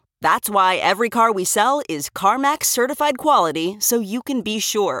car. That's why every car we sell is CarMax certified quality, so you can be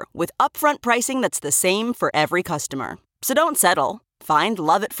sure with upfront pricing that's the same for every customer. So don't settle. Find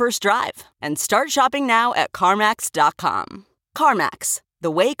love at first drive and start shopping now at CarMax.com. CarMax,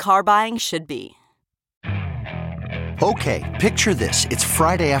 the way car buying should be. Okay, picture this. It's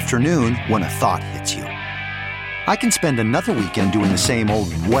Friday afternoon when a thought hits you. I can spend another weekend doing the same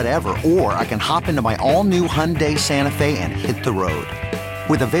old whatever, or I can hop into my all-new Hyundai Santa Fe and hit the road.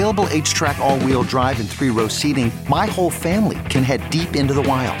 With available H-Track all-wheel drive and 3-row seating, my whole family can head deep into the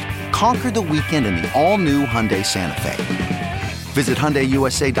wild. Conquer the weekend in the all-new Hyundai Santa Fe. Visit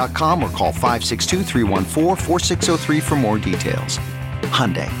HyundaiUSA.com or call 562-314-4603 for more details.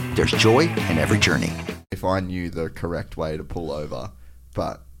 Hyundai, there's joy in every journey. If I knew the correct way to pull over,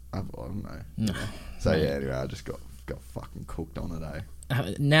 but I don't know. No. So yeah, anyway, I just got fucking cooked on it, eh?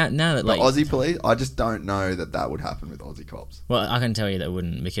 Now that like Aussie police, I just don't know that would happen with Aussie cops. Well, I can tell you that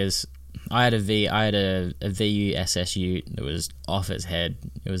wouldn't, because I had a VU SS that was off its head.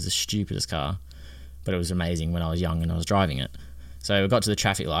 It was the stupidest car, but it was amazing when I was young and I was driving it. So I got to the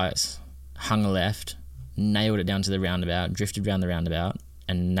traffic lights, hung a left, nailed it down to the roundabout, drifted around the roundabout,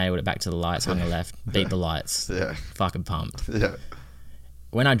 and nailed it back to the lights, hung a left, beat the lights. Yeah. Fucking pumped. Yeah.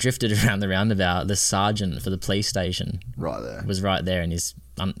 When I drifted around the roundabout, the sergeant for the police station was right there in his,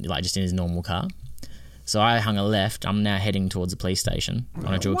 just in his normal car. So I hung a left. I'm now heading towards the police station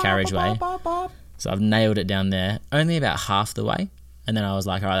on a dual carriageway. So I've nailed it down there, only about half the way. And then I was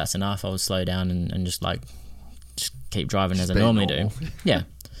like, all right, that's enough. I'll slow down and just keep driving as I normally do. Yeah.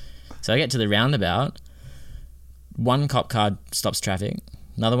 So I get to the roundabout. One cop car stops traffic.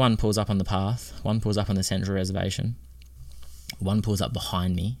 Another one pulls up on the path. One pulls up on the central reservation. One pulls up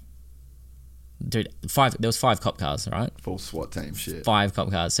behind me. Dude, there was 5 cop cars, right? Full SWAT team shit. 5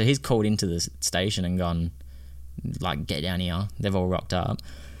 cop cars. So he's called into the station and gone, get down here. They've all rocked up.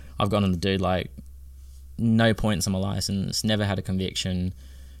 I've gone on the dude, no points on my license, never had a conviction,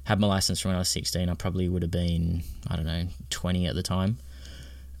 had my license from when I was 16. I probably would have been, 20 at the time.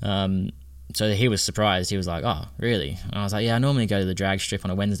 so he was surprised. He was like, "Oh, really?" And I was like, "Yeah, I normally go to the drag strip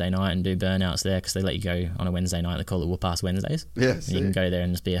on a Wednesday night and do burnouts there because they let you go on a Wednesday night. They call it Whoop-Ass Wednesdays. Yeah, and you can go there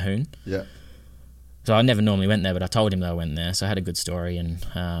and just be a hoon." Yeah. So I never normally went there, but I told him that I went there, so I had a good story. And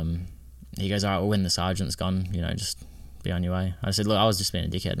he goes, "All right, well, when the sergeant's gone, just be on your way." I said, "Look, I was just being a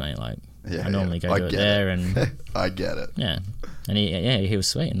dickhead, mate. Like, I normally go do it there." And I get it. Yeah, and he was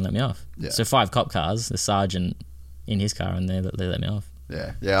sweet and let me off. Yeah. So 5 cop cars, the sergeant in his car, and they let me off.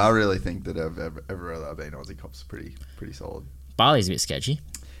 Yeah. I really think that everywhere that I've been, Aussie cops are pretty solid. Bali's a bit sketchy.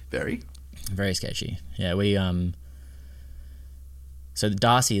 Very Sketchy. Yeah, we so the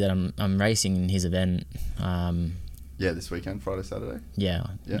Darcy that I'm racing in his event. This weekend, Friday, Saturday. Yeah.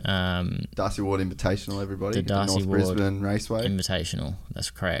 Darcy Ward Invitational, everybody. The Darcy North Ward Brisbane Raceway Invitational.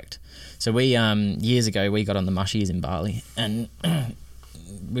 That's correct. So we years ago we got on the mushies in Bali and.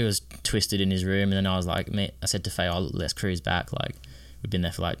 We was twisted in his room, and then I was like, I said to Faye, "Oh, let's cruise back." Like, we'd been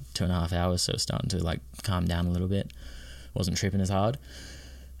there for like 2.5 hours, so it was starting to like calm down a little bit. Wasn't tripping as hard.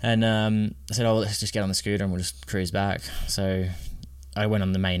 And I said, "Oh, let's just get on the scooter and we'll just cruise back." So I went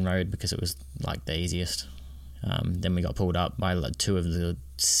on the main road because it was like the easiest. Then we got pulled up by like 2 of the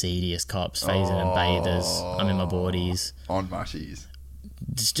seediest cops, phasing and bathers. I'm in my boardies. On mushies.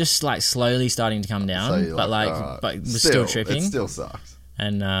 Just like slowly starting to come down, so but was still tripping. It still sucks.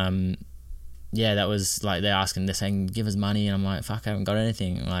 And that was like they're asking, they're saying, "Give us money," and I'm like, "Fuck, I haven't got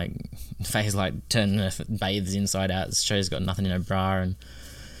anything." Like, Faye's like turning her bathes inside out. She's got nothing in her bra, and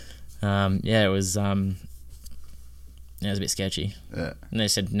it was a bit sketchy. Yeah. And they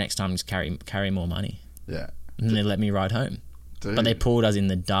said next time just carry more money. Yeah. And they let me ride home. Dude. But they pulled us in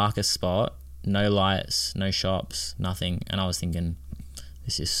the darkest spot, no lights, no shops, nothing. And I was thinking,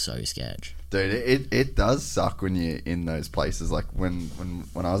 this is so sketch. Dude, it does suck when you're in those places. Like when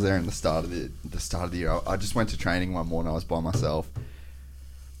I was there in the start of the year, I just went to training one morning. I was by myself.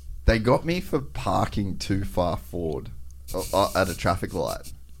 They got me for parking too far forward at a traffic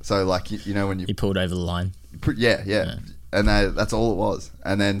light. So like when you pulled over the line. Yeah. And that's all it was.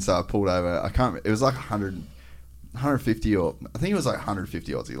 And then so I pulled over. It was like 150 or I think it was like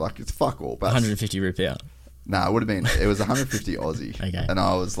 150 Aussie. Like it's fuck all. 150 rupiah. No, it was 150 Aussie. Okay. And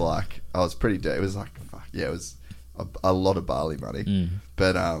I was pretty dead. It was like, fuck, yeah, it was a lot of Bali money.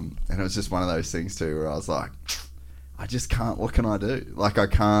 But, and it was just one of those things too where I was like, I just can't, what can I do? Like, I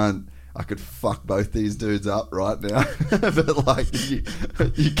could fuck both these dudes up right now. But like,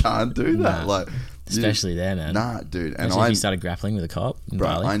 you can't do that. Nah. Like, especially there, man. Nah, dude. And if you started grappling with a cop in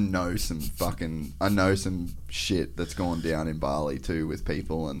Bali. I know some shit that's gone down in Bali too with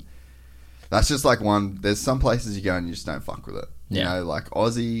people, and that's just like there's some places you go and you just don't fuck with it. You know, like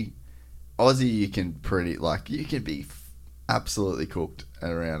Aussie, you can be absolutely cooked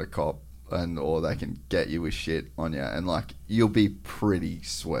around a cop, or they can get you with shit on you, and like you'll be pretty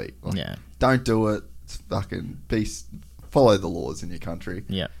sweet. Like, don't do it. It's fucking follow the laws in your country.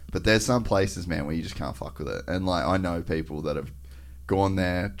 Yeah. But there's some places, man, where you just can't fuck with it. And like I know people that have gone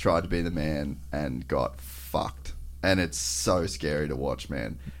there, tried to be the man, and got fucked. And it's so scary to watch,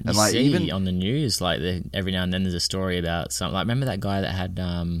 man. And you see even on the news, like every now and then there's a story about something. Like remember that guy that had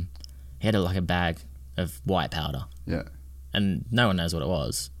he had a bag of white powder. Yeah. And no one knows what it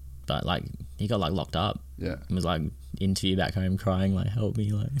was, but like he got like locked up. Yeah. And was like interviewed back home crying like, "Help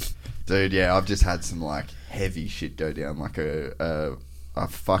me!" Like. Dude, yeah, I've just had some like heavy shit go down. Like I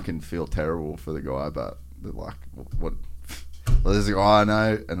fucking feel terrible for the guy, but like what? Well, there's a guy I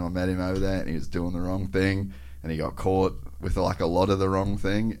know, and I met him over there, and he was doing the wrong thing. And he got caught with like a lot of the wrong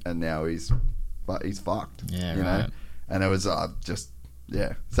thing, and now he's fucked. Yeah, you know. And it was So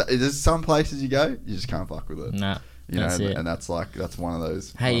there's some places you go, you just can't fuck with it. Nah, that's it. And that's one of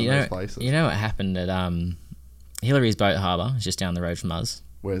those. Hey, those places. You know what happened at Hillary's Boat Harbour? It's just down the road from us.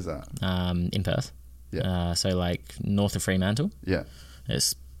 Where's that? In Perth. Yeah. So like north of Fremantle. Yeah.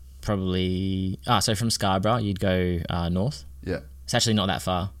 It's probably so from Scarborough you'd go north. Yeah. It's actually not that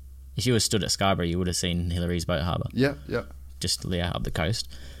far. If you were stood at Scarborough, you would have seen Hillary's Boat Harbour. Yeah. Just up the coast.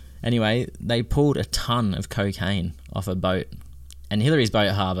 Anyway, they pulled a ton of cocaine off a boat, and Hillary's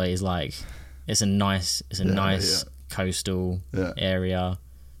Boat Harbour is like, it's a nice coastal area.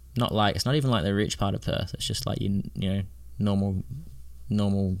 It's not even like the rich part of Perth. It's just like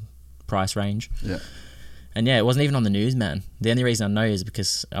normal price range. Yeah. And it wasn't even on the news, man. The only reason I know is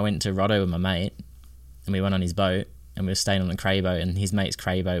because I went to Roto with my mate, and we went on his boat. And we were staying on the cray boat, and his mate's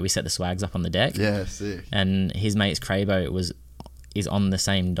cray boat, we set the swags up on the deck. Yeah, sick. And his mate's cray boat is on the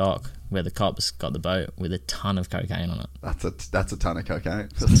same dock where the cops got the boat with a ton of cocaine on it. That's a ton of cocaine.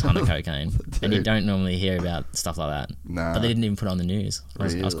 It's a ton of cocaine. And you don't normally hear about stuff like that. No. But they didn't even put it on the news. I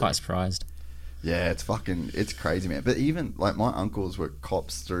was quite surprised. Yeah, it's crazy, man. But even like my uncles were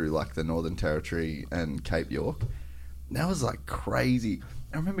cops through like the Northern Territory and Cape York. That was like crazy.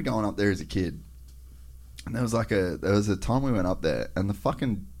 I remember going up there as a kid, and there was a time we went up there, and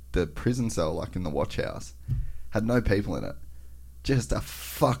the prison cell, like in the watch house, had no people in it, just a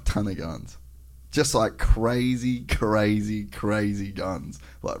fuck ton of guns, just like crazy guns,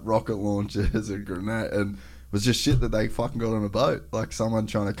 like rocket launchers and grenade, and it was just shit that they fucking got on a boat, like someone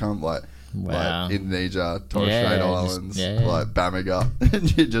trying to come like Indonesia, Torres Strait Islands, like Bamaga,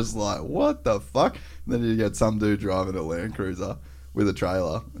 and you're just like, what the fuck? And then you get some dude driving a Land Cruiser with a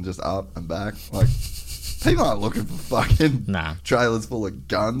trailer and just up and back. Like, people aren't looking for fucking trailers full of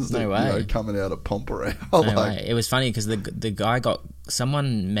guns that, coming out of Pompeii. Way. It was funny because the guy got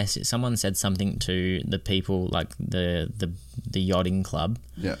someone said something to the people, like the yachting club,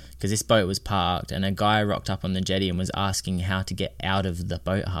 because this boat was parked, and a guy rocked up on the jetty and was asking how to get out of the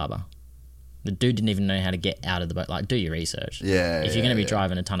boat harbour. The dude didn't even know how to get out of the boat. Like, do your research. If you're going to be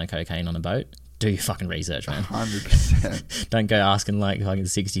driving a ton of cocaine on a boat, do your fucking research, man. 100%. Don't go asking like fucking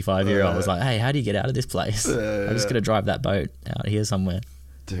 65-year-olds like, hey, how do you get out of this place? I'm just gonna drive that boat out here somewhere.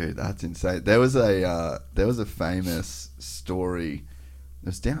 Dude, that's insane. There was a famous story. It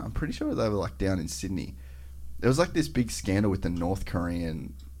was down. I'm pretty sure they were like down in Sydney. There was like this big scandal with the North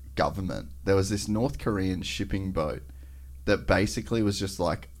Korean government. There was this North Korean shipping boat that basically was just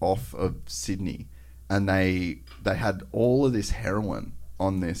like off of Sydney, and they had all of this heroin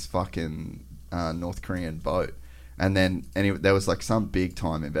on this fucking North Korean boat, and then anyway, there was like some big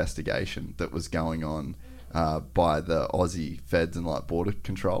time investigation that was going on by the Aussie feds and like border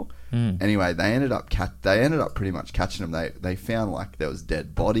control. Anyway, they ended up pretty much catching them. They found like there was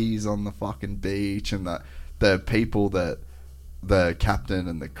dead bodies on the fucking beach, and the people that the captain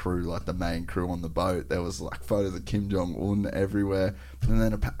and the crew, like the main crew on the boat, there was like photos of Kim Jong-un everywhere. And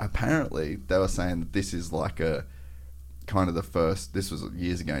then apparently they were saying that this is like a kind of the first, this was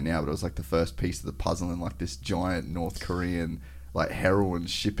years ago now, but it was like the first piece of the puzzle in like this giant North Korean like heroin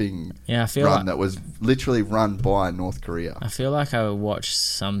shipping run that was literally run by North Korea. I feel like I watched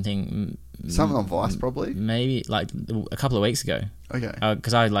something on Vice probably, maybe like a couple of weeks ago. Okay,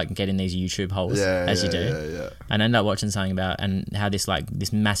 because I like get in these YouTube holes as you do, and I ended up watching something about and how this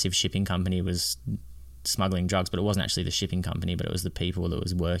massive shipping company was smuggling drugs, but it wasn't actually the shipping company, but it was the people that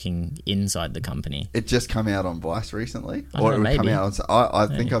was working inside the company. It just come out on Vice recently, or it would come out on,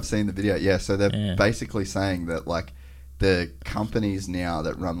 I think I've seen the video. Yeah, so they're basically saying that like the companies now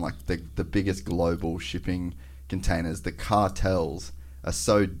that run like the biggest global shipping containers, the cartels are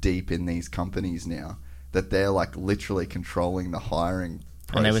so deep in these companies now that they're like literally controlling the hiring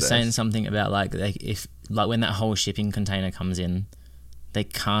process. And they were saying something about like if like when that whole shipping container comes in, they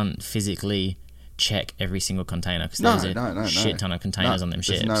can't physically check every single container because there's a shit ton of containers on them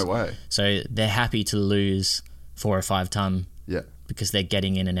ships. There's no way. So they're happy to lose 4 or 5 ton because they're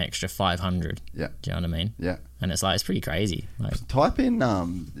getting in an extra 500. Yeah. Do you know what I mean? Yeah. And it's like, it's pretty crazy. Like, type in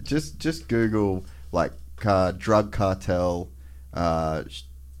just Google like drug cartel.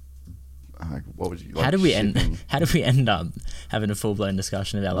 What would you like? How did we end up having a full blown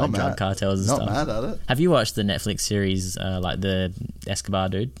discussion about like drug cartels and stuff? Not mad at it. Have you watched the Netflix series like the Escobar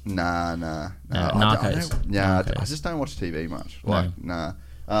dude? Nah. Narcos. I just don't watch TV much. Like nah.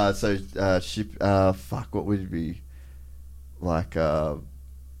 What would it be? Like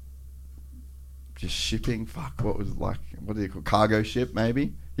just shipping. What was like? What do you call cargo ship?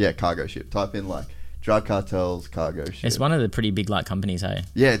 Maybe. Yeah, cargo ship. Type in like drug cartels, cargo ship. It's one of the pretty big like companies, hey?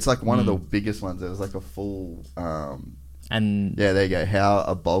 Yeah, it's like one of the biggest ones. There was like a full and yeah, there you go. How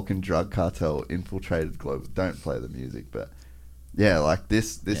a Balkan drug cartel infiltrated global. Don't play the music, but yeah, like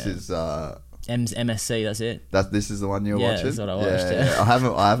this is MSC. That's it. This is the one you're watching. That's what I watched. Yeah. I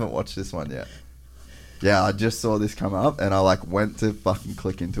haven't watched this one yet. Yeah, I just saw this come up and I like went to fucking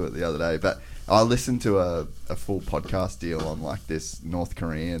click into it the other day, but I listened to a full podcast deal on like this North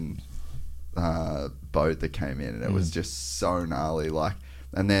Korean boat that came in, and it was just so gnarly, like,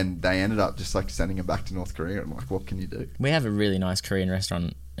 and then they ended up just like sending him back to North Korea. I'm like, what can you do? We have a really nice Korean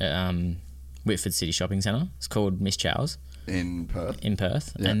restaurant at Whitford City Shopping Centre. It's called Miss Chow's in Perth,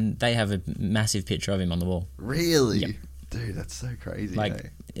 yeah. And they have a massive picture of him on the wall. Really? Yep. Dude, that's so crazy.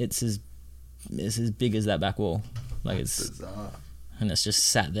 Like, it's as big as that back wall. Like, that's it's bizarre. And it's just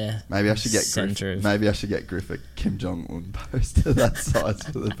sat there. Maybe I should get Griff a Kim Jong-un poster that size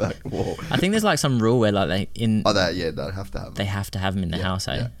for the back wall. I think there's like some rule where like they'd have to have them. They have to have them in the house,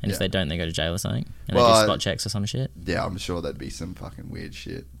 eh? Yeah, and if they don't, they go to jail or something. And they do spot checks or some shit. Yeah, I'm sure there'd be some fucking weird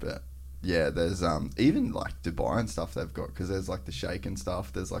shit. But yeah, there's even like Dubai and stuff they've got, because there's like the Sheikh and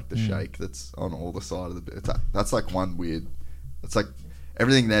stuff. There's like the Sheikh that's on all the side of the. That's like one weird. It's like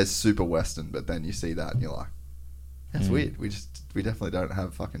everything there's super Western, but then you see that and you're like, that's weird. We definitely don't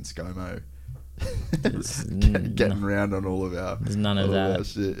have fucking ScoMo getting around on all of our. There's none of that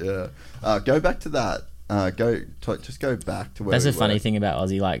shit. Yeah. Go back to that. Just go back to where. That's a funny thing about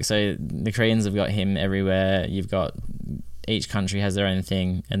Aussie. Like, so the Koreans have got him everywhere. You've got each country has their own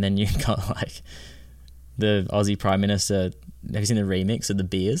thing, and then you've got like the Aussie Prime Minister. Have you seen the remix of the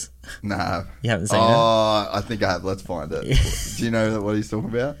beers? Nah. You haven't seen it? Oh, I think I have. Let's find it. Do you know what he's talking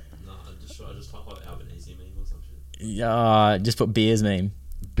about? No, I just type out Albanese meme or some shit. Yeah, just put beers meme.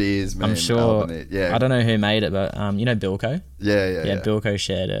 Beers meme. I'm sure. Yeah. I don't know who made it, but you know Bilko? Yeah. Bilko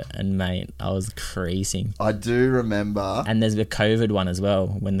shared it, and mate, I was creasing. I do remember. And there's the COVID one as well.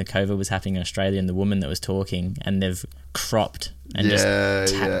 When the COVID was happening in Australia, and the woman that was talking, and they've cropped and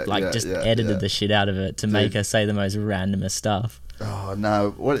edited the shit out of it to make her say the most randomest stuff. Oh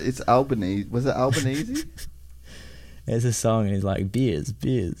no! What? It's Albanese. Was it Albanese? There's a song, and he's like beers.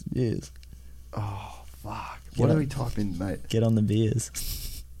 Oh fuck! What do we type in, mate? Get on the beers.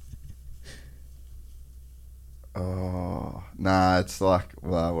 Oh nah! It's like,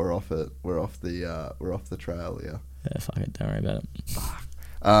 well, we're off it. We're off the trail here. Yeah, fuck it. Don't worry about it. Fuck.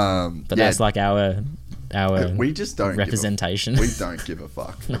 But that's like our we just don't representation. We don't give a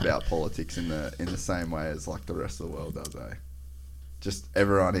fuck about politics in the same way as like the rest of the world does, eh? Just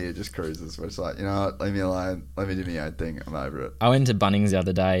everyone here just cruises. We're just like, you know what, leave me alone. Let me do my own thing. I'm over it. I went to Bunnings the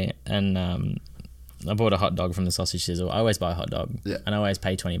other day and I bought a hot dog from the sausage sizzle. I always buy a hot dog, and I always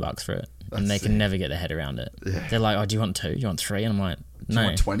pay $20 for it. And they can never get their head around it. Yeah. They're like, "Oh, do you want 2? Do you want 3?" And I'm like, "No, do you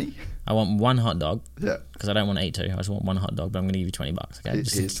want 20? I want one hot dog. Yeah, because I don't want to eat 2. I just want one hot dog, but I'm going to give you $20. Okay,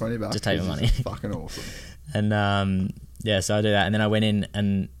 here's $20. Just take my money. Fucking awesome. And so I do that, and then I went in,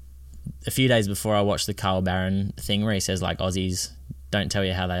 and a few days before I watched the Carl Barron thing where he says like Aussies don't tell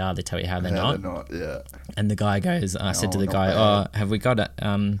you how they are, they tell you how they're not. They're not. Yeah. And the guy goes, I said to the guy, bad. Have we got it?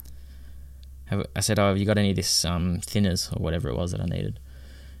 I said, have you got any of this thinners or whatever it was that I needed?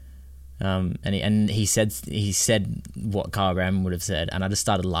 And he said what Carl Barron would have said, and I just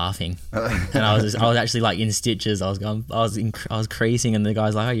started laughing, and I was actually like in stitches. I was creasing, and the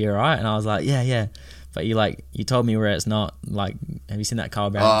guy's like, "Oh, you're right," and I was like, "Yeah." But you told me where it's not. Like, have you seen that Carl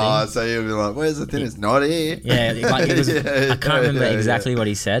Barron thing? So you'll be like, "Where's the thing? It's not here." Yeah, like it was. I can't remember exactly what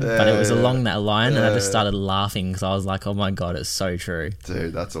he said, but it was along that line, and I just started laughing because I was like, "Oh my god, it's so true."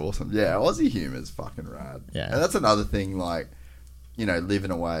 Dude, that's awesome. Yeah, Aussie humor's fucking rad. Yeah, and that's another thing. Like, you know,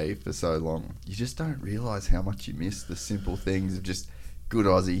 living away for so long, you just don't realise how much you miss the simple things of just good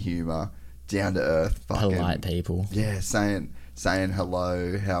Aussie humour, down to earth, fucking polite people. Yeah, saying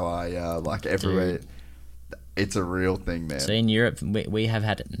hello, how are ya, like everywhere. Dude. It's a real thing, man. So in Europe, we have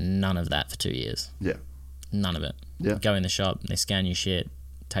had none of that for 2 years. Yeah. None of it. Yeah. Go in the shop, they scan your shit,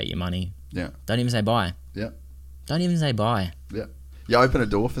 take your money. Yeah. Don't even say bye. Yeah. Don't even say bye. Yeah. You open a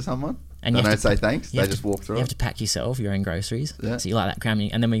door for someone, and they don't say thanks. They just walk through. You have to pack yourself your own groceries. Yeah. So you like that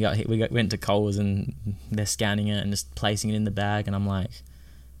cramming. And then went to Coles, and they're scanning it and just placing it in the bag, and I'm like,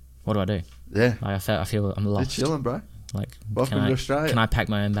 what do I do? Yeah. Like I feel I'm lost. You're chilling, bro. Like, welcome to Australia. Can I pack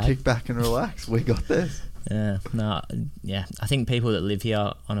my own bag? Kick back and relax. We got this. Yeah, no, yeah. I think people that live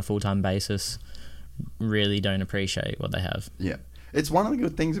here on a full-time basis really don't appreciate what they have. Yeah. It's one of the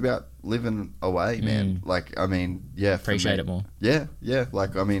good things about living away, man. Like, I mean, yeah. Appreciate it more. Yeah, yeah.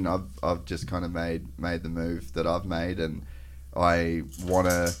 Like, I mean, I've just kind of made the move that I've made, and I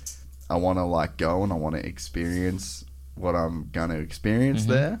wanna like go and I want to experience what I'm gonna experience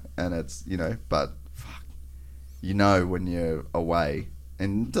there, and it's, you know, but fuck, you know, when you're away.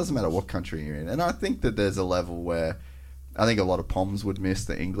 And it doesn't matter what country you're in. And I think that there's a level where I think a lot of Poms would miss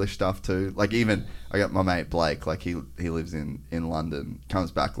the English stuff too. Like, even I got my mate Blake, like he lives in London, comes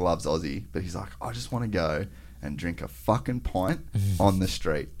back, loves Aussie, but he's like, I just want to go and drink a fucking pint on the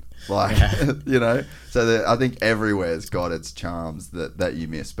street. Like, you know, so I think everywhere's got its charms that you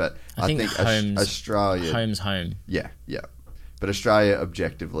miss. But I think Australia... Home's home. Yeah, yeah. But Australia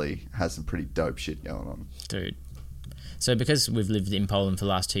objectively has some pretty dope shit going on. Dude. So because we've lived in Poland for the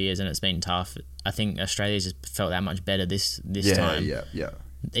last 2 years and it's been tough, I think Australia's just felt that much better this time. Yeah.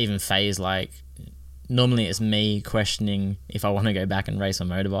 Even Faye's like, normally it's me questioning if I want to go back and race on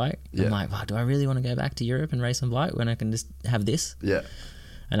motorbike. Yeah. I'm like, do I really want to go back to Europe and race on bike when I can just have this? Yeah.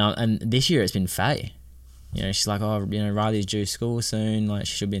 And this year it's been Faye. You know, she's like, Riley's due school soon. Like,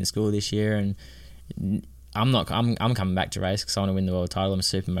 she should be in school this year, and I'm coming back to race because I want to win the world title. I'm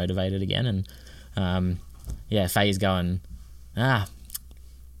super motivated again, and Faye's going, I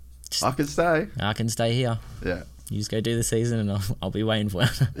can stay here. Yeah. You just go do the season and I'll be waiting for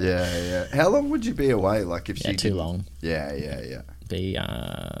it. Yeah. How long would you be away? Like, if she too long. Yeah. Be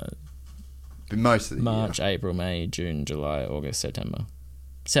most of the March, year. April, May, June, July, August, September.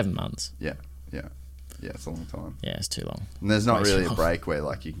 7 months. Yeah. It's a long time. Yeah, it's too long. And there's not Way really too a long. break where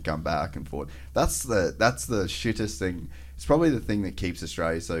like you can come back and forth. That's the shittest thing. It's probably the thing that keeps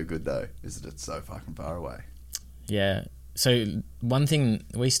Australia so good though, is that it's so fucking far away. Yeah. So one thing,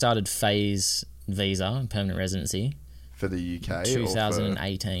 we started phase visa, permanent residency, For the UK,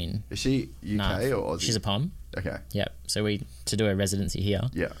 2018. Is she UK or Aussie? She's a POM. Okay. Yep. So to do a residency here.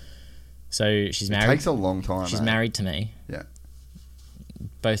 Yeah. So she's married. It takes a long time. She's married to me. Yeah.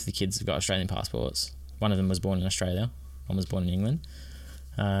 Both the kids have got Australian passports. One of them was born in Australia. One was born in England.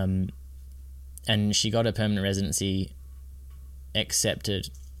 And she got a permanent residency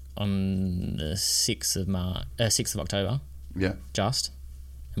accepted on the 6th of October. Yeah. Just.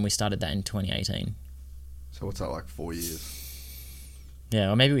 And we started that in 2018. So what's that, like 4 years?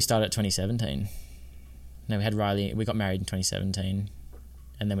 Yeah, or maybe we started at 2017. No, we had Riley. We got married in 2017,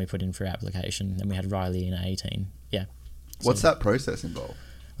 and then we put in for application. Then we had Riley in 18. Yeah. What's that process involved?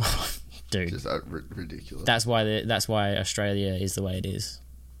 Dude, Just ridiculous. that's why Australia is the way it is,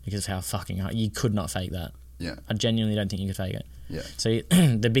 because of how fucking hard. You could not fake that. Yeah. I genuinely don't think you could fake it. Yeah. So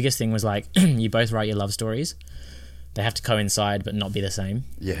the biggest thing was like, you both write your love stories. They have to coincide but not be the same.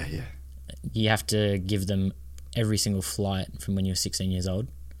 Yeah. You have to give them every single flight from when you were 16 years old.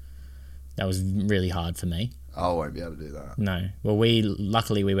 That was really hard for me. I won't be able to do that. No. Well,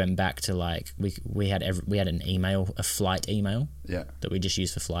 luckily we went back to like we had an email, a flight email. Yeah. That we just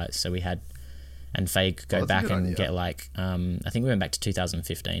used for flights. So we had, and Faye could go back and get like I think we went back to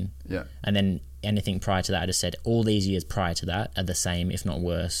 2015. Yeah. And then anything prior to that, I just said all these years prior to that are the same, if not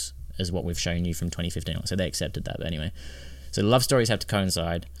worse, as what we've shown you from 2015 on. So they accepted that. But anyway, so the love stories have to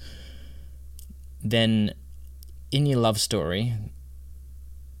coincide. Then in your love story,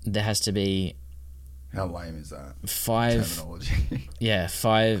 there has to be How lame is that? 5 terminology. Yeah,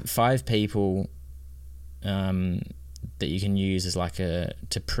 five people that you can use as like to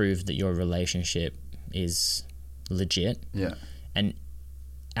prove that your relationship is legit. Yeah. And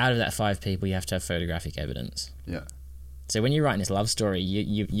out of that 5 people, you have to have photographic evidence. Yeah. So when you're writing this love story,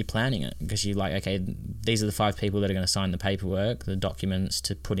 you're planning it, because you're like, okay, these are the 5 people that are going to sign the paperwork, the documents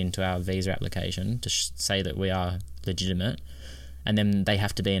to put into our visa application to say that we are legitimate, and then they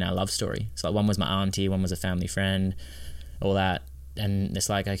have to be in our love story. So like, one was my auntie, one was a family friend, all that. And it's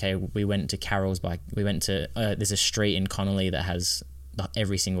like, okay, we went to Carol's there's a street in Connolly that has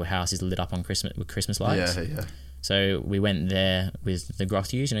every single house is lit up on with Christmas lights. Yeah. So we went there with the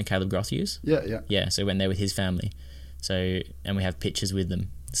Grothus, Caleb Grothus. Yeah. Yeah, so we went there with his family. So, and we have pictures with them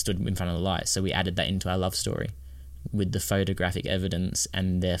stood in front of the lights. So we added that into our love story with the photographic evidence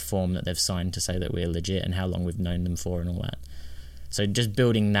and their form that they've signed to say that we're legit and how long we've known them for and all that. So just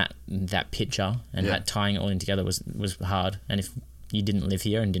building that picture and tying it all in together was hard. And if you didn't live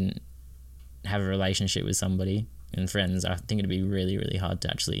here and didn't have a relationship with somebody and friends, I think it'd be really, really hard to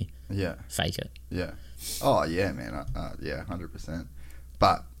actually fake it. Yeah. Oh, yeah, man. 100%.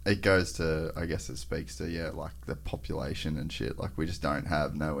 But it goes to, I guess it speaks to, like the population and shit. Like, we just don't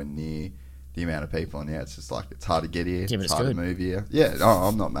have nowhere near the amount of people. And it's just like, it's hard to get here. Yeah, but it's hard good. to move here. Yeah, no,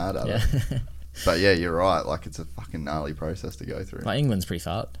 I'm not mad at it. But yeah, you're right. Like, it's a fucking gnarly process to go through. Like, England's pretty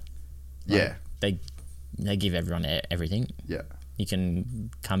fucked. Yeah. They give everyone everything. Yeah. You can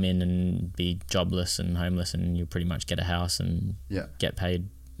come in and be jobless and homeless and you pretty much get a house and get paid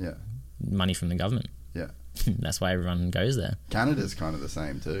money from the government. Yeah. That's why everyone goes there. Canada's kind of the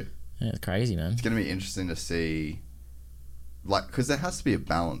same too. Yeah, it's crazy, man. It's going to be interesting to see, like, because there has to be a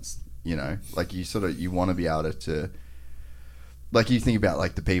balance, you know? Like, you want to be able to, like, you think about,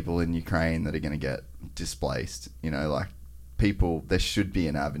 like, the people in Ukraine that are going to get displaced, you know? Like, there should be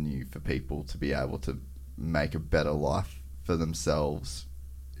an avenue for people to be able to make a better life for themselves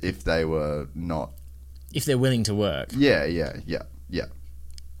if they were not... If they're willing to work. Yeah.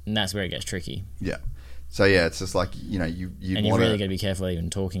 And that's where it gets tricky. Yeah. So, yeah, it's just like, you know, you and you're really got to be careful even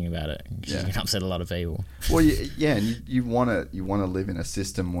talking about it, because you can upset a lot of people. Well, and you want to live in a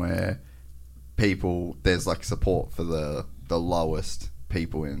system where there's like support for the lowest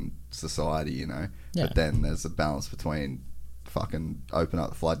people in society, you know? Yeah. But then there's a balance between fucking open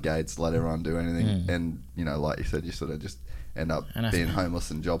up the floodgates, let everyone do anything, and, you know, like you said, you sort of just end up being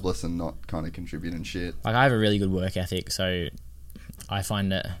homeless and jobless and not kind of contributing shit. Like, I have a really good work ethic, so I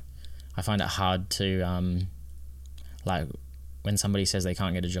find it hard to like, when somebody says they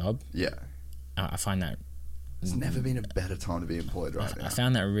can't get a job. Yeah. I find that there's never been a better time to be employed right now. I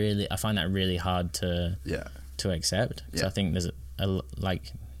find that really hard to accept. So I think there's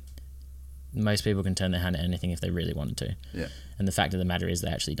like, most people can turn their hand at anything if they really wanted to. Yeah. And the fact of the matter is they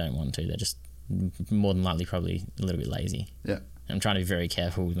actually don't want to. They're just more than likely probably a little bit lazy. Yeah. I'm trying to be very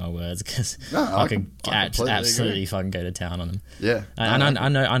careful with my words because I could absolutely fucking go to town on them. Yeah. And I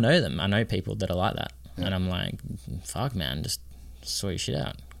know them. I know people that are like that. Yeah. And I'm like, fuck, man, just sort your shit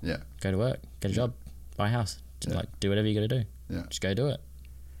out. Yeah. Go to work, get a job, buy a house. Just like do whatever you got to do. Yeah. Just go do it.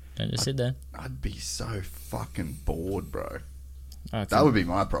 Don't just sit there. I'd be so fucking bored, bro. Okay. That would be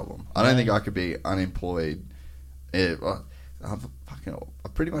my problem. I don't think I could be unemployed. I've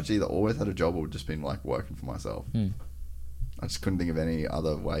pretty much either always had a job or just been like working for myself. I just couldn't think of any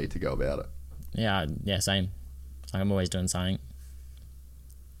other way to go about it. Yeah, same. Like I'm always doing something.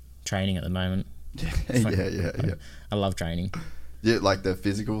 Training at the moment. Yeah. I love training. Yeah, like the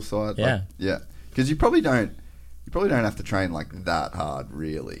physical side. Yeah, yeah. Because you probably don't have to train like that hard,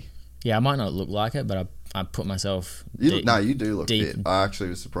 really. Yeah, I might not look like it, but I put myself. You do look fit. I actually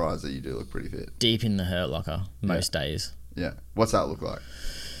was surprised that you do look pretty fit. Deep in the hurt locker most days. Yeah. What's that look like?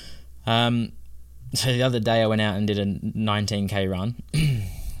 So the other day I went out and did a 19k run.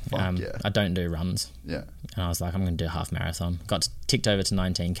 Yeah. I don't do runs. Yeah. And I was like, I'm going to do a half marathon. Got ticked over to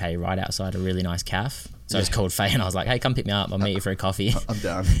 19k right outside a really nice calf. So I was called Faye and I was like, hey, come pick me up. I'll meet you for a coffee. I'm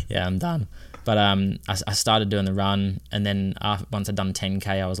done. Yeah, I'm done. But I started doing the run, and then once I'd done 10k,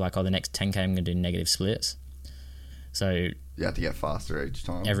 I was like, the next 10k I'm going to do negative splits. So you had to get faster each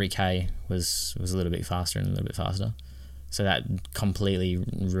time. Every k was a little bit faster and a little bit faster. So that completely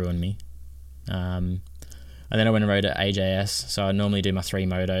ruined me. And then I went and rode at AJS. So I normally do my 3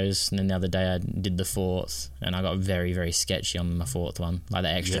 motos, and then the other day I did the 4th, and I got very, very sketchy on my 4th one, like the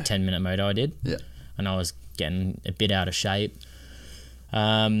extra 10-minute moto I did. Yeah. And I was getting a bit out of shape.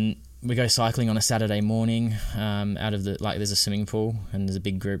 We go cycling on a Saturday morning out of there's a swimming pool, and there's a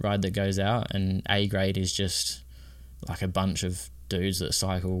big group ride that goes out, and A grade is just like a bunch of dudes that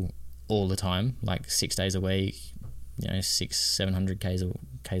cycle all the time, like 6 days a week, 600-700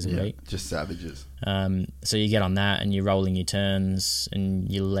 k's a week. Just savages. So you get on that and you're rolling your turns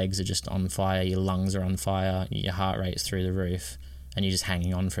and your legs are just on fire, your lungs are on fire, your heart rate's through the roof, and you're just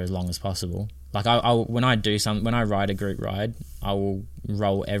hanging on for as long as possible. Like when I ride a group ride, I will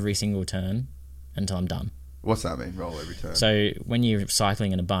roll every single turn until I'm done. What's that mean, roll every turn? So when you're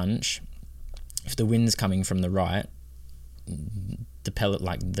cycling in a bunch, if the wind's coming from the right,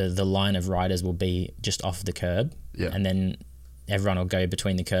 the line of riders will be just off the curb, and then everyone will go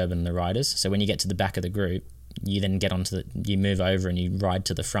between the curb and the riders. So when you get to the back of the group, you then get you move over and you ride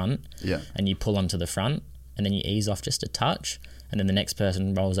to the front, and you pull onto the front, and then you ease off just a touch, and then the next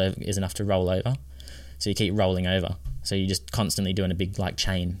person rolls over is enough to roll over. So you keep rolling over. So you're just constantly doing a big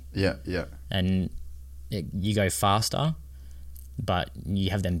chain. Yeah. And you go faster, but you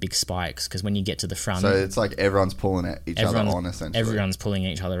have them big spikes because when you get to the front, so it's like everyone's pulling at each other on, essentially. Everyone's pulling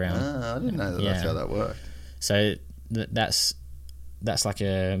each other around. I didn't know that's how that worked. So that's like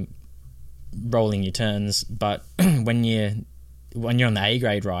a rolling your turns, but when you're on the A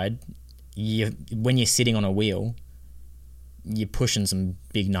grade ride, when you're sitting on a wheel, you're pushing some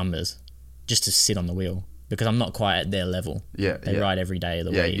big numbers just to sit on the wheel because I'm not quite at their level. They ride every day of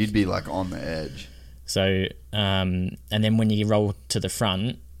the week. Yeah, you'd be like on the edge. So, and then when you roll to the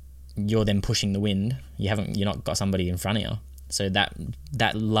front, you're then pushing the wind. You're not got somebody in front of you. So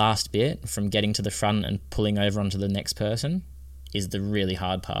that last bit from getting to the front and pulling over onto the next person is the really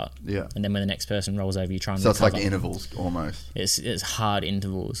hard part. Yeah. And then when the next person rolls over, you try and so recover. It's like intervals almost. It's hard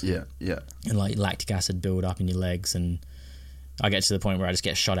intervals. Yeah. And like lactic acid build up in your legs, and I get to the point where I just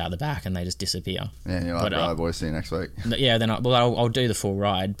get shot out the back and they just disappear. Yeah, and you're like, right, boys, see you next week. Yeah, then I'll do the full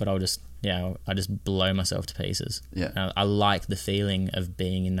ride, but I just blow myself to pieces. Yeah. I like the feeling of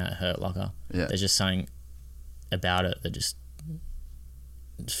being in that hurt locker. Yeah. There's just something about it that just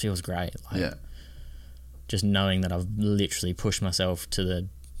feels great. Just knowing that I've literally pushed myself to the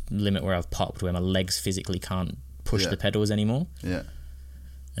limit where I've popped, where my legs physically can't push the pedals anymore. Yeah.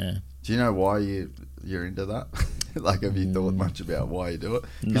 Yeah. Do you know why you're into that? Like, have you thought much about why you do it?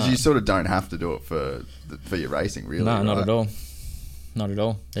 Because you sort of don't have to do it for your racing, really. No, right? not at all. Not at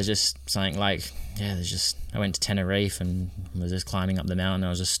all. There's just something like, I went to Tenerife and was just climbing up the mountain. I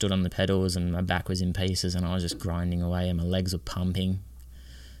was just stood on the pedals and my back was in pieces and I was just grinding away and my legs were pumping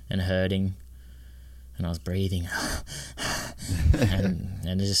and hurting and I was breathing and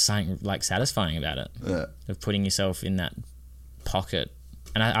there's just something like satisfying about it. Yeah. Of putting yourself in that pocket.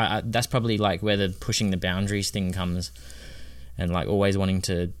 And I that's probably like where the pushing the boundaries thing comes, and like always wanting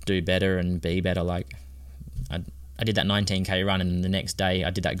to do better and be better. Like I did that 19k run, and the next day I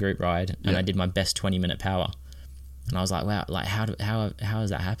did that group ride, and I did my best 20-minute power, and I was like, wow, like how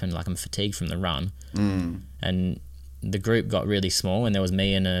has that happened? Like I'm fatigued from the run, and the group got really small, and there was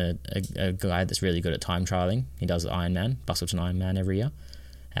me and a guy that's really good at time trialing. He does Ironman, Bustleton Ironman every year.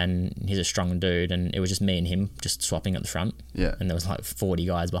 and he's a strong dude, and it was just me and him just swapping at the front. Yeah. And there was like 40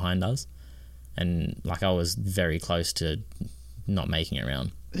 guys behind us, and like I was very close to not making it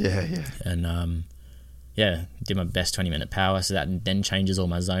around. Yeah, yeah. And did my best 20-minute power, so that then changes all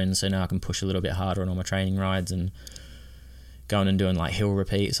my zones, so now I can push a little bit harder on all my training rides and going and doing like hill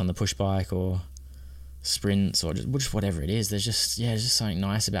repeats on the push bike or sprints or just whatever it is. There's just something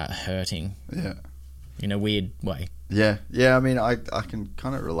nice about hurting. Yeah. In a weird way. Yeah. I mean, I can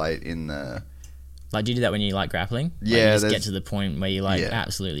kind of relate in the... Like, do you do that when you like grappling? Like, Yeah. you just get to the point where you're like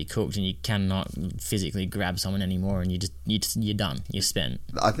absolutely cooked and you cannot physically grab someone anymore, and you're done. You're spent.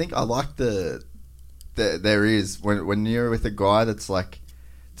 I think I like there is when you're with a guy that's like...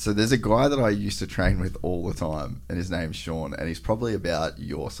 So there's a guy that I used to train with all the time, and his name's Sean, and he's probably about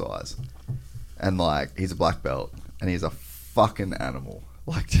your size. And like, he's a black belt, and he's a fucking animal.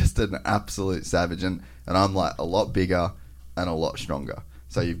 Like, just an absolute savage. And I'm like a lot bigger and a lot stronger.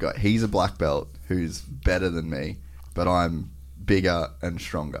 So he's a black belt who's better than me, but I'm bigger and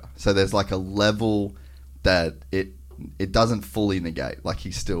stronger. So there's like a level that it doesn't fully negate. Like,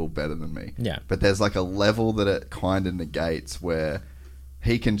 he's still better than me. Yeah. But there's like a level that it kind of negates where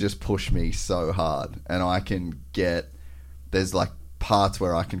he can just push me so hard, and I can there's like parts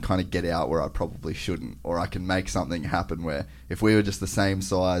where I can kind of get out where I probably shouldn't, or I can make something happen where if we were just the same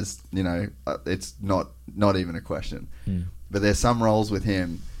size, it's not even a question. But there's some roles with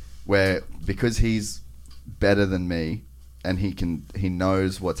him where, because he's better than me and he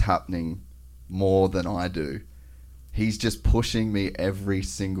knows what's happening more than I do, he's just pushing me every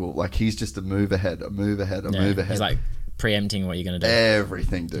single, like, he's just a move ahead. He's like preempting what you're going to do.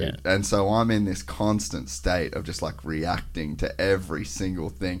 Everything, dude. Yeah. And so I'm in this constant state of just like reacting to every single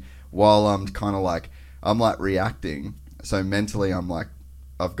thing while I'm kind of like, I'm like reacting. So mentally I'm like,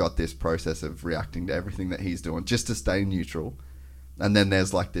 I've got this process of reacting to everything that he's doing just to stay neutral. And then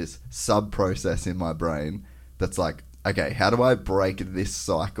there's like this sub process in my brain that's like, okay, how do I break this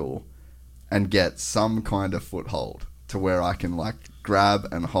cycle and get some kind of foothold to where I can like grab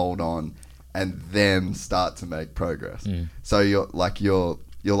and hold on and then start to make progress. So you're like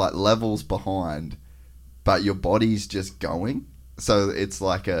levels behind, but your body's just going. So it's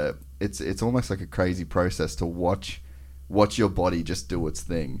like it's almost like a crazy process to watch your body just do its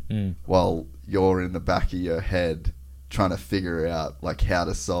thing while you're in the back of your head trying to figure out like how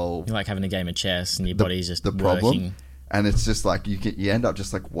to solve. You're like having a game of chess and your body's just the problem. working. And it's just like you end up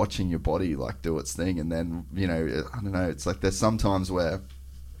just like watching your body like do its thing, and then I don't know. It's like there's some times where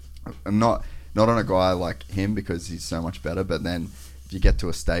I'm not on a guy like him because he's so much better, but then if you get to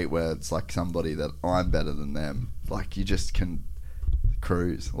a state where it's like somebody that I'm better than them, like you just can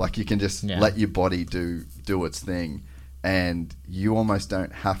cruise. Like you can just let your body do its thing, and you almost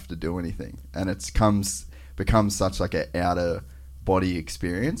don't have to do anything. And it becomes such like an outer body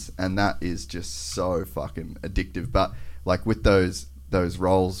experience, and that is just so fucking addictive. But like with those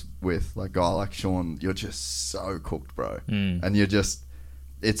roles with like a guy like Sean, you're just so cooked, bro. And you're just,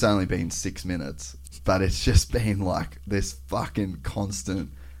 it's only been 6 minutes, but it's just been like this fucking constant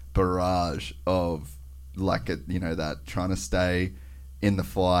barrage of like that trying to stay in the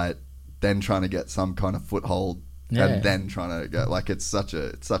fight, then trying to get some kind of foothold, and then trying to go. Like it's such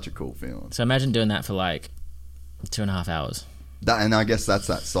a cool feeling. So imagine doing that for like 2.5 hours. And I guess that's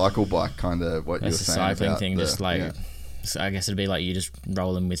that cycle bike kind of what you were saying. That's the cycling about thing, just like, so I guess it'd be like you just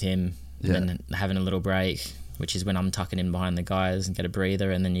rolling with him and then having a little break, which is when I'm tucking in behind the guys and get a breather,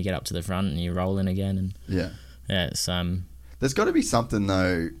 and then you get up to the front and you roll in again. And it's there's got to be something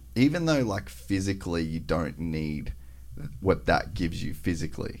though, even though like physically you don't need what that gives you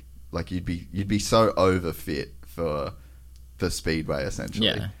physically. Like you'd be so overfit for speedway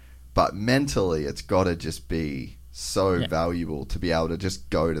essentially, but mentally it's got to just be so valuable to be able to just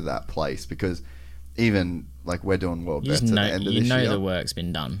go to that place, because even like we're doing world bets at the end of this year. The work's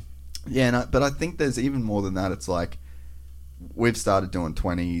been done. Yeah, but I think there's even more than that. It's like we've started doing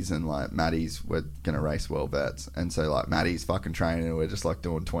 20s, and like Maddie's, we're going to race world vets. And so like Maddie's fucking training, and we're just like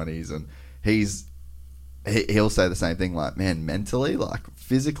doing 20s, and he'll say the same thing, like, man, mentally, like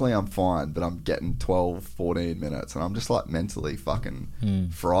physically I'm fine, but I'm getting 12, 14 minutes, and I'm just like mentally fucking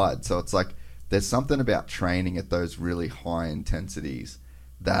fried. So it's like there's something about training at those really high intensities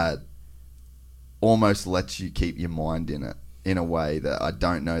that almost lets you keep your mind in it in a way that I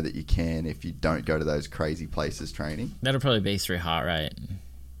don't know that you can if you don't go to those crazy places training. That'll probably be through heart rate.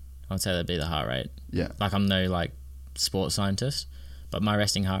 I would say that'd be the heart rate. Yeah. Like I'm no like sports scientist, but my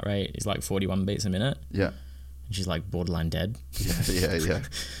resting heart rate is like 41 beats a minute. Yeah. And she's like borderline dead. Yeah.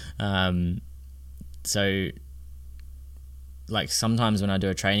 So like sometimes when I do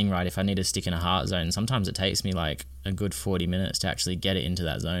a training ride, if I need to stick in a heart zone, sometimes it takes me like a good 40 minutes to actually get it into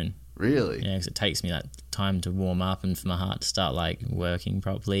that zone. Really? Yeah, because it takes me that time to warm up and for my heart to start like working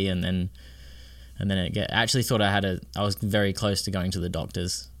properly, and then I actually thought I was very close to going to the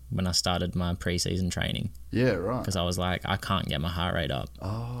doctors when I started my pre-season training. Yeah, right. Because I was like, I can't get my heart rate up.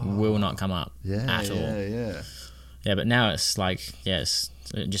 Oh. Will not come up at all. Yeah. Yeah, but now it's like, it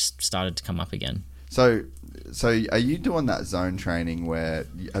just started to come up again. So are you doing that zone training where,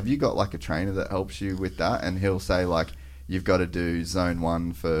 have you got like a trainer that helps you with that, and he'll say like, you've got to do zone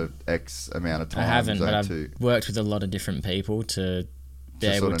 1 for X amount of time? I haven't, zone but I've 2. worked with a lot of different people to be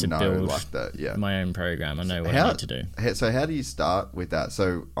able to build like that, my own program. I know what I need to do. So how do you start with that?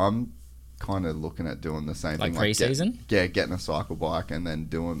 So I'm kind of looking at doing the same thing. Like pre-season? Getting a cycle bike and then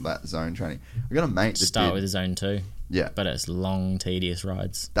doing that zone training. I got a mate that start with zone 2. Yeah. But it's long, tedious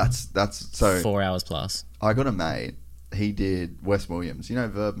rides. That's so 4 hours plus. I got a mate, he did Wes Williams. You know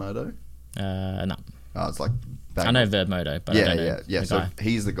Verb Moto? No. Oh, it's like... I know Verb Moto, but I don't know the So guy.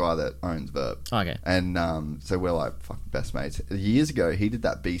 he's the guy that owns Verb. Oh, okay. And so we're like fucking best mates. Years ago, he did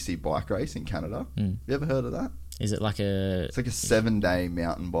that BC bike race in Canada. You ever heard of that? Is it like a... It's like a 7-day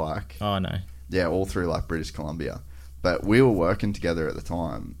mountain bike. Oh, no. Yeah, all through like British Columbia. But we were working together at the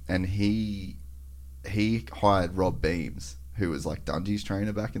time, and he hired Rob Beams, who was like Dungey's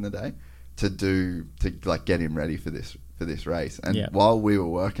trainer back in the day, to like get him ready for this race. And while we were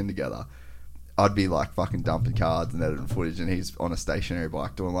working together, I'd be like fucking dumping cards and editing footage, and he's on a stationary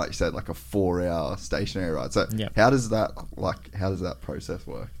bike doing, like you said, like a 4-hour stationary ride. So how does that process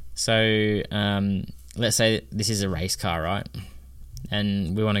work? So let's say this is a race car, right?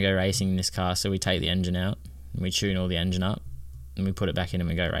 And we want to go racing in this car, so we take the engine out and we tune all the engine up and we put it back in and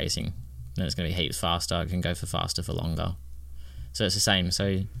we go racing. And it's going to be heaps faster. It can go faster for longer. So it's the same.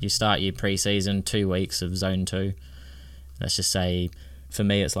 So you start your pre-season, 2 weeks of zone 2. Let's just say, for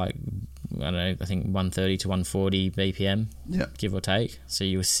me, it's like, I don't know, I think 130 to 140 BPM, give or take. So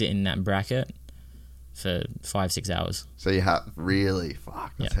you will sit in that bracket for 5-6 hours. So you have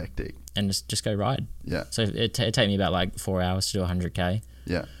that's hectic. And just go ride. Yeah. So it take me about like 4 hours to do 100k.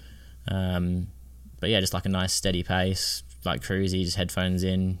 Yeah. But yeah, just like a nice steady pace, like cruisy, just headphones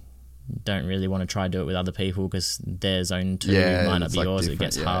in. Don't really want to try to do it with other people because their zone 2 might not be like yours. It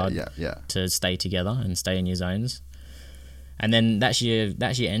gets hard to stay together and stay in your zones. And then that's your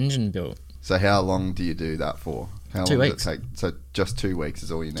engine built. So how long do you do that for? How 2 long weeks. Does it take? So just 2 weeks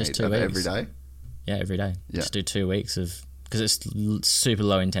is all you need. Just 2 weeks. Every day? Yeah, every day. Yeah. Just do 2 weeks of, because it's super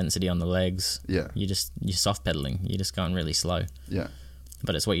low intensity on the legs. Yeah. You're soft pedaling. You're just going really slow. Yeah.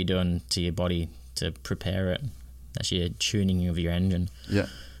 But it's what you're doing to your body to prepare it. That's your tuning of your engine. Yeah.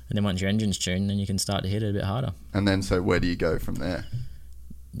 And then once your engine's tuned, then you can start to hit it a bit harder. And then, so where do you go from there?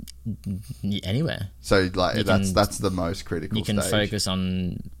 Anywhere. So like that's the most critical You can stage. focus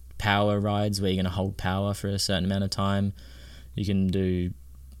on power rides where you're going to hold power for a certain amount of time. You can do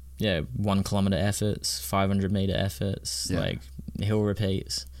 1 kilometer efforts, 500 meter efforts, like hill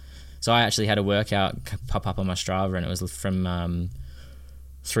repeats. So I actually had a workout pop up on my Strava, and it was from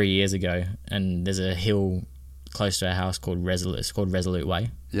 3 years ago, and there's a hill close to our house called Resolute. It's called Resolute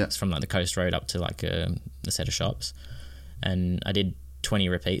Way. Yeah. It's from like the coast road up to like a set of shops, and I did 20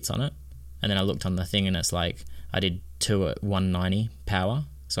 repeats on it. And then I looked on the thing, and it's like I did 2 at 190 power.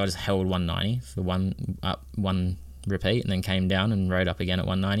 So I just held 190 for one repeat, and then came down and rode up again at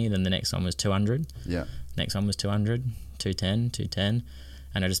 190. Then the next one was 200. Yeah. Next one was 200, 210,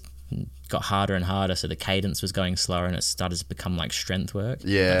 and I just got harder and harder. So the cadence was going slower, and it started to become like strength work,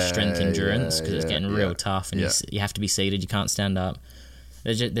 like strength endurance, because it's getting real tough, and you have to be seated. You can't stand up.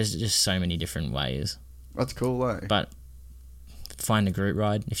 There's just so many different ways. That's cool, eh? But find a group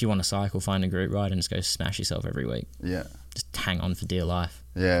ride. If you want to cycle, find a group ride and just go smash yourself every week. Yeah. Just hang on for dear life.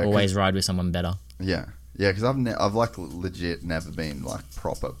 Yeah. Always ride with someone better. Yeah. Yeah, because I've like legit never been like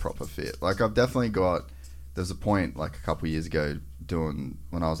proper fit. Like I've definitely got. There's a point like a couple of years ago when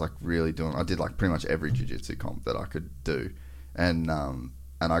I was like really doing. I did like pretty much every jiu-jitsu comp that I could do, and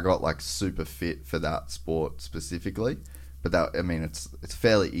I got like super fit for that sport specifically. But it's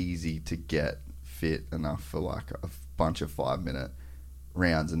fairly easy to get fit enough for like a bunch of 5-minute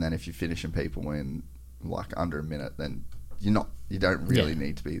rounds, and then if you're finishing people in like under a minute, then you don't really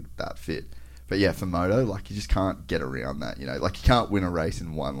need to be that fit. But yeah, for moto, like you just can't get around that, you know. Like you can't win a race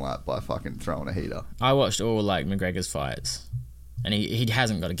in 1 lap by fucking throwing a heater. I watched all like McGregor's fights, and he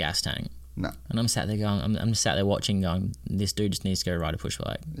hasn't got a gas tank. No. And I'm sat there going, I'm just sat there watching, going, this dude just needs to go ride a push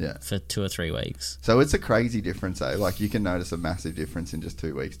bike. Yeah. For 2 or 3 weeks. So it's a crazy difference, eh? Like you can notice a massive difference in just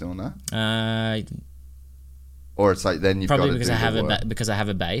 2 weeks doing that. Or it's like then you've probably got to because I have because I have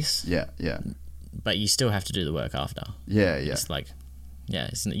a base. Yeah, yeah. but you still have to do the work after. Yeah. It's like, you're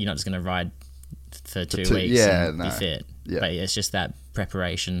not just going to ride for 2 weeks and be fit. Yeah. But it's just that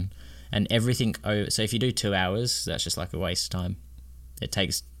preparation and everything. So if you do 2 hours, that's just like a waste of time. It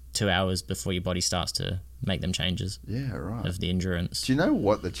takes 2 hours before your body starts to make them changes. Yeah, right. Of the endurance. Do you know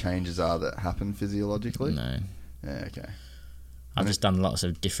what the changes are that happen physiologically? No. Yeah, okay. I've just done lots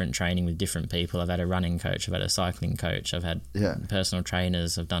of different training with different people. I've had a running coach. I've had a cycling coach. I've had personal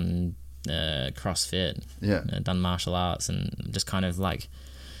trainers. I've done CrossFit. Yeah. I've done martial arts and just kind of like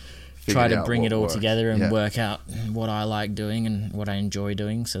Figured try to out bring what it all works. together and Yeah. work out what I like doing and what I enjoy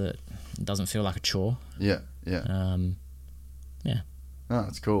doing so that it doesn't feel like a chore. Yeah. Yeah. Oh,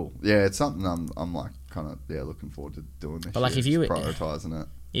 it's cool. Yeah, it's something I'm like kind of looking forward to doing this. But like year, if you prioritizing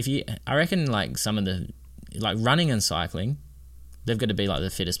it. I reckon like some of the like running and cycling, they've got to be like the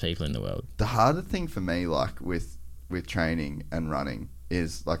fittest people in the world. The harder thing for me, like with training and running,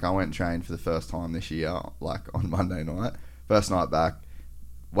 is like I went and trained for the first time this year, like on Monday night. First night back,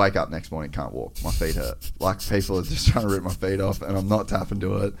 wake up next morning, can't walk. My feet hurt. Like people are just trying to rip my feet off, and I'm not tapping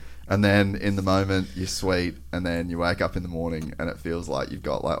to it. And then in the moment, you're sweet, and then you wake up in the morning, and it feels like you've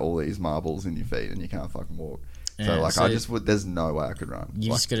got like all these marbles in your feet, and you can't fucking walk. So like I just would. There's no way I could run.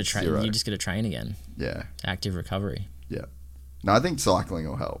 You like, just got to train. zero. You just got to train again. Yeah. Active recovery. Yeah. No, I think cycling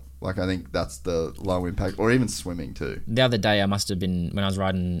will help. Like I think that's the low impact, or even swimming too. The other day, I must have been when I was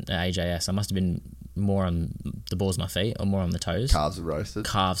riding AJS. I must have been more on the balls of my feet or more on the toes. Calves were roasted.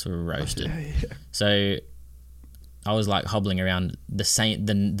 Calves were roasted. Yeah. So I was like hobbling around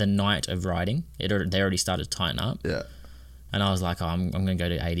the night of riding. They already started to tighten up. Yeah. And I was like, I'm going to go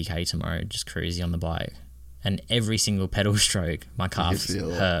to 80k tomorrow, just cruising on the bike. And every single pedal stroke, my calves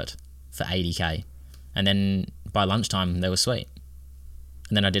hurt for 80k. And then by lunchtime, they were sweet.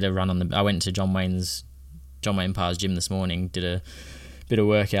 And then I did a run I went to John Wayne Parr's gym this morning, did a bit of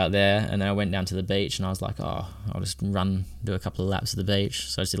workout there, and then I went down to the beach, and I was like, I'll just do a couple of laps of the beach.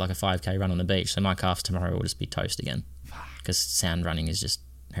 So I just did like a 5k run on the beach. So my calves tomorrow will just be toast again, because sand running is just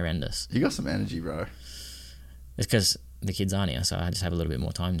horrendous. You got some energy, bro. It's because the kids aren't here, so I just have a little bit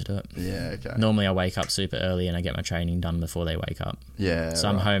more time to do it. Yeah, okay. Normally I wake up super early and I get my training done before they wake up. Yeah. So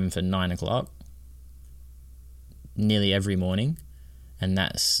I'm home for 9 o'clock nearly every morning, and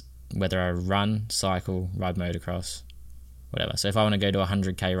that's whether I run, cycle, ride motocross, whatever. So if I want to go to a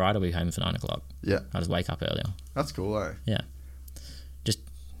 100k ride, I'll be home for 9 o'clock. Yeah. I'll just wake up earlier. That's cool, eh? Yeah. Just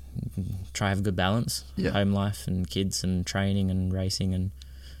try to have a good balance. Yeah. Home life and kids and training and racing, and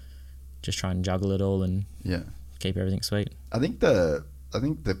just try and juggle it all and keep everything sweet. I think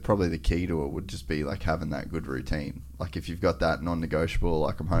probably the key to it would just be like having that good routine. Like if you've got that non-negotiable,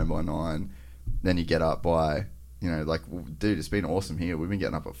 like I'm home by 9, then you get up by, like, dude, it's been awesome here. We've been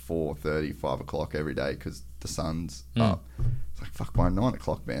getting up at 4:30, 5 o'clock every day because the sun's up. It's like, fuck, by 9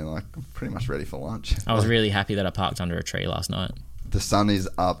 o'clock, man, like I'm pretty much ready for lunch. I was really happy that I parked under a tree last night. The sun is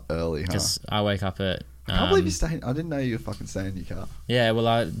up early, huh? Because I wake up at... I can't believe you stayed. I didn't know you were fucking staying in your car. Yeah, well,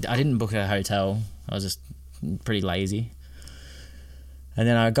 I didn't book a hotel. I was just pretty lazy. And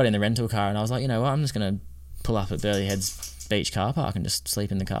then I got in the rental car and I was like, you know what, I'm just going to pull up at Burleigh Heads Beach car park and just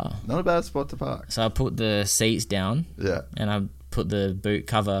sleep in the car. Not a bad spot to park. So I put the seats down. Yeah. And I put the boot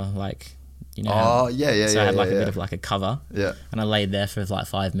cover, like, So I had like a bit of like a cover. Yeah. And I laid there for like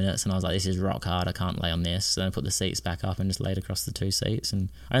 5 minutes and I was like, this is rock hard, I can't lay on this. So then I put the seats back up and just laid across the 2 seats. And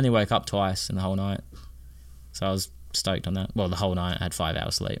I only woke up twice in the whole night. So I was stoked on that. Well, the whole night I had 5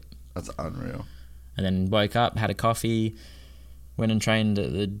 hours sleep. That's unreal. And then woke up, had a coffee, went and trained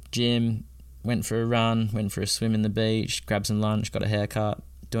at the gym, went for a run, went for a swim in the beach, grabbed some lunch, got a haircut,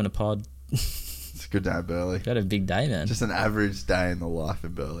 doing a pod. It's a good day at Burleigh. Got a big day, man. Just an average day in the life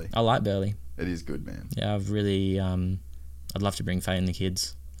in Burleigh. I like Burleigh. It is good, man. Yeah, I've really... I'd love to bring Faye and the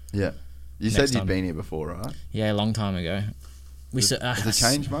kids. Yeah. You Next said you'd time. been here before, right? Yeah, a long time ago. Has it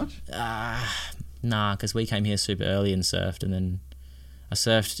changed much? Nah, because we came here super early and surfed, and then I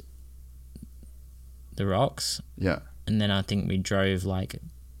surfed the rocks. Yeah. And then I think we drove like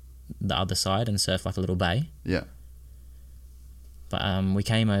the other side and surfed like a little bay. Yeah. But we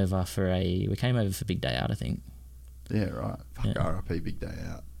came over for Big Day Out, I think. Yeah, right. Fuck, Yeah. RIP Big Day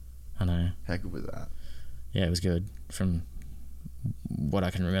Out. I know. How good was that? Yeah, it was good from what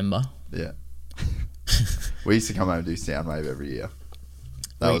I can remember. Yeah. We used to come home and do Soundwave every year.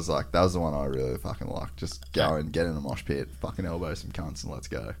 That was the one I really fucking liked. Just go and get in a mosh pit, fucking elbow some cunts and let's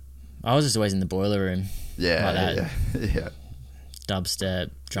go. I was just always in the boiler room. Yeah, like that. yeah.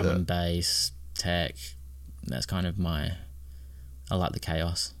 Dubstep, drum and bass, tech. That's kind of I like the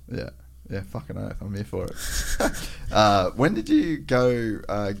chaos. Yeah. Yeah, fucking oath. I'm here for it. When did you go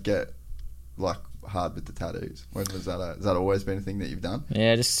get, like, hard with the tattoos? When was that? Has that always been a thing that you've done?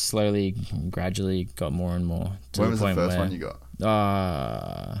 Yeah, just slowly, gradually got more and more. To When the was the point first where, one you got?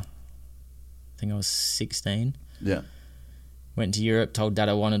 I think I was 16. Yeah. Went to Europe, told Dad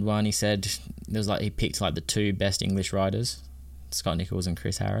I wanted one. He said he picked like the two best English riders, Scott Nichols and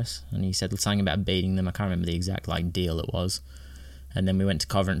Chris Harris, and he said something about beating them. I can't remember the exact like deal it was. And then we went to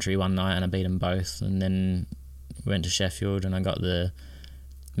Coventry one night and I beat them both. And then we went to Sheffield and I got the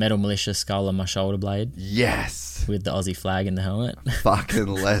Metal Militia skull on my shoulder blade. Yes. With the Aussie flag in the helmet. Fucking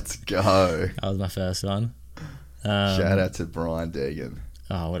let's go. That was my first one. Shout out to Brian Deegan.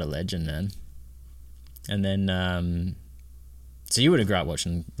 Oh, what a legend, man. And then, so you would have grew up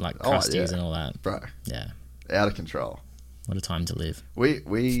watching like Krusties and all that. Bro. Yeah. Out of control. What a time to live. We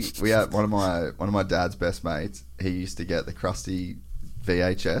had one of my dad's best mates. He used to get the Krusty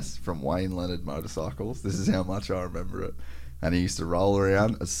VHS from Wayne Leonard Motorcycles. This is how much I remember it. And he used to roll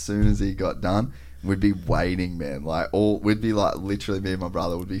around as soon as he got done. We'd be waiting, man. We'd be like, literally, me and my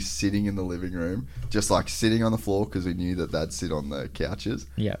brother would be sitting in the living room, just like sitting on the floor because we knew that they'd sit on the couches.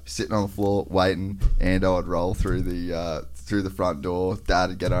 Yeah. Sitting on the floor, waiting, and I would roll through the front door. Dad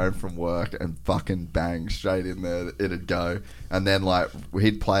would get home from work and fucking bang straight in there. It'd go, and then like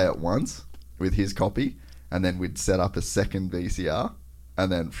he'd play it once with his copy, and then we'd set up a second VCR,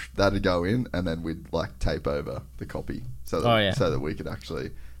 and then that'd go in, and then we'd like tape over the copy so that we could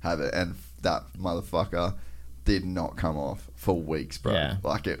actually have it. And that motherfucker did not come off for weeks, bro. Yeah.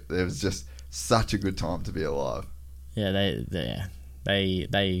 Like it was just such a good time to be alive. Yeah,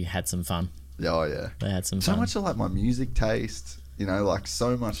 they had some fun. Oh yeah, they had some so fun. much of like my music taste, like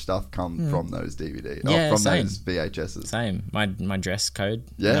so much stuff come from those DVDs, Yeah, same. those VHSs. Same. My dress code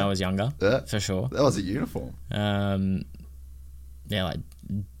when I was younger, for sure. That was a uniform. Yeah, like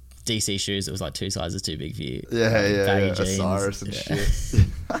DC shoes that was like 2 sizes too big for you. Yeah. Jeans. Osiris and shit.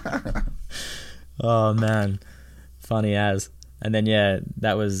 Oh man, funny as. And then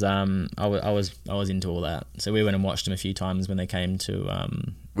that was I was into all that. So we went and watched them a few times when they came to.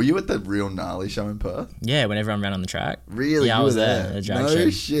 Were you at the real gnarly show in Perth? Yeah, when everyone ran on the track. Really? Yeah, I was there. At the drag show.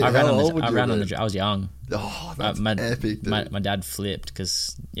 Shit. I ran How on old the. I were ran you on then? the. I was young. Oh, that's epic, dude. My dad flipped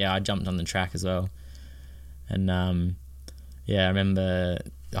because I jumped on the track as well, and I remember.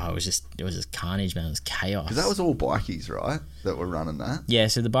 Oh, it was just carnage, man. It was chaos. Because that was all bikies, right? That were running that. Yeah,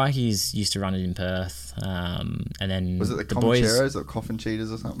 so the bikies used to run it in Perth, and then was it the boys, Comancheros or Coffin Cheaters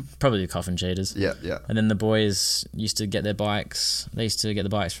or something? probably the Coffin Cheaters. Yeah. And then the boys used to get their bikes. They used to get the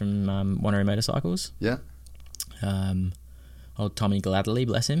bikes from Wanneroo Motorcycles. Yeah. Old Tommy Gladley,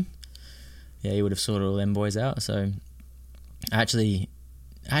 bless him. Yeah, he would have sorted all them boys out. So I actually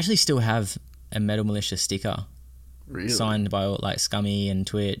still have a Metal Militia sticker. Really? Signed by like Scummy and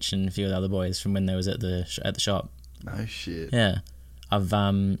Twitch and a few of the other boys from when they was at the shop. No shit. Yeah, I've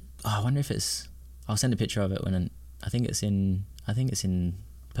I wonder if it's. I'll send a picture of it when I think it's in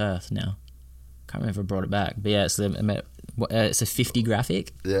Perth now. Can't remember if I brought it back, but yeah, it's a 50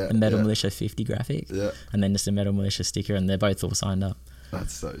 graphic. Yeah, a Metal Militia 50 graphic. Yeah, and then just a Metal Militia sticker, and they're both all signed up.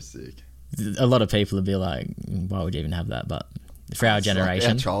 That's so sick. A lot of people would be like, "Why would you even have that?" But for our generation,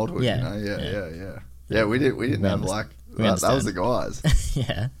 like our childhood, Yeah, we didn't have like that was the guys.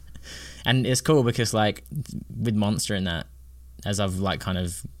 Yeah. And it's cool because like with Monster and that, as I've like kind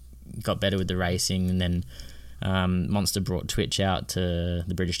of got better with the racing, and then Monster brought Twitch out to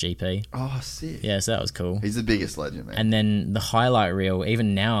the British GP. Oh, sick. Yeah, so that was cool. He's the biggest legend, man. And then the highlight reel,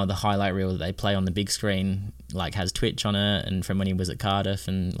 even now the highlight reel that they play on the big screen like has Twitch on it, and from when he was at Cardiff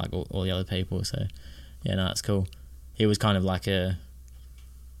and like all the other people. So yeah, no, it's cool. He was kind of like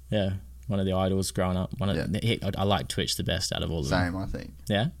one of the idols growing up. I like Twitch the best out of all of them. Same, I think.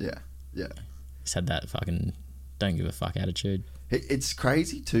 Yeah? Yeah. He's had that fucking don't give a fuck attitude. It's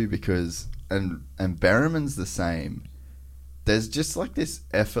crazy too because, and Berriman's the same. There's just like this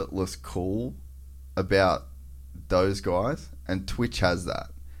effortless cool about those guys, and Twitch has that.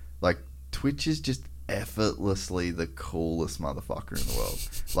 Like, Twitch is just effortlessly the coolest motherfucker in the world.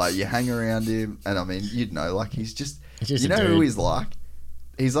 Like, you hang around him, and I mean, like, he's just you know who he's like?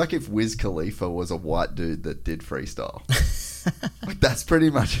 He's like if Wiz Khalifa was a white dude that did freestyle. Like, that's pretty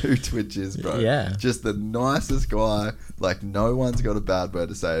much who Twitch is, bro. Yeah. Just the nicest guy. Like, no one's got a bad word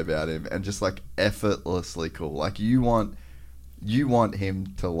to say about him, and just like effortlessly cool. Like, you want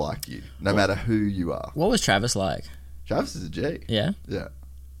him to like you, no matter who you are. What was Travis like? Travis is a G. Yeah? Yeah.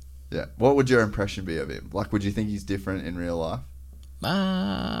 What would your impression be of him? Like, would you think he's different in real life?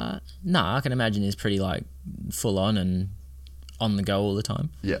 No, I can imagine he's pretty like full on and on the go all the time.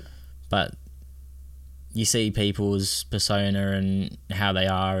 Yeah. But you see people's persona and how they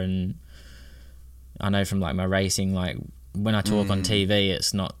are, and I know from like my racing, like when I talk on TV,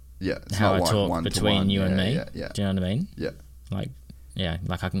 it's not Yeah, it's how not I like talk one to between one. you and me. Yeah. Do you know what I mean? Yeah. Like, yeah,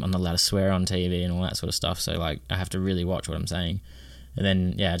 like I'm not allowed to swear on TV and all that sort of stuff. So like, I have to really watch what I'm saying. And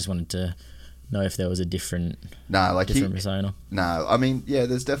then I just wanted to know if there was a different persona. No, I mean, yeah,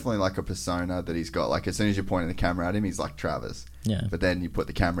 there's definitely like a persona that he's got. Like as soon as you're pointing the camera at him, he's like Travis. Yeah. But then you put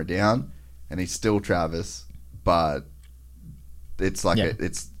the camera down, and he's still Travis, but it's like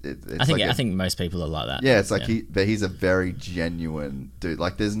I think most people are like that. Yeah, it's like but he's a very genuine dude.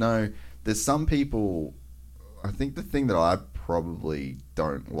 Like there's some people. I think the thing that I probably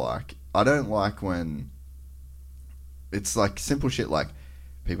don't like, I don't like when it's like simple shit like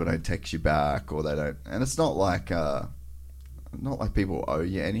people don't text you back or they don't, and it's not like people owe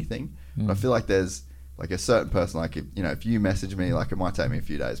you anything. But I feel like there's like a certain person, like if you message me, like it might take me a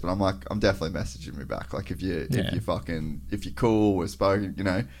few days, but I'm definitely messaging me back. Like if you're cool, we're spoken,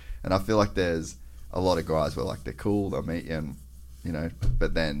 and I feel like there's a lot of guys where like they're cool, they'll meet you and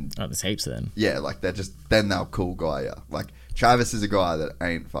but then there's heaps of them. Yeah, like they'll cool guy you. Like Travis is a guy that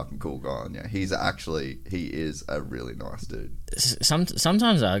ain't fucking cool guy on you. He is a really nice dude.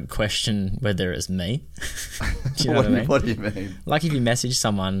 Sometimes I question whether it's me. Do you know what I mean? What do you mean? Like if you message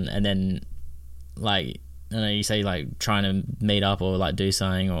someone and then like, I don't know, you say like trying to meet up or like do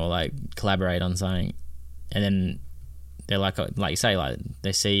something or like collaborate on something, and then they're like you say, like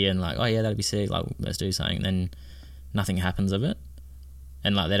they see you and like, oh yeah, that'd be sick, like let's do something, and then nothing happens of it,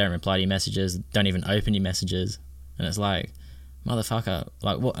 and like they don't reply to your messages, don't even open your messages, and it's like, motherfucker,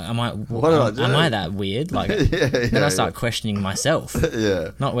 like what am I that weird? Like then I start questioning myself.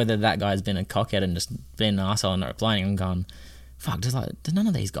 Yeah, not whether that guy's been a cockhead and just been an asshole and not replying and gone, fuck, do none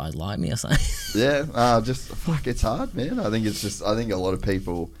of these guys like me or something? Yeah, it's hard, man. I think a lot of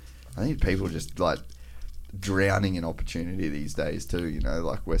people, just like drowning in opportunity these days too,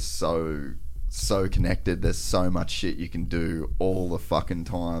 like we're so connected, there's so much shit you can do all the fucking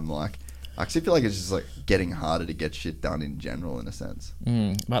time. Like I actually feel like it's just like getting harder to get shit done in general in a sense.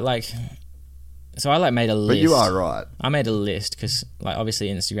 But like, so I like made a list. But you are right. I made a list because like obviously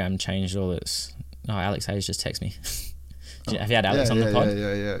Instagram changed all its... Oh, Alex Hayes just texted me. Have you had Alex on the pod?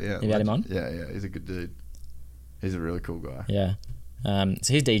 Yeah. Have you had him on? Yeah. He's a good dude. He's a really cool guy. Yeah.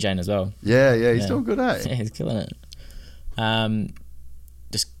 So he's DJing as well. Yeah. He's doing good, eh? Yeah, he's killing it.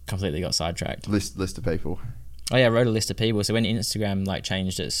 Just completely got sidetracked. List of people. Oh yeah, I wrote a list of people. So when Instagram like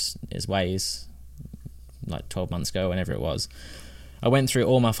changed its ways, like 12 months ago, whenever it was, I went through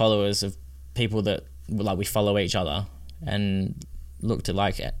all my followers of people that like we follow each other and looked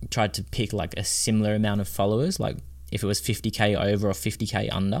at tried to pick like a similar amount of followers, like if it was 50k over or 50k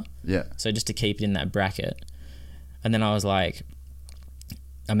under. Yeah. So just to keep it in that bracket. And then I was like,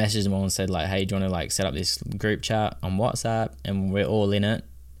 I messaged them all and said like, hey, do you want to like set up this group chat on WhatsApp and we're all in it?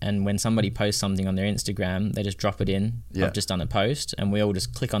 And when somebody posts something on their Instagram, they just drop it in. Yeah. I've just done a post and we all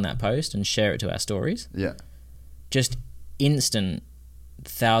just click on that post and share it to our stories. Yeah. Just instant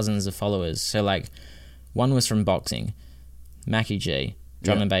thousands of followers. So like one was from boxing, Mackie G,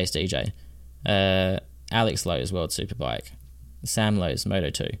 drum and bass DJ, Alex Lowe's World Superbike, Sam Lowe's Moto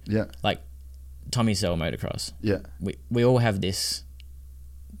 2, like Tommy Sell Motocross. Yeah. We all have this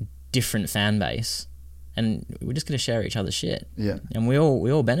different fan base and we're just going to share each other's shit. Yeah. And we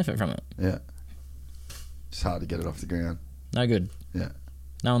all benefit from it. Yeah. It's hard to get it off the ground. No good. Yeah.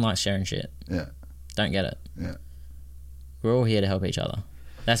 No one likes sharing shit. Yeah. Don't get it. Yeah. We're all here to help each other.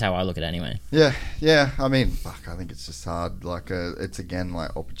 That's how I look at it anyway. Yeah. I mean, fuck, I think it's just hard. Like, it's again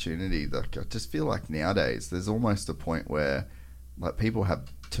like opportunity. Like, I just feel like nowadays there's almost a point where like people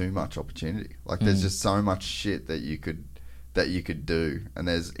have too much opportunity. Like, there's just so much shit that you could do, and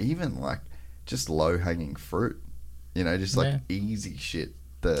there's even like just low hanging fruit. Just like easy shit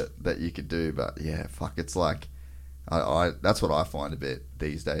that you could do. But yeah, fuck, it's like I that's what I find a bit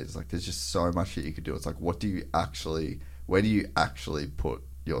these days. Like, there's just so much shit you could do. It's like, where do you actually put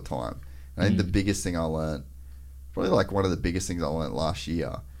your time? I think the biggest thing I learned, probably like one of the biggest things I learned last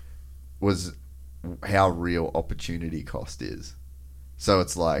year, was how real opportunity cost is. So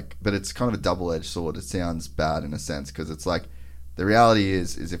it's like, but it's kind of a double-edged sword. It sounds bad in a sense because it's like, the reality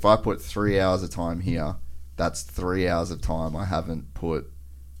is if I put 3 hours of time here, that's 3 hours of time I haven't put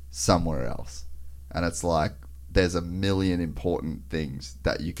somewhere else. And it's like, there's a million important things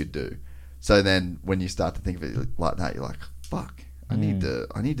that you could do. So then when you start to think of it like that, you're like, fuck, I need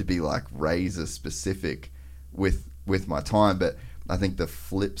to be like razor specific with my time. But I think the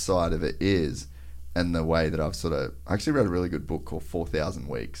flip side of it is, and the way that I actually read a really good book called 4,000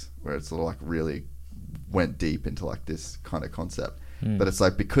 Weeks, where it's sort of like really went deep into like this kind of concept. But it's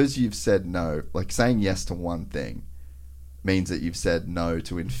like, because you've said no, like saying yes to one thing means that you've said no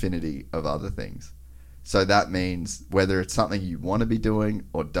to infinity of other things. So that means whether it's something you want to be doing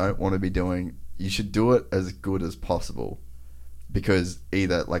or don't want to be doing, you should do it as good as possible. Because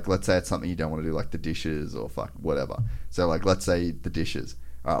either, like, let's say it's something you don't want to do, like the dishes or fuck whatever. So, like, let's say the dishes.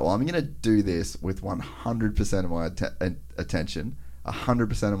 All right, well, I'm going to do this with 100% of my attention,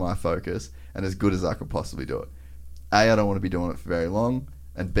 100% of my focus, and as good as I could possibly do it. A, I don't want to be doing it for very long,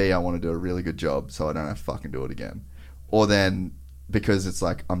 and B, I want to do a really good job so I don't have to fucking do it again. Or then, because it's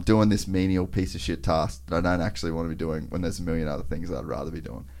like, I'm doing this menial piece of shit task that I don't actually want to be doing when there's a million other things I'd rather be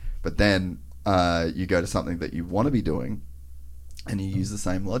doing. But then you go to something that you want to be doing, and you use the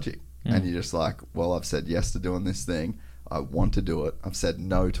same logic. And you're just like, well, I've said yes to doing this thing. I want to do it. I've said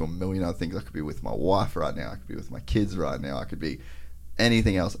no to a million other things. I could be with my wife right now. I could be with my kids right now. I could be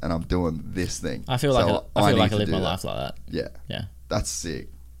anything else, and I'm doing this thing. I feel like I live my life like that. Yeah. Yeah. That's sick.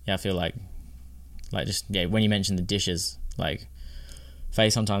 Yeah, I feel like just, yeah, when you mention the dishes, like, Faye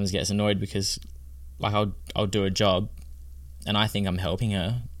sometimes gets annoyed because, like, I'll do a job and I think I'm helping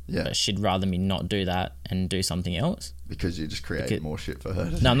her. Yeah. But she'd rather me not do that and do something else. Because you're just creating more shit for her.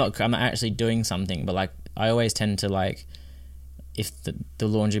 No, I'm actually doing something, but, like, I always tend to, like, if the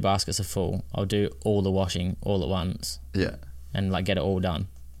laundry baskets are full, I'll do all the washing all at once. Yeah. And, like, get it all done.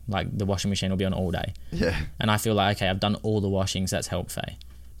 Like, the washing machine will be on all day. Yeah. And I feel like, okay, I've done all the washing, so that's helped Faye.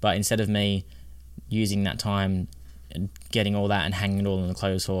 But instead of me using that time and getting all that and hanging it all on the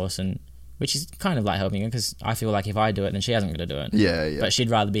clothes horse, and which is kind of like helping her, because I feel like if I do it, then she hasn't got to do it. Yeah, yeah. But she'd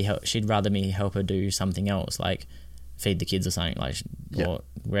rather me help her do something else, like feed the kids or something, like. Yeah. Or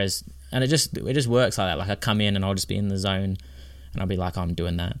whereas, and it just works like that. Like, I come in and I'll just be in the zone, and I'll be like, oh, I'm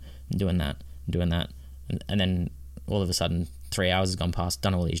doing that, and doing that, and doing that, and then all of a sudden 3 hours has gone past,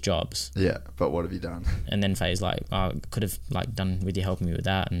 done all these jobs. Yeah, but what have you done? And then Faye's like, oh, I could have, like, done with you helping me with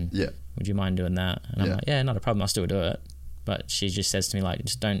that, and yeah, would you mind doing that? And I'm like, yeah, not a problem, I'll still do it. But she just says to me, like,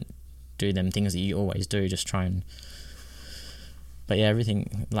 just don't do them things that you always do, just try and. But yeah,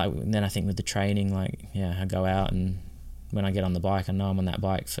 everything, like, then I think with the training, like, yeah, I go out, and when I get on the bike, I know I'm on that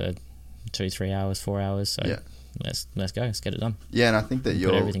bike for 2-3 hours, 4 hours, so yeah, let's go, let's get it done. Yeah, and I think that you're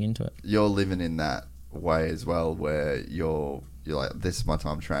put everything into it. You're living in that way as well, where you're like, this is my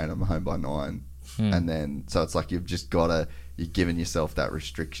time to train, I'm home by 9, and then so it's like you've given yourself that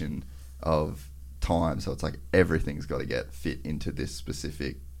restriction of time, so it's like everything's got to get fit into this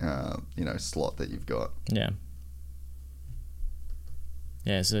specific slot that you've got.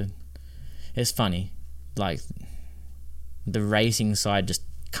 Yeah, so it's funny, like, the racing side just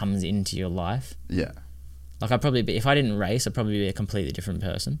comes into your life. Yeah. Like, if I didn't race, I'd probably be a completely different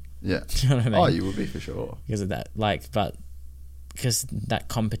person. Yeah. Do you know what I mean? Oh, you would be for sure. Because of that, like, but because that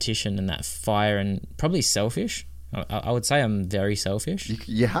competition and that fire, and probably selfish. I would say I'm very selfish.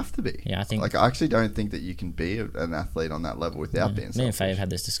 You have to be. Yeah, I think. Like, I actually don't think that you can be an athlete on that level without being selfish. Me and Faye have had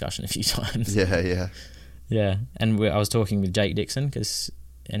this discussion a few times. Yeah. Yeah, and I was talking with Jake Dixon,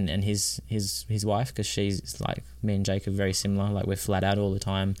 and his wife, because she's like, me and Jake are very similar. Like, we're flat out all the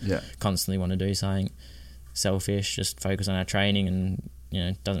time. Yeah. Constantly want to do something. Selfish, just focus on our training, and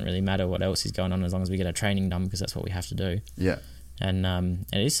it doesn't really matter what else is going on as long as we get our training done, because that's what we have to do. Yeah. And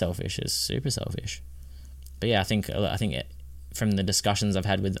it is selfish. It's super selfish. But yeah, I think from the discussions I've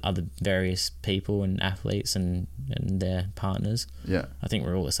had with other various people and athletes and their partners, yeah, I think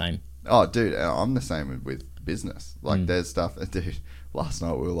we're all the same. Oh, dude, I'm the same with business. Like, there's stuff. Dude, last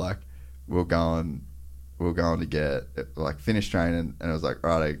night we were going to get, like, finish training, and it was like,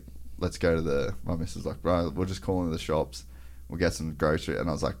 right, let's go to my missus like, right, we'll just call into the shops, we'll get some grocery, and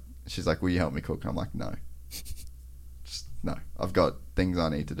I was like, she's like, will you help me cook? I'm like, no. Just no. I've got things I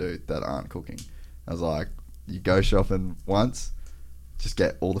need to do that aren't cooking. I was like, you go shopping once, just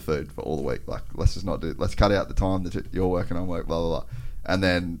get all the food for all the week. Like, let's cut out the time that you're working on work, blah, blah, blah. And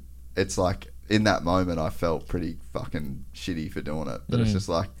then it's like, in that moment, I felt pretty fucking shitty for doing it. But it's just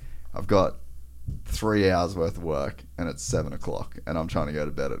like, I've got 3 hours worth of work, and it's 7 o'clock, and I'm trying to go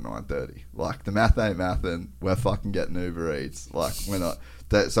to bed at 9:30. Like, the math ain't mathin'. We're fucking getting Uber Eats. Like, we're not.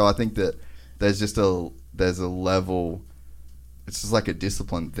 So I think that there's a level. It's just like a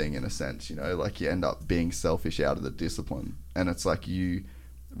discipline thing in a sense, like, you end up being selfish out of the discipline, and it's like you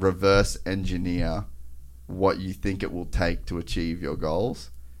reverse engineer what you think it will take to achieve your goals,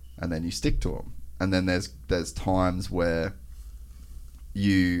 and then you stick to them. And then there's times where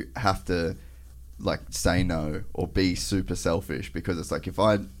you have to, like, say no or be super selfish, because it's like, if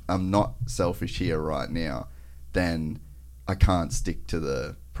I'm not selfish here right now, then I can't stick to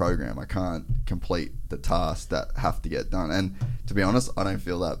the program. I can't complete the tasks that have to get done. And to be honest, I don't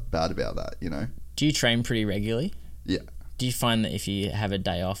feel that bad about that, Do you train pretty regularly? Yeah. Do you find that if you have a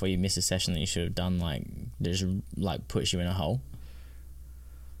day off or you miss a session that you should have done, like, just, like, puts you in a hole?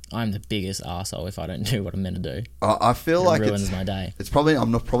 I'm the biggest arsehole if I don't do what I'm meant to do. I feel like ruins my day. It's probably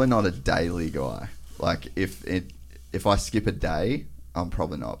I'm probably not a daily guy. Like if I skip a day, I'm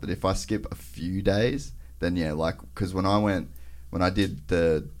probably not. But if I skip a few days, then yeah, like because when I did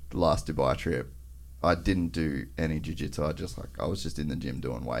the last Dubai trip, I didn't do any jiu-jitsu. I was just in the gym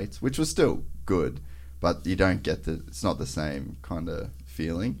doing weights, which was still good, but you don't get it's not the same kind of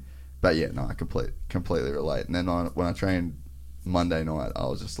feeling. But yeah, no, I completely relate. And then when I trained Monday night, I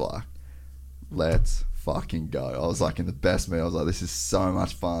was just like, let's fucking go. I was like in the best mood. I was like, this is so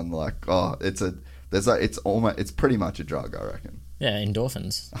much fun. Like, oh, it's pretty much a drug, I reckon. Yeah,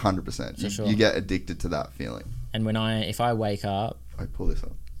 endorphins. 100%. Sure. You get addicted to that feeling. And if I wake up, I pull this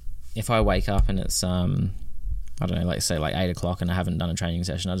up. If I wake up and it's I don't know, like say like 8 o'clock and I haven't done a training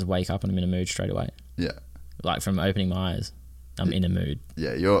session, I just wake up and I'm in a mood straight away. Yeah. Like from opening my eyes, I'm in a mood.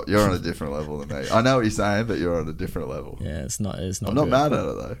 Yeah, you're on a different level than me. I know what you're saying, but you're on a different level. Yeah, it's not. I'm not mad at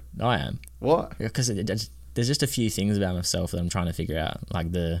it though. I am. Why? Because there's just a few things about myself that I'm trying to figure out,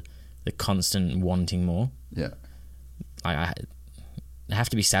 like the constant wanting more. Yeah. Like I have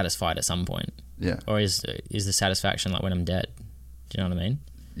to be satisfied at some point. Yeah. Or is the satisfaction like when I'm dead? Do you know what I mean?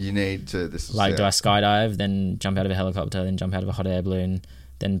 You need to... do I skydive, then jump out of a helicopter, then jump out of a hot air balloon,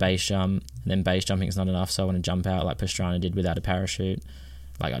 then base jump, and then base jumping is not enough, so I want to jump out like Pastrana did without a parachute.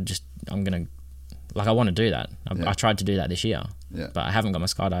 Like I want to do that. I tried to do that this year, but I haven't got my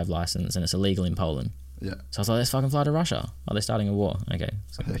skydive license and it's illegal in Poland. Yeah. So I was like, let's fucking fly to Russia. Oh, they're starting a war. Okay.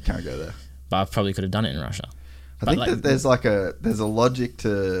 So, they can't go there. But I probably could have done it in Russia. I think that there's a logic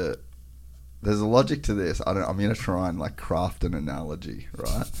to... There's a logic to this. I'm going to try and like craft an analogy,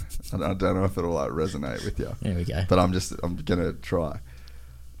 right? I don't know if it'll like resonate with you. There we go. But I'm going to try.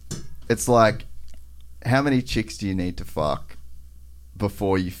 It's like, how many chicks do you need to fuck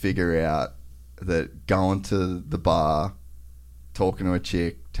before you figure out that going to the bar, talking to a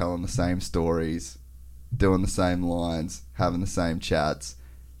chick, telling the same stories, doing the same lines, having the same chats,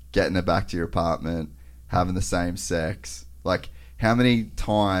 getting her back to your apartment, having the same sex, like... How many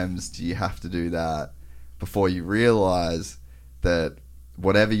times do you have to do that before you realise that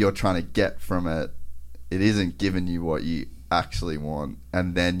whatever you're trying to get from it, it isn't giving you what you actually want,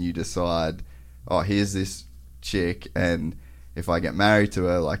 and then you decide, oh, here's this chick, and if I get married to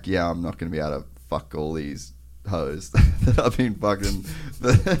her, like, yeah, I'm not going to be able to fuck all these hoes that I've been fucking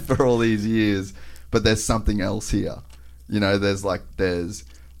for all these years, but there's something else here. You know, there's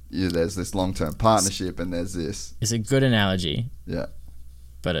this long-term partnership and there's this... It's a good analogy. Yeah.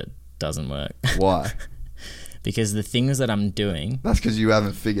 But it doesn't work. Why? Because the things that I'm doing... That's because you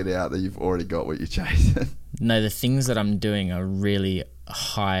haven't figured out that you've already got what you're chasing. No, the things that I'm doing are really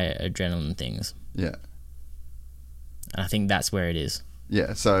high adrenaline things. Yeah. And I think that's where it is.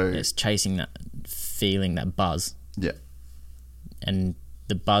 Yeah, so... It's chasing that feeling, that buzz. Yeah. And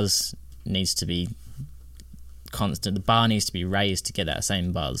the buzz needs to be... constant. The bar needs to be raised to get that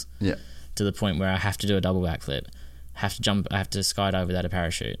same buzz. Yeah. To the point where I have to do a double backflip, I have to skydive without a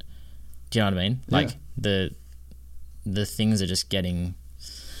parachute. Do you know what I mean? Like the things are just getting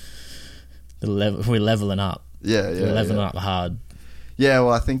we're leveling up. Yeah, we're leveling up hard. Yeah,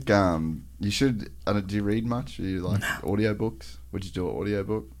 well, I think you should. Do you read much? Do you like audiobooks? Would you do an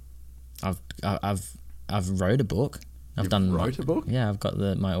audiobook? I've wrote a book. Wrote a book? Yeah, I've got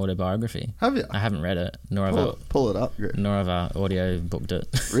my autobiography. Have you? I haven't read it, nor have pull it up. Nor have I audio booked it.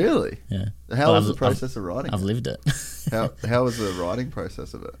 Really? Yeah. How was the process of writing? I've lived it. How was the writing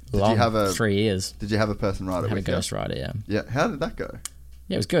process of it? Did you have 3 years? Did you have a person write it? I had a ghostwriter. Yeah. Yeah. How did that go?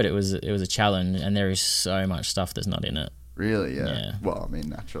 Yeah, it was good. It was a challenge, and there is so much stuff that's not in it. Really? Yeah. Yeah. Well, I mean,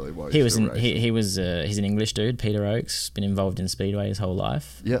 naturally, he's an English dude. Peter Oakes, been involved in Speedway his whole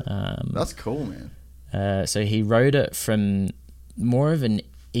life. Yeah. That's cool, man. So he wrote it from more of an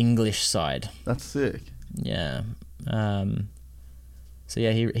English side. That's sick. Yeah. So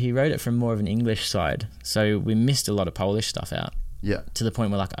yeah, he wrote it from more of an English side. So we missed a lot of Polish stuff out. Yeah. To the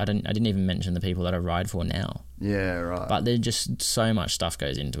point where like I didn't even mention the people that I ride for now. Yeah, right. But there's just so much stuff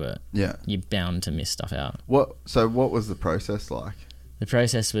goes into it. Yeah. You're bound to miss stuff out. So what was the process like? The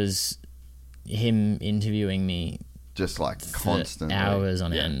process was him interviewing me just like constantly, hours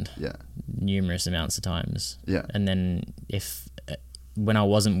on end. Yeah. Numerous amounts of times. Yeah. And then when I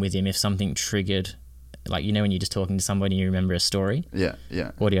wasn't with him, if something triggered, like, you know, when you're just talking to somebody and you remember a story. Yeah.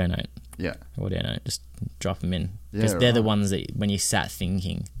 Yeah. Audio note. Yeah. Audio note. Just drop them in. Yeah, Because they're the ones that when you sat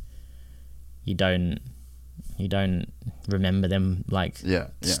thinking, you don't remember them like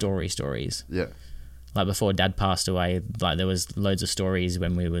stories. Yeah. Like before Dad passed away, like there was loads of stories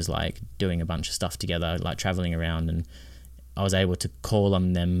when we was like doing a bunch of stuff together, like traveling around, and I was able to call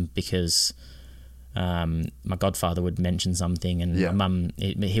on them because my godfather would mention something, and my mum,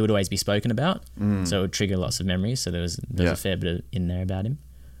 he would always be spoken about, so it would trigger lots of memories. So there was a fair bit in there about him.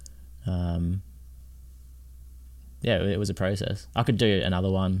 It was a process. I could do another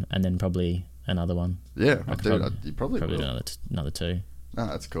one, and then probably another one. Yeah, you probably will. do another two. No,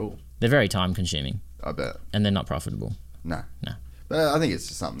 that's cool. They're very time consuming. I bet. And they're not profitable. No. No. But I think it's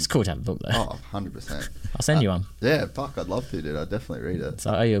just something. It's cool to have a book, though. Oh, 100%. I'll send you one. Yeah, fuck, I'd love to, dude. I'd definitely read it. So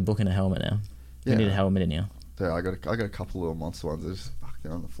I owe you a book and a helmet now. Yeah. You need a helmet in here. Yeah, I got a couple little monster ones. They're just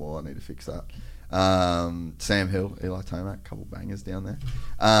they're on the floor. I need to fix that. Sam Hill, Eli Tomac, couple bangers down there.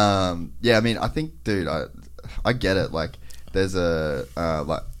 Yeah, I mean, I think, dude, I get it. Like, there's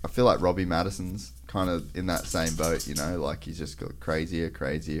I feel like Robbie Madison's kind of in that same boat, you know, like he's just got crazier.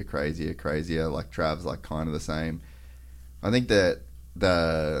 Like Trav's like kind of the same. I think that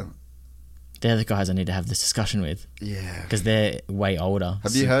they're the guys I need to have this discussion with. Yeah, because they're way older.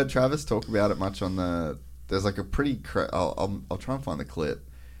 Have you heard Travis talk about it much on the? There's like a pretty. I'll try and find the clip.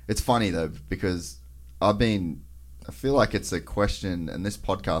 It's funny though because I feel like it's a question, and this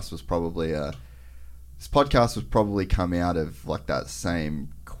podcast was probably come out of like that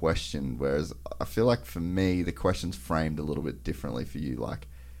same question, whereas I feel like for me the question's framed a little bit differently for you. Like,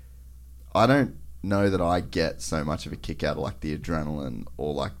 I don't know that I get so much of a kick out of like the adrenaline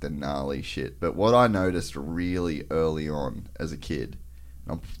or like the gnarly shit, but what I noticed really early on as a kid,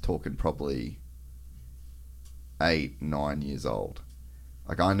 and I'm talking probably 8-9 years old,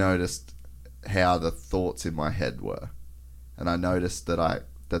 like I noticed how the thoughts in my head were, and I noticed that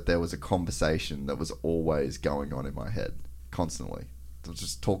there was a conversation that was always going on in my head constantly. I was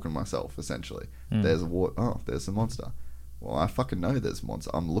just talking to myself essentially. There's there's a monster. Well, I fucking know there's a monster.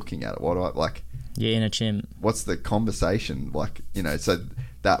 I'm looking at it. What do I like? You're in a chimp. What's the conversation like? You know, so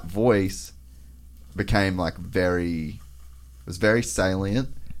that voice became like very salient,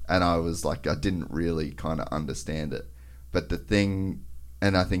 and I was like, I didn't really kind of understand it. But the thing,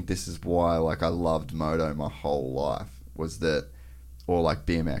 and I think this is why like I loved moto my whole life, was that, or like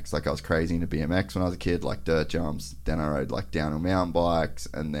BMX. Like I was crazy into BMX when I was a kid, like dirt jumps. Then I rode like downhill mountain bikes,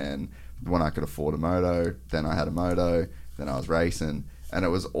 and then when I could afford a moto, then I had a moto. Then I was racing, and it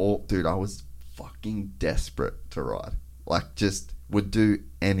was all, dude, I was fucking desperate to ride. Like, just would do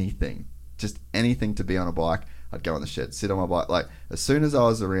anything. Just anything to be on a bike. I'd go in the shed, sit on my bike. Like, as soon as I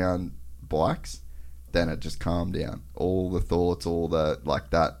was around bikes, then it just calmed down. All the thoughts, all the,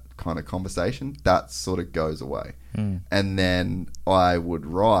 like, that kind of conversation, that sort of goes away. And then I would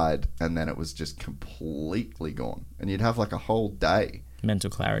ride, and then it was just completely gone. And you'd have, like, a whole day.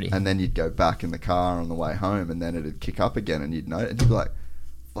 Mental clarity. And then you'd go back in the car on the way home, and then it'd kick up again, and you'd know it, and you'd be like,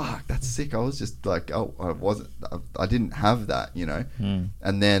 fuck, that's sick. I was just like, I didn't have that, you know?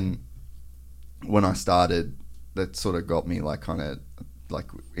 And then when I started, that sort of got me like kind of like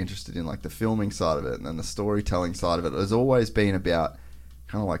interested in like the filming side of it, and then the storytelling side of it. It has always been about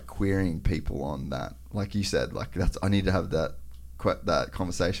kind of like querying people on that. Like you said, like I need to have that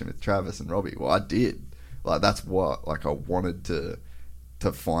conversation with Travis and Robbie. Well, I did. Like that's what, like I wanted to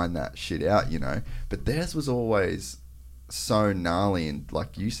find that shit out, you know. But theirs was always so gnarly, and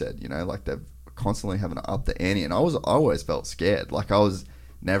like you said, you know, like they're constantly having to up the ante, and I always felt scared. Like I was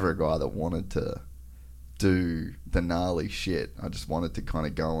never a guy that wanted to do the gnarly shit. I just wanted to kind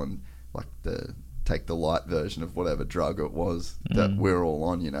of go and like take the light version of whatever drug it was that we're all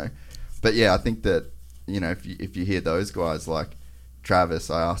on, you know. But yeah, I think that, you know, if you hear those guys like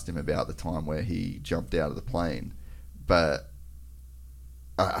Travis, I asked him about the time where he jumped out of the plane, but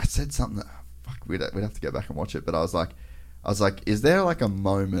I said something that, fuck, we'd have to go back and watch it, but I was like, is there like a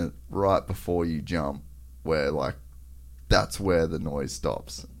moment right before you jump where like that's where the noise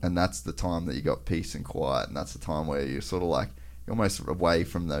stops, and that's the time that you got peace and quiet, and that's the time where you're sort of like you're almost away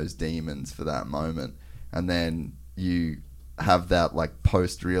from those demons for that moment, and then you have that like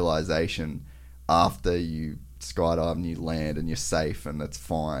post realization after you skydive and you land and you're safe and it's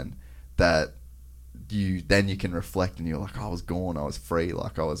fine, that you can reflect and you're like, I was gone, I was free,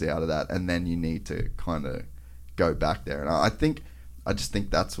 like I was out of that, and then you need to kind of go back there. And I just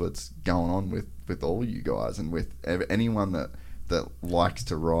think that's what's going on with all you guys, and with anyone that likes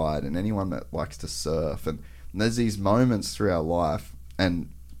to ride, and anyone that likes to surf, and there's these moments through our life, and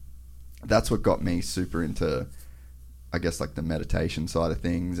that's what got me super into, I guess, like the meditation side of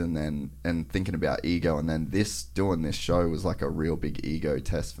things, and thinking about ego, and then doing this show was like a real big ego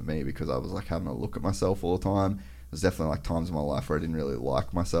test for me, because I was like having a look at myself all the time. There's definitely like times in my life where I didn't really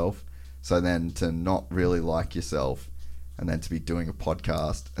like myself, so then to not really like yourself, and then to be doing a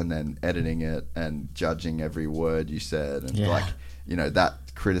podcast and then editing it and judging every word you said, and like, you know, that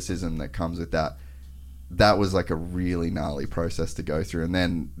criticism that comes with that was like a really gnarly process to go through. And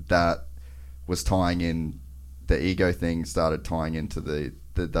then that was tying in the ego thing, started tying into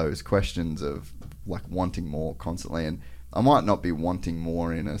those questions of like wanting more constantly. And I might not be wanting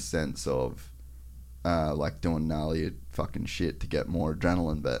more in a sense of like doing gnarly fucking shit to get more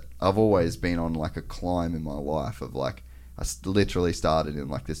adrenaline, but I've always been on like a climb in my life of like, I literally started in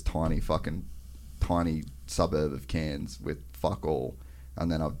like this tiny suburb of Cairns with fuck all,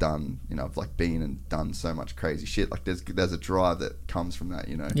 and then I've done, you know, I've like been and done so much crazy shit. Like there's a drive that comes from that,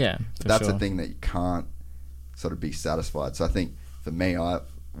 you know. Yeah, but that's a thing that you can't sort of be satisfied. So I think for me,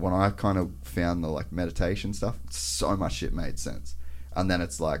 when I kind of found the like meditation stuff, so much shit made sense. And then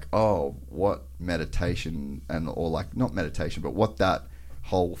it's like, oh, what meditation or like not meditation, but what that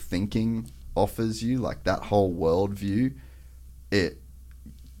whole thinking offers you, like that whole worldview, it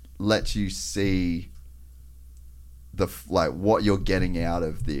lets you see like what you're getting out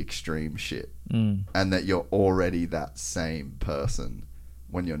of the extreme shit, and that you're already that same person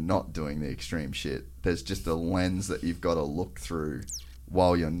when you're not doing the extreme shit. There's just a lens that you've got to look through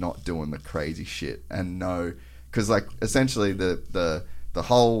while you're not doing the crazy shit, and know, because like essentially the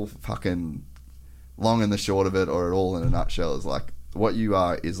whole fucking long and the short of it, or it all in a nutshell, is like what you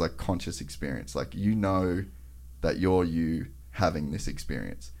are is like conscious experience. Like, you know that you're you having this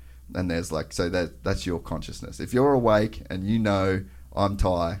experience, and there's like, so that's your consciousness. If you're awake and you know, I'm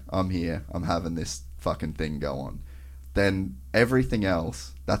Tai, I'm here, I'm having this fucking thing go on, then everything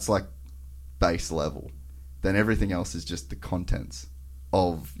else, that's like base level. Then everything else is just the contents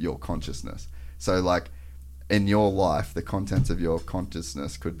of your consciousness. So like in your life, the contents of your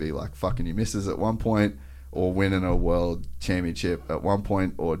consciousness could be like fucking your missus at one point, or winning a world championship at one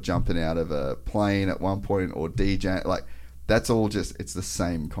point, or jumping out of a plane at one point, or DJing. Like, that's all just, it's the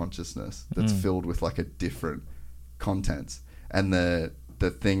same consciousness that's filled with like a different contents. And the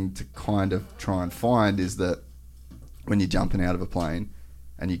thing to kind of try and find is that when you're jumping out of a plane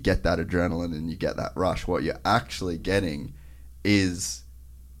and you get that adrenaline and you get that rush, what you're actually getting is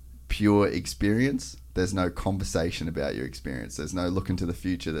pure experience. There's no conversation about your experience. There's no look into the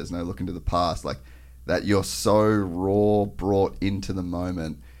future. There's no look into the past. Like, that you're so raw, brought into the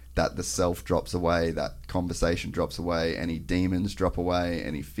moment, that the self drops away, that conversation drops away, any demons drop away,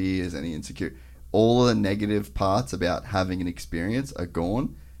 any fears, any insecurity. All of the negative parts about having an experience are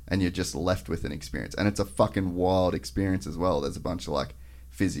gone, and you're just left with an experience. And it's a fucking wild experience as well. There's a bunch of like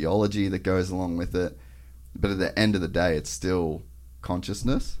physiology that goes along with it. But at the end of the day, it's still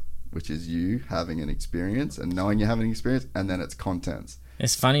consciousness, which is you having an experience and knowing you're having an experience, and then it's contents.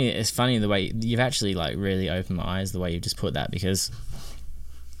 It's funny the way you've actually like really opened my eyes the way you've just put that, because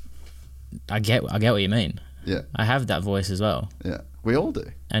I get what you mean. Yeah. I have that voice as well. Yeah. We all do.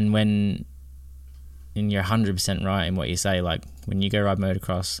 And you're 100% right in what you say, like when you go ride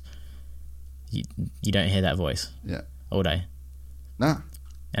motocross, you don't hear that voice. Yeah. All day. Nah.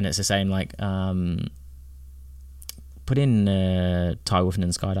 And it's the same, like put in Tai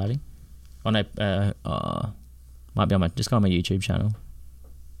Woffinden skydiving. Oh no, might be on just go on my YouTube channel.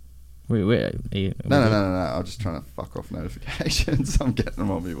 No. I was just trying to fuck off notifications. I'm getting them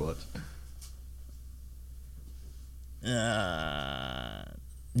on my watch.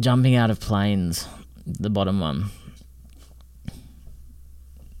 Jumping out of planes, the bottom one.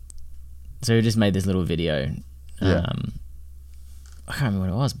 So we just made this little video. Yeah. I can't remember what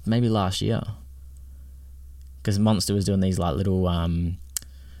it was. Maybe last year, because Monster was doing these like little.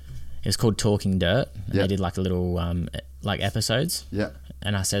 It was called Talking Dirt. And They did like a little like episodes. Yeah.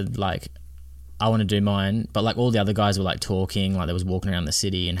 And I said, like, I want to do mine, but like all the other guys were like talking, like they was walking around the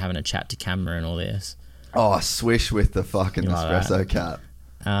city and having a chat to camera and all this. Oh, Swish with the fucking espresso cap.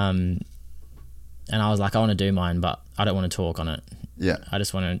 And I was like, I want to do mine, but I don't want to talk on it. Yeah. I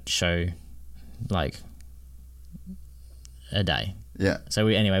just want to show like a day. Yeah. So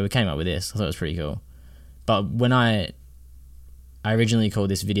we came up with this. I thought it was pretty cool. But when I originally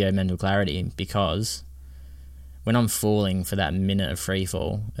called this video Mental Clarity, because when I'm falling for that minute of free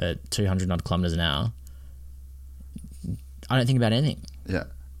fall at 200 odd kilometers an hour, I don't think about anything. Yeah.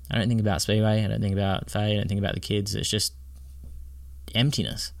 I don't think about Speedway. I don't think about Faye. I don't think about the kids. It's just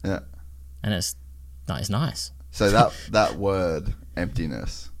emptiness. Yeah. And it's nice. So that word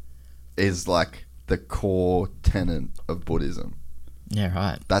emptiness is like the core tenet of Buddhism. Yeah,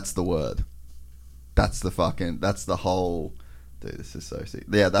 right. That's the word. That's the whole, dude, this is so sick.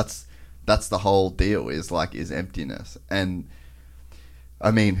 Yeah, that's the whole deal, is emptiness. And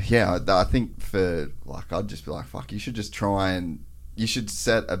I mean, yeah, I think I'd just be like, fuck, you should just try and, you should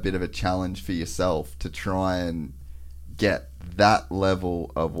set a bit of a challenge for yourself to try and get that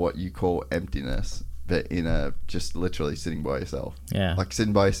level of what you call emptiness, but just literally sitting by yourself. Yeah. Like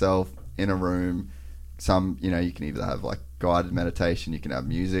sitting by yourself in a room. You can either have like guided meditation, you can have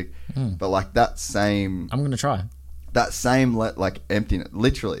music, but like that same, I'm gonna try. that same like emptiness,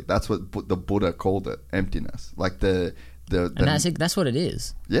 literally, that's what the Buddha called it, emptiness. Like the And that's what it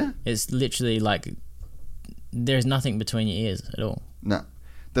is. yeah, It's literally like there's nothing between your ears at all. no,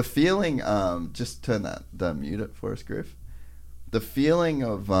 the feeling. Just turn that mute it for us, Griff. The feeling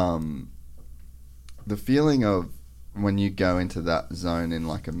of when you go into that zone in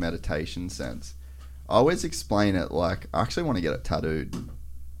like a meditation sense, I always explain it like, I actually want to get it tattooed.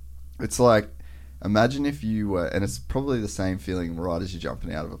 It's like, imagine if you were, and it's probably the same feeling right as you're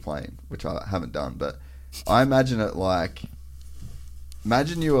jumping out of a plane, which I haven't done, but I imagine it like,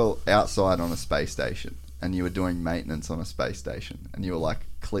 imagine you were outside on a space station and you were doing maintenance on a space station and you were like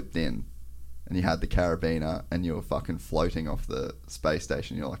clipped in and you had the carabiner and you were fucking floating off the space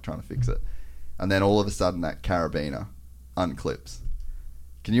station. You're like trying to fix it. And then all of a sudden that carabiner unclips.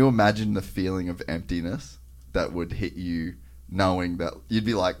 Can you imagine the feeling of emptiness that would hit you, knowing that you'd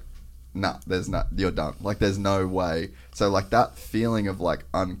be like, nah, there's not, you're done. Like there's no way. So like that feeling of like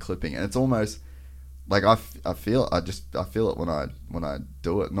unclipping, and it's almost like I feel it when I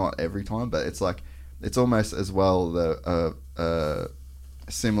do it. Not every time, but it's like, it's almost as well the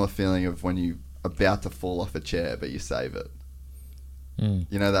similar feeling of when you about to fall off a chair but you save it.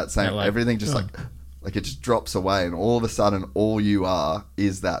 You know, that same, like, everything just like it just drops away, and all of a sudden all you are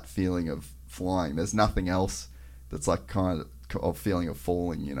is that feeling of flying. There's nothing else that's like kind of feeling of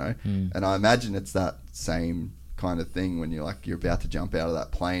falling, you know. And I imagine it's that same kind of thing when you're like, you're about to jump out of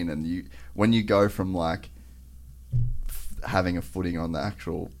that plane, and when you go from like having a footing on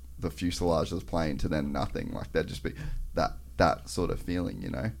the fuselage of the plane to then nothing, like that'd just be that sort of feeling, you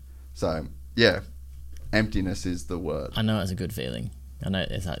know. So yeah, emptiness is the word. I know it's a good feeling. I know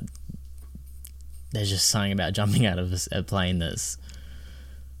it's like, there's just something about jumping out of a plane that's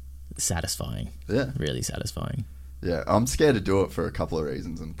satisfying. Yeah. Really satisfying. Yeah, I'm scared to do it for a couple of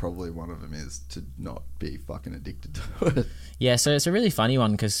reasons, and probably one of them is to not be fucking addicted to it. Yeah, so it's a really funny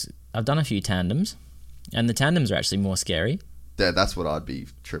one because I've done a few tandems, and the tandems are actually more scary. Yeah, that's what I'd be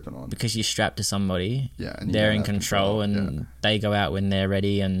tripping on. Because you're strapped to somebody, yeah, and they're in control, and they go out when they're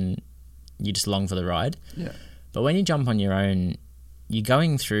ready, and you just along for the ride. Yeah. But when you jump on your own, you're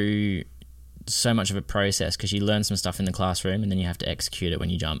going through so much of a process because you learn some stuff in the classroom and then you have to execute it when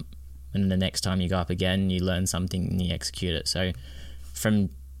you jump. And then the next time you go up again, you learn something and you execute it. So from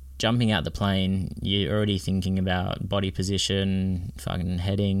jumping out the plane, you're already thinking about body position, fucking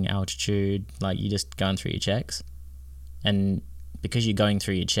heading, altitude, like you're just going through your checks. And because you're going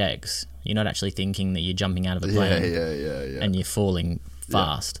through your checks, you're not actually thinking that you're jumping out of a plane. Yeah. And you're falling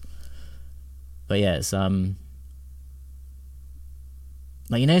fast. Yeah. But yeah, it's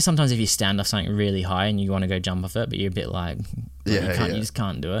like, you know, sometimes if you stand off something really high and you want to go jump off it, but you're a bit like, you just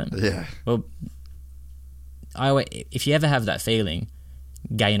can't do it. Yeah. Well, if you ever have that feeling,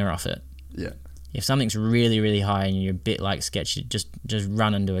 gainer off it. Yeah. If something's really, really high and you're a bit like sketchy, just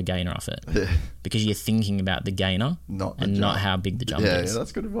run and do a gainer off it. Yeah. Because you're thinking about the gainer not how big the jump is. Yeah,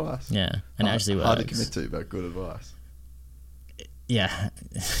 that's good advice. Yeah, and it actually works. Hard to commit to, but good advice. Yeah.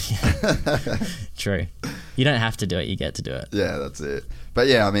 True. You don't have to do it, you get to do it. Yeah, that's it. But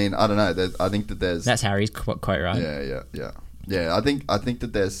yeah, I mean, I don't know. I think that there's... That's Harry's quite right. Yeah, I think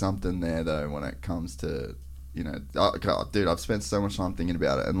that there's something there, though, when it comes to, you know... Dude, I've spent so much time thinking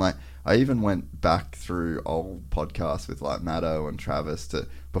about it. And, like, I even went back through old podcasts with, like, Matto and Travis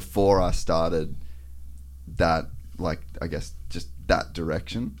before I started that, like, I guess, just that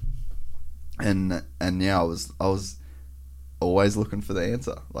direction. And yeah, I was always looking for the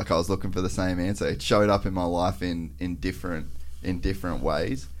answer. Like, I was looking for the same answer. It showed up in my life in different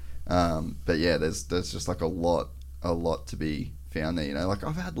ways. But yeah, there's just like a lot to be found there, you know. Like,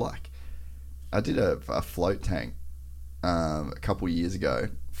 I've had I did a float tank a couple years ago,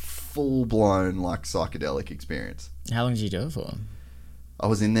 full blown like psychedelic experience. How long did you do it for? I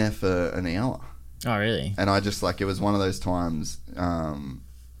was in there for an hour. Oh, really? And I just it was one of those times.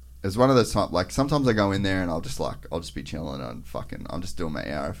 Like, sometimes I go in there and I'll just be chilling and I'm just doing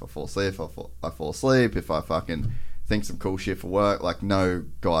my hour. If I fall asleep, I fall asleep. If I fucking think some cool shit for work, like, no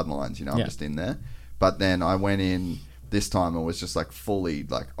guidelines, you know, I'm just in there. But then I went in this time and was just like fully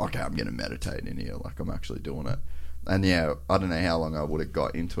like, okay, I'm going to meditate in here. Like, I'm actually doing it. And yeah, I don't know how long I would have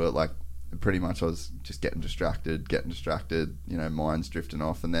got into it. Like, pretty much I was just getting distracted, you know, mind's drifting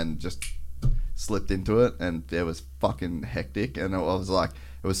off, and then just slipped into it, and it was fucking hectic. And I was like,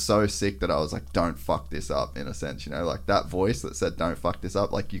 it was so sick that I was like, don't fuck this up, in a sense, you know, like that voice that said, don't fuck this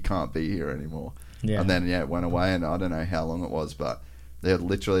up, like, you can't be here anymore. Yeah. And then, yeah, it went away, and I don't know how long it was, but it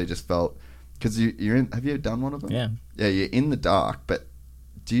literally just felt, because you're in, have you done one of them? Yeah. Yeah, you're in the dark, but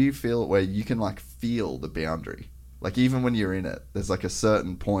do you feel it where you can, like, feel the boundary? Like, even when you're in it, there's like a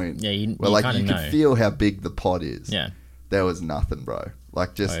certain point Yeah, you where like kinda you know. can feel how big the pod is. Yeah. There was nothing, bro.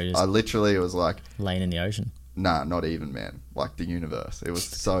 Like, just Oh, I literally, it was like, laying in the ocean. nah, not even, man. Like, the universe. It was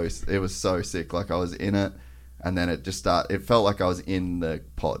so sick. Like, I was in it, and then it just started. It felt like I was in the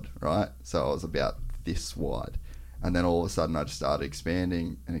pod, right? So I was about this wide, and then all of a sudden I just started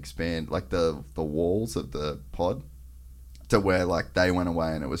expanding and expand, like the walls of the pod, to where like they went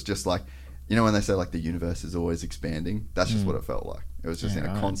away, and it was just like, you know, when they say like the universe is always expanding, that's just what it felt like. It was just in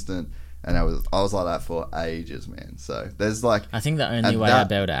a constant, and I was like that for ages, man. So there's like, I think the only way I'd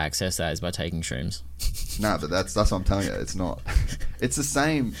be able to access that is by taking shrooms. no, but that's what I'm telling you. It's not. It's the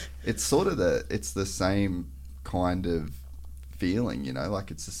same. It's sort of it's the same kind of feeling, you know,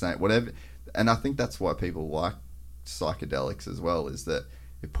 like it's the same, whatever. And I think that's why people like psychedelics as well, is that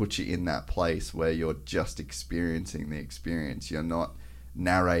it puts you in that place where you're just experiencing the experience. You're not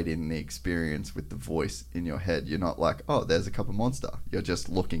narrating the experience with the voice in your head. You're not like, oh, there's a cup of Monster. You're just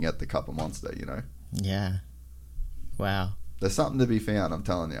looking at the cup of Monster, you know? Yeah. Wow. There's something to be found, I'm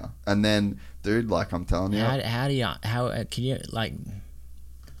telling you. And then, dude, like, I'm telling you. How can you, like,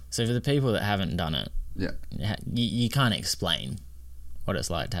 so for the people that haven't done it, yeah, you can't explain what it's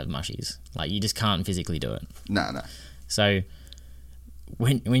like to have mushies. Like, you just can't physically do it. No. So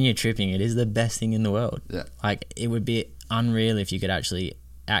when you're tripping, it is the best thing in the world. Yeah. Like, it would be unreal if you could actually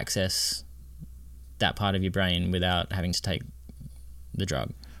access that part of your brain without having to take the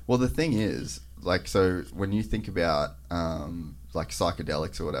drug. Well, the thing is, like, so when you think about like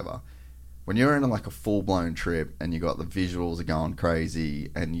psychedelics or whatever, when you're in like a full-blown trip and you got the visuals are going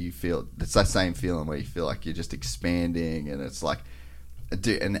crazy and you feel, it's that same feeling where you feel like you're just expanding, and it's like,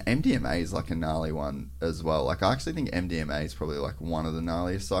 dude, and MDMA is like a gnarly one as well. Like, I actually think MDMA is probably like one of the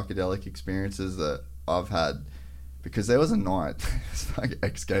gnarliest psychedelic experiences that I've had, because there was a night, it's like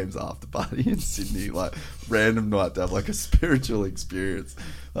X Games after party in Sydney, like random night to have like a spiritual experience.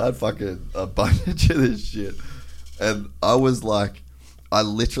 I had fucking a bunch of this shit, and I was like, I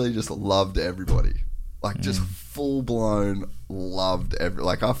literally just loved everybody, like just full blown loved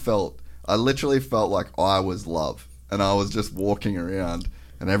like I literally felt like I was love, and I was just walking around,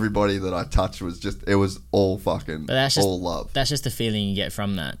 and everybody that I touched was just, it was all fucking, all love. That's just the feeling you get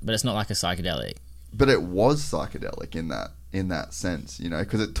from that, but it's not like a psychedelic. But it was psychedelic in that sense, you know,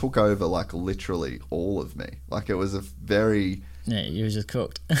 because it took over like literally all of me. Like, it was a very... Yeah, you were just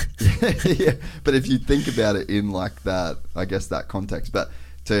cooked. Yeah, but if you think about it in like that, I guess that context. But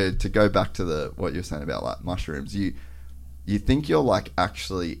to go back to what you're saying about like mushrooms, you think you're like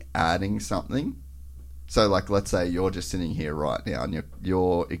actually adding something. So like, let's say you're just sitting here right now, and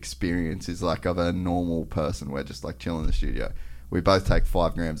your experience is like of a normal person. We're just like chilling in the studio. We both take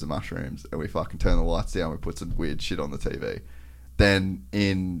 5 grams of mushrooms, and we fucking turn the lights down. We put some weird shit on the TV. Then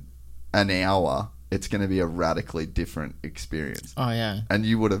in an hour, it's going to be a radically different experience. Oh, yeah. And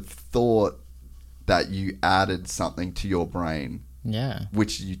you would have thought that you added something to your brain. Yeah.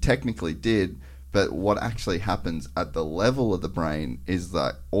 Which you technically did. But what actually happens at the level of the brain is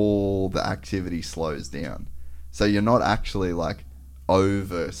that all the activity slows down. So you're not actually like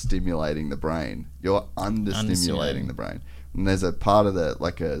over-stimulating the brain. You're under-stimulating the brain. And there's a part of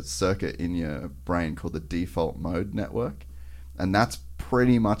a circuit in your brain called the default mode network. And that's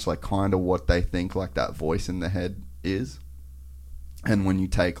pretty much like kind of what they think like that voice in the head is. And when you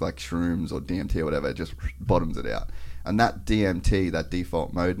take like shrooms or DMT or whatever, it just bottoms it out. And that DMT, that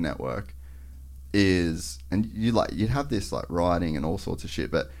default mode network, is, and you'd have this like riding and all sorts of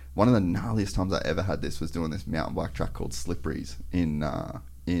shit, but one of the gnarliest times I ever had this was doing this mountain bike track called Slipperies in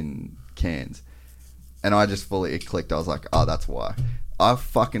Cairns. And I just it clicked. I was like, oh, that's why. I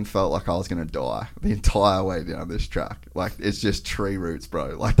fucking felt like I was going to die the entire way down this track. Like, it's just tree roots,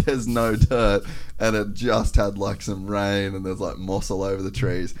 bro. Like, there's no dirt, and it just had like some rain, and there's like moss all over the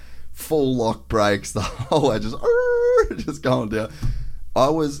trees. Full lock brakes, the whole way just going down. I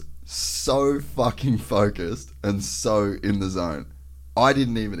was so fucking focused and so in the zone. I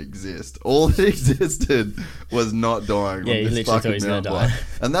didn't even exist. All that existed was not dying. Yeah, on you this literally thought he fucking was going to mountain die.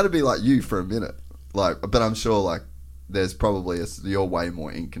 bike. And that'd be like you for a minute. Like, but I'm sure like there's probably you're way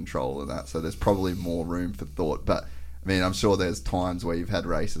more in control than that, so there's probably more room for thought. But I mean, I'm sure there's times where you've had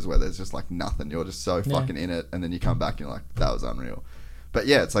races where there's just like nothing. You're just so fucking in it, and then you come back and you're like, that was unreal. But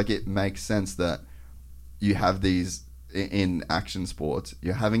yeah, it's like, it makes sense that you have these in action sports.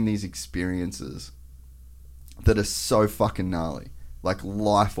 You're having these experiences that are so fucking gnarly, like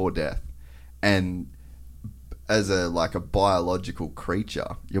life or death, and as a biological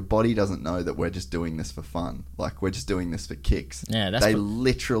creature, your body doesn't know that we're just doing this for fun. Like, we're just doing this for kicks. Yeah, they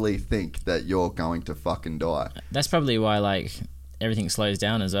literally think that you're going to fucking die. That's probably why like everything slows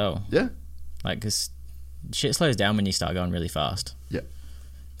down as well. Yeah. Like, because shit slows down when you start going really fast. Yeah.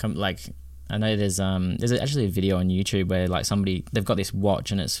 I know there's actually a video on YouTube where like they've got this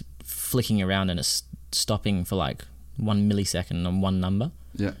watch and it's flicking around and it's stopping for like 1 millisecond on one number.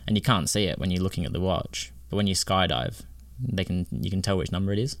 Yeah. And you can't see it when you're looking at the watch, but when you skydive, you can tell which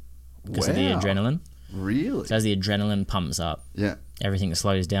number it is because of the adrenaline. Really? So as the adrenaline pumps up, yeah, everything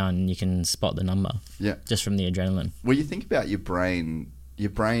slows down and you can spot the number. Yeah. Just from the adrenaline. Well, you think about your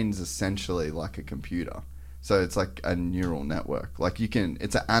brain's essentially like a computer. So it's like a neural network. Like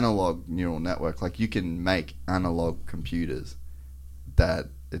it's an analog neural network. Like you can make analog computers that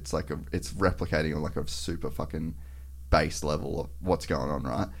it's replicating on like a super fucking base level of what's going on,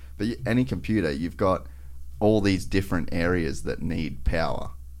 right? But any computer, you've got all these different areas that need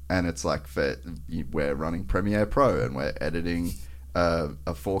power. And it's like we're running Premiere Pro and we're editing a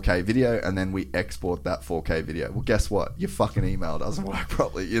 4K video and then we export that 4K video. Well, guess what? Your fucking email doesn't work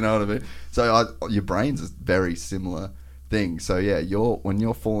properly. You know what I mean? So your brain's a very similar thing. So yeah, when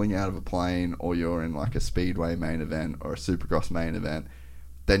you're falling out of a plane or you're in like a speedway main event or a supercross main event,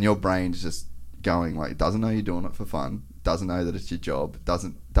 then your brain's just going like, it doesn't know you're doing it for fun, doesn't know that it's your job,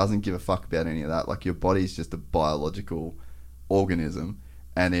 doesn't give a fuck about any of that. Like your body's just a biological organism.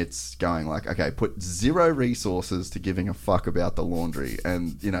 And it's going like, okay, put zero resources to giving a fuck about the laundry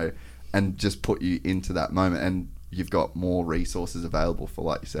and just put you into that moment. And you've got more resources available for,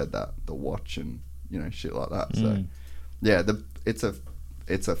 like you said, the watch and, shit like that. So, yeah, it's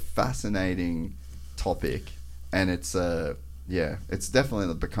a fascinating topic. And it's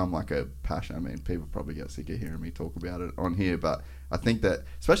definitely become like a passion. I mean, people probably get sick of hearing me talk about it on here. But I think that,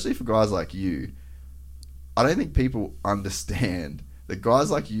 especially for guys like you, I don't think people understand. The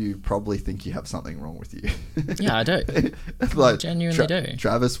guys like you probably think you have something wrong with you. Yeah, I do. Like I genuinely do.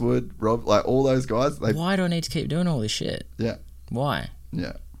 Travis Wood, Rob, like all those guys. Why do I need to keep doing all this shit? Yeah. Why?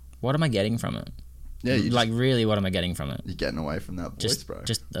 Yeah. What am I getting from it? Yeah. Really, what am I getting from it? You're getting away from that voice, bro.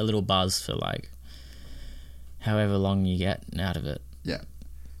 Just a little buzz for like however long you get out of it. Yeah.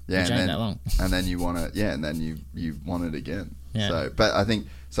 Yeah. Which ain't that long. And then you want it. Yeah. And then you want it again. Yeah. So, but I think,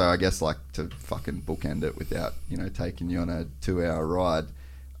 I guess like to fucking bookend it without, taking you on a 2-hour ride,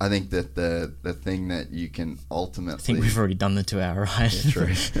 I think that the thing that you can ultimately... I think we've already done the 2-hour ride. Yeah,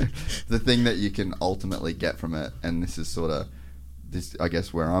 true. The thing that you can ultimately get from it, and this is sort of, I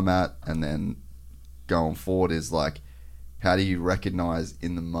guess where I'm at, and then going forward is like, how do you recognize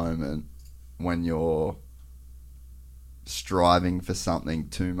in the moment when you're striving for something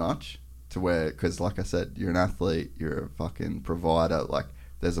too much? To where, because like I said, you're an athlete, you're a fucking provider. Like,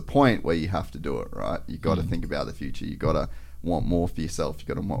 there's a point where you have to do it, right? You got to think about the future. You got to want more for yourself. You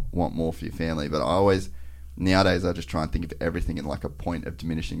got to want more for your family. But nowadays, I just try and think of everything in like a point of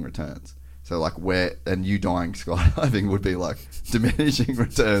diminishing returns. So like and you dying skydiving would be like diminishing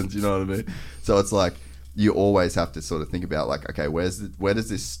returns. You know what I mean? So it's like you always have to sort of think about like, okay, where does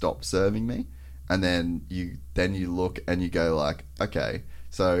this stop serving me? And then you look and you go like, okay.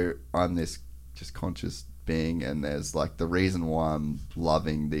 So I'm this just conscious being, and there's like the reason why I'm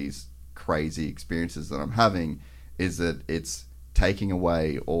loving these crazy experiences that I'm having is that it's taking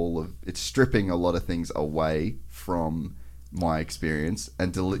away it's stripping a lot of things away from my experience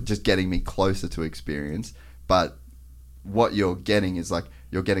and just getting me closer to experience. But what you're getting is like,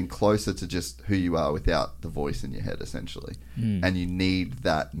 you're getting closer to just who you are without the voice in your head, essentially. And you need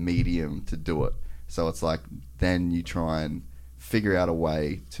that medium to do it. So it's like, then you try and figure out a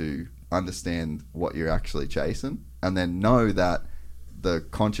way to understand what you're actually chasing, and then know that the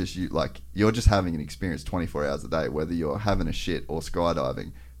conscious you're just having an experience 24 hours a day, whether you're having a shit or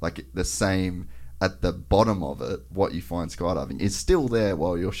skydiving. Like the same at the bottom of it, what you find skydiving is still there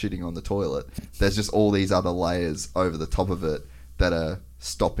while you're shitting on the toilet. There's just all these other layers over the top of it that are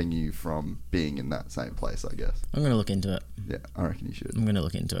stopping you from being in that same place, I guess. I'm going to look into it. Yeah, I reckon you should. I'm going to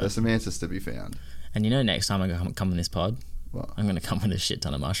look into it. There's some answers to be found. And next time I come on this pod, what? I'm going to come with a shit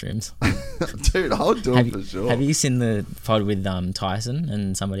ton of mushrooms. Dude, I'll do it for sure. Have you seen the pod with Tyson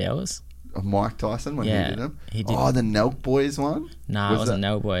and somebody else? Mike Tyson when he did him? He did. Oh, the Nelk Boys one? Nah, it wasn't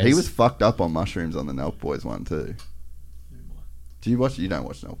Nelk Boys. He was fucked up on mushrooms on the Nelk Boys one too. Do you watch? You don't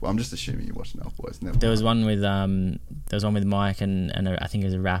watch Nelk Boys. I'm just assuming you watch Nelk Boys. There was one with Mike and I think it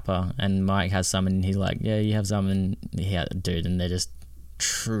was a rapper, and Mike has some and he's like, yeah, you have some, and he had a dude, and they're just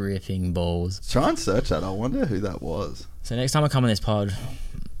tripping balls. Try and search that. I wonder who that was. So next time I come on this pod,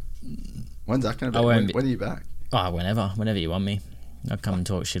 when's that going to be? When are you back? Oh, whenever you want me. I'll come and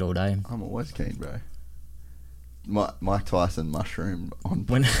talk shit all day. I'm always keen, bro. Mike Tyson mushroom on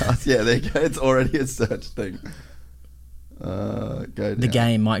when yeah, there you go. It's already a search thing. Go down. The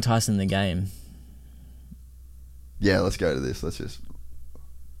game, Mike Tyson, the game. Yeah, let's go to this.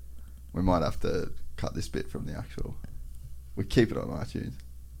 We might have to cut this bit from the actual. We keep it on iTunes.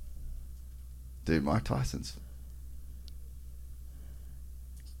 Dude, Mike Tyson's.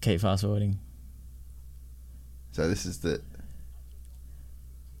 Keep fast forwarding. So this is the...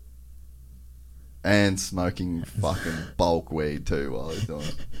 And smoking fucking bulk weed too while he's doing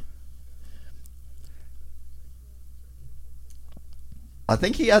it. I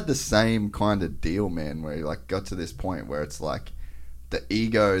think he had the same kind of deal, man, where he like got to this point where it's like the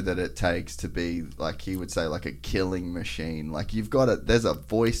ego that it takes to be like, he would say, like a killing machine. Like you've got there's a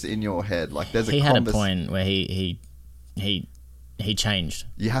voice in your head. Like there's he had a point where he changed.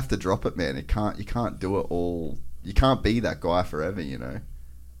 You have to drop it, man. You can't do it all. You can't be that guy forever, you know.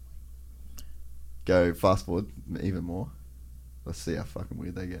 Go fast forward even more. Let's see how fucking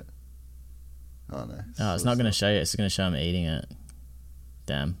weird they get. Oh no. Oh, it's not going to show you. It's going to show him eating it.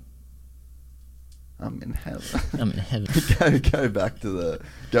 Damn. I'm in heaven. I'm in heaven. Go back to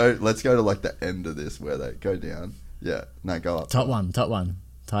the... Let's go to like the end of this where they go down. Yeah. No, go up. Top one.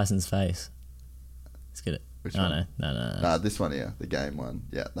 Tyson's face. Let's get it. Which one? one? No. Nah, this one here. The game one.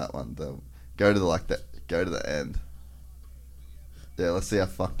 Yeah, that one. Go to the end. Yeah, let's see how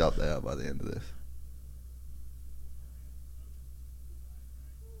fucked up they are by the end of this.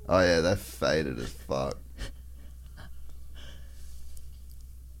 Oh yeah, they're faded as fuck.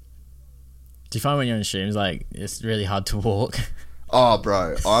 Do you find when you're on shrooms, like, it's really hard to walk? Oh,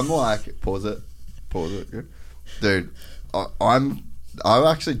 bro, I'm like, pause it, dude. I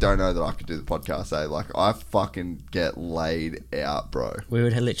actually don't know that I could do the podcast. Like, I fucking get laid out, bro. We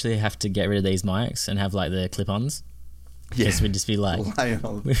would literally have to get rid of these mics and have like the clip-ons. Yeah, we'd just be like,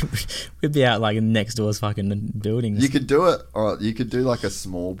 we'd be out like next door's fucking buildings. You could do it, or you could do like a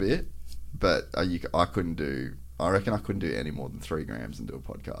small bit, but I couldn't do. I reckon I couldn't do any more than 3 grams and do a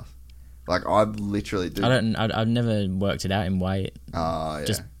podcast. Like I literally do. I've never worked it out in weight. Oh yeah,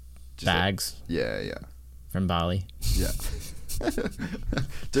 just bags. Yeah. From Bali. Yeah.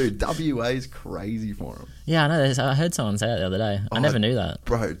 Dude, WA's crazy for him. Yeah, I know. I heard someone say that the other day. I never knew that.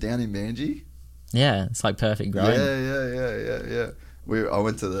 Bro, down in Manji. Yeah, it's like perfect growing. Yeah. I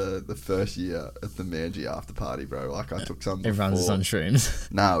went to the first year at the Manji after party, bro. Like I took some. Everyone's on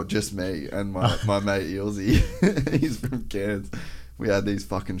shrooms. No, just me and my mate Eelsy. He's from Cairns. We had these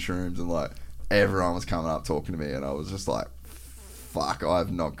fucking shrooms and like everyone was coming up talking to me and I was just like, fuck,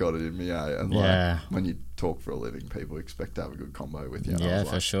 I've not got it in me, eh? And like when you talk for a living, people expect to have a good combo with you. And yeah, I was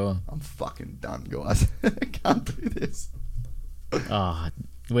for like, sure. I'm fucking done, guys. I can't do this. Oh,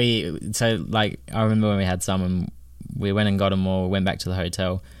 so like I remember when we had some and we went and got them all, went back to the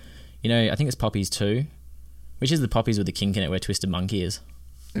hotel. You know, I think it's Poppies 2, which is the Poppies with the kink in it where Twisted Monkey is.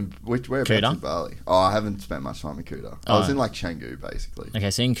 Whereabouts in Bali? Oh, I haven't spent much time in Kuta. I was in like Canggu, basically.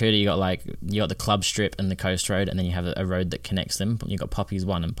 Okay, so in Kuta you got the club strip and the coast road, and then you have a road that connects them. You got Poppies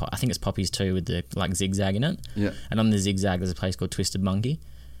 1 and I think it's Poppies 2 with the like zigzag in it. Yeah. And on the zigzag there's a place called Twisted Monkey,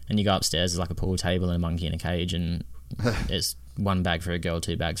 and you go upstairs. There's like a pool table and a monkey in a cage, and it's 1 bag for a girl,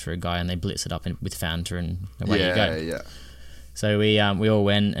 2 bags for a guy, and they blitz it up with Fanta, and away you go. Yeah. So we all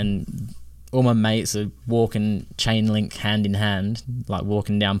went, and all my mates are walking chain link hand in hand, like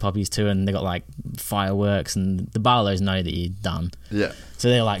walking down Poppies 2, and they got like fireworks, and the barlows know that you're done. Yeah. So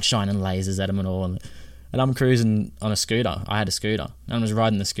they're like shining lasers at them and all, and I'm cruising on a scooter. I had a scooter, and I was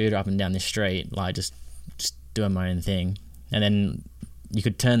riding the scooter up and down this street, like just doing my own thing. And then you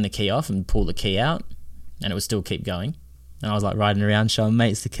could turn the key off and pull the key out, and it would still keep going. And I was like riding around showing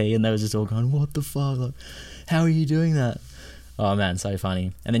mates the key, and they were just all going, "What the fuck? Like, how are you doing that?" Oh man, so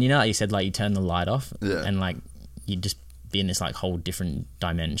funny. And then you know how you said like you turn the light off, and like you'd just be in this like whole different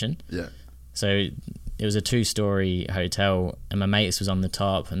dimension. Yeah. So it was a 2-story hotel, and my mates was on the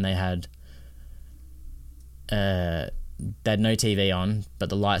top, and they had no TV on, but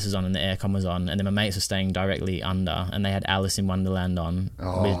the lights was on and the aircon was on, and then my mates were staying directly under, and they had Alice in Wonderland on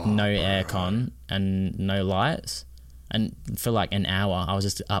with no aircon and no lights. And for like an hour, I was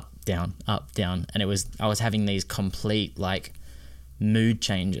just up, down, and I was having these complete like mood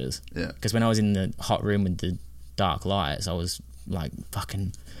changes. Yeah. Because when I was in the hot room with the dark lights, I was like,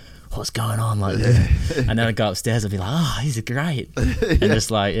 fucking, what's going on? Like, and then I'd go upstairs, I'd be like, oh, these are great. And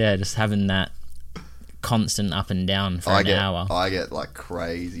just having that constant up and down for an hour. I get like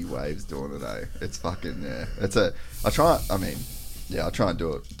crazy waves doing it, eh? It's fucking, I try and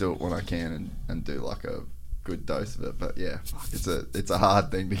do it when I can and do like a good dose of it, but yeah, it's a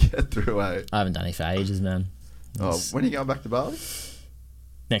hard thing to get through, eh? I haven't done it for ages, man. When are you going back to Bali?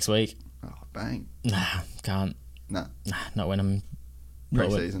 Next week. Oh, bang. Nah, can't. Nah, not when I'm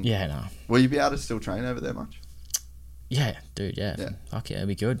pre-season. Yeah, no. Will you be able to still train over there much? Yeah, dude. Yeah. Fuck yeah, it'll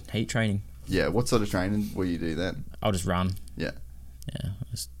be good. Heat training. Yeah. What sort of training will you do then? I'll just run. Yeah. Yeah.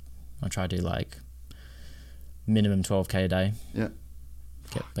 I'll try to do like minimum 12K a day. Yeah.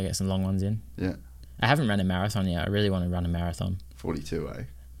 Get some long ones in. Yeah. I haven't run a marathon yet. I really want to run a marathon. 42, eh?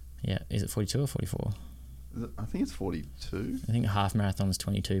 Yeah. Is it 42 or 44? I think it's 42. I think a half marathon's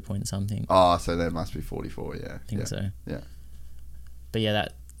 22 point something. Oh, so there must be 44, yeah. I think so. Yeah. But yeah,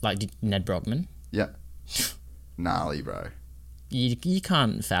 that, like, Ned Brockman. Yeah. Gnarly, bro. You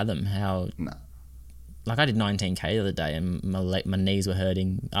can't fathom how... Nah. Like, I did 19K the other day and my knees were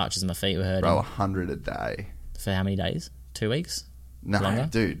hurting, arches of my feet were hurting. Bro, 100 a day. For how many days? 2 weeks? No, Longer?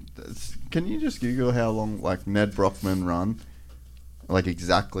 dude. Can you just Google how long, like, Ned Brockman run? Like,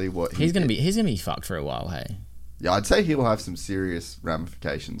 exactly what he's gonna be fucked for a while, hey? Yeah, I'd say he'll have some serious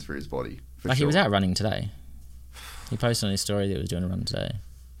ramifications for his body. Like, he was out running today. He posted on his story that he was doing a run today.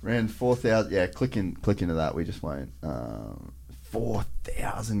 Ran 4,000... Yeah, click into that. We just won't.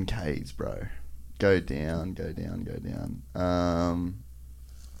 4,000 Ks, bro. Go down. Bit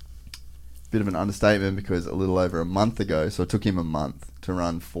of an understatement because a little over a month ago, so it took him a month to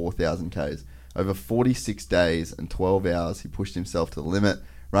run 4,000 Ks. Over 46 days and 12 hours, he pushed himself to the limit,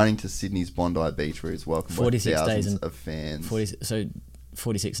 running to Sydney's Bondi Beach, where he's welcomed by thousands of fans.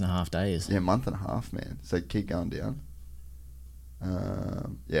 46 and a half days. Yeah, month and a half, man. So keep going down.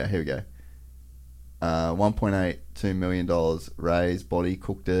 Yeah, here we go. $1.82 million raised, body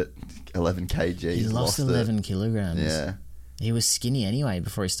cooked it, 11 kg. He lost 11 kilograms. Yeah. He was skinny anyway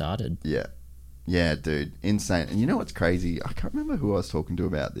before he started. Yeah. Yeah, dude. Insane. And you know what's crazy? I can't remember who I was talking to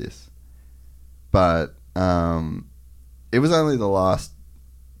about this. But it was only the last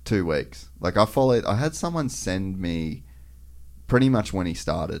 2 weeks. Like, I had someone send me, pretty much when he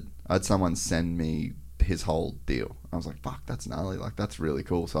started, I had someone send me his whole deal. I was like, fuck, that's gnarly. Like, that's really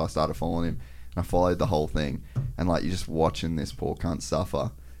cool. So I started following him. And I followed the whole thing. And, like, you're just watching this poor cunt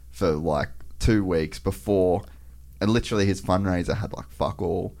suffer for, like, 2 weeks before... And literally his fundraiser had, like, fuck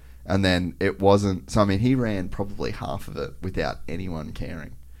all. And then it wasn't... So, I mean, he ran probably half of it without anyone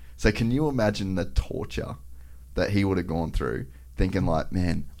caring. So can you imagine the torture that he would have gone through thinking, like,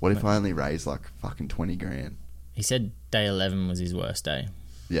 man, what if I only raised, like, fucking 20 grand? He said day 11 was his worst day.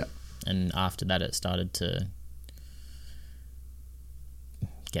 Yeah. And after that, it started to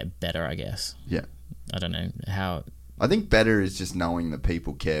get better, I guess. Yeah. I don't know how... I think better is just knowing that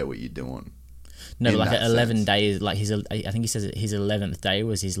people care what you're doing. No, but like at 11 days, like I think he says his 11th day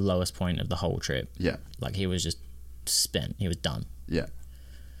was his lowest point of the whole trip. Yeah. Like he was just spent. He was done. Yeah.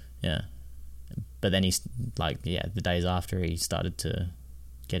 Yeah. But then the days after he started to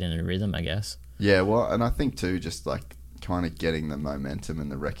get in a rhythm, I guess. Yeah, well, and I think too, just like kind of getting the momentum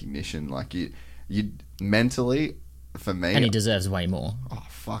and the recognition, like you mentally, for me... And he deserves way more. Oh,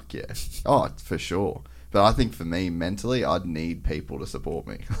 fuck yeah. Oh, for sure. But I think for me, mentally, I'd need people to support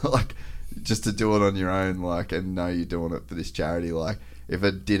me. Like... Just to do it on your own, like, and know you're doing it for this charity. Like, if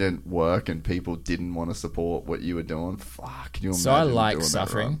it didn't work and people didn't want to support what you were doing, fuck, can you imagine? So I like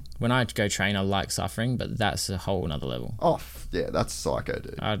suffering. When I go train, I like suffering, but that's a whole another level. Oh, yeah, that's psycho,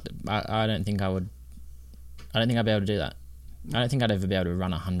 dude. I don't think I would... I don't think I'd be able to do that. I don't think I'd ever be able to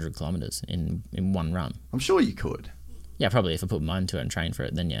run 100 kilometres in one run. I'm sure you could. Yeah, probably if I put mind to it and train for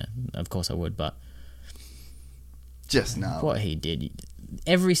it, then yeah, of course I would, but... Just now. What he did...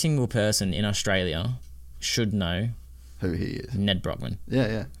 Every single person in Australia should know who he is. Ned Brockman. Yeah,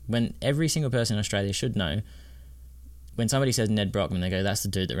 yeah. When every single person in Australia should know, when somebody says Ned Brockman, they go, that's the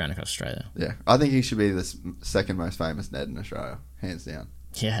dude that ran across Australia. Yeah. I think he should be the second most famous Ned in Australia, hands down.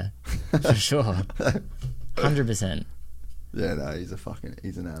 Yeah, for sure. 100%. Yeah, no, he's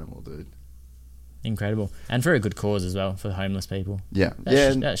an animal, dude. Incredible. And for a good cause as well, for the homeless people. Yeah.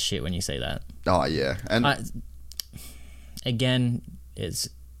 That's shit when you see that. Oh, yeah. And again... It's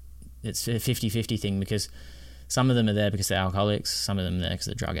a 50-50 thing because some of them are there because they're alcoholics, some of them are there because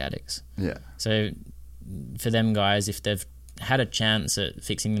they're drug addicts. Yeah. So for them guys, if they've had a chance at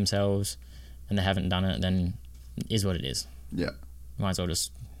fixing themselves and they haven't done it, then it is what it is. Yeah. Might as well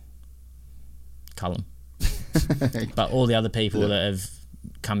just cull them. But all the other people that have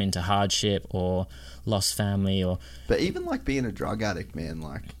come into hardship or lost family or... But even like being a drug addict, man,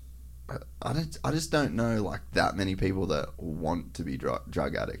 like... I just don't know like that many people that want to be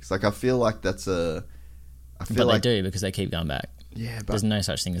drug addicts. Like I feel like that's a... But they do because they keep going back. Yeah, but... There's no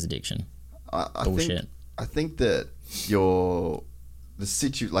such thing as addiction. Bullshit. I think that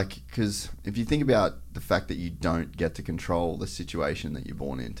because if you think about the fact that you don't get to control the situation that you're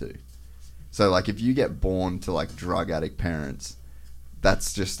born into. So like if you get born to like drug addict parents,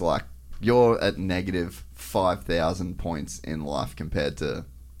 that's just like you're at negative 5,000 points in life compared to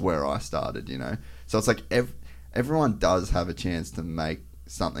where I started, you know? So it's like everyone does have a chance to make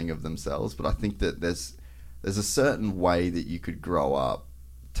something of themselves, but I think that there's a certain way that you could grow up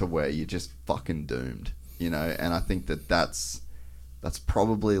to where you're just fucking doomed you know, and I think that's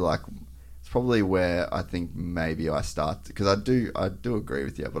probably like, it's probably where I think maybe I start, because I do agree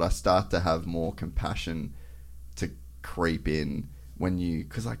with you, but I start to have more compassion to creep in when you,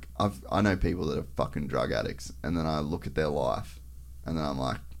 because like I know people that are fucking drug addicts, and then I look at their life, and then I'm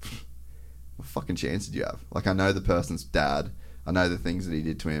like, what fucking chance did you have? Like, I know the person's dad, I know the things that he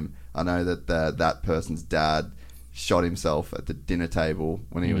did to him, I know that that person's dad shot himself at the dinner table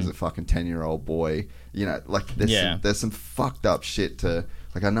when he was a fucking 10-year-old boy. You know, like there's some fucked up shit to,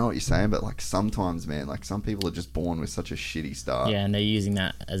 like, I know what you're saying, but like sometimes, man, like some people are just born with such a shitty start. Yeah, and they're using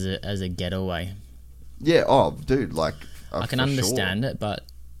that as a getaway. Yeah, oh dude, like I can understand it, but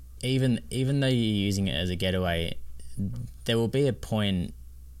even though you're using it as a getaway, there will be a point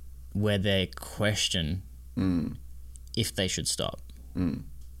where they question if they should stop.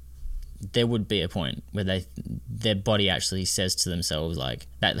 There would be a point where their body actually says to themselves, like,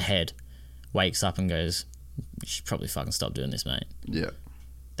 that head wakes up and goes, you should probably fucking stop doing this, mate. Yeah.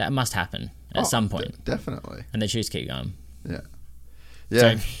 That must happen at some point. Definitely. And they choose to keep going. Yeah.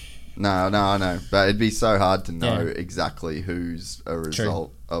 Yeah. So, no, I know. But it'd be so hard to know exactly who's a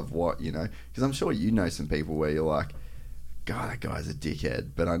result of what, you know. Because I'm sure you know some people where you're like, God, that guy's a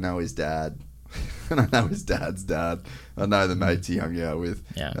dickhead, but I know his dad. And I know his dad's dad. I know the mates he hung out with.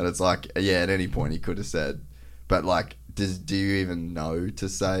 Yeah. And it's like, yeah, at any point he could have said. But like, do you even know to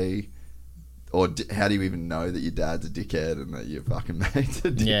say, or how do you even know that your dad's a dickhead and that your fucking mate's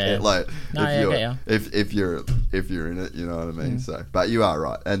a dickhead? Yeah. Like, No, if you're in it, you know what I mean? So, but you are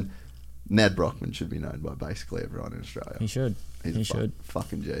right. And Ned Brockman should be known by basically everyone in Australia. He should. He should.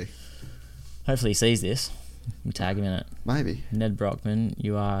 Fucking G. Hopefully he sees this. We'll tag him in it. Maybe. Brockman,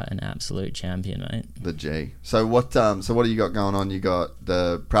 you are an absolute champion, mate. The G. So what do you got going on? You got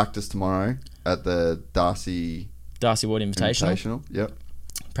the practice tomorrow at the Darcy Ward Invitational. Yep.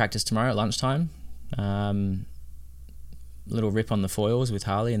 Practice tomorrow at lunchtime. Little rip on the foils with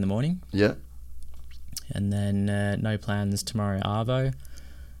Harley in the morning. Yeah. And then no plans tomorrow, Arvo.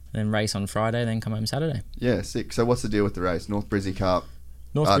 Then race on Friday, then come home Saturday. Yeah, sick. So what's the deal with the race? North Brizzy Cup.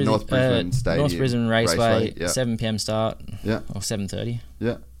 North Brisbane Stadium. North Brisbane Raceway, yeah. 7 p.m. start. Yeah. Or 7:30.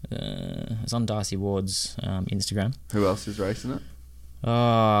 Yeah. It's on Darcy Ward's Instagram. Who else is racing it?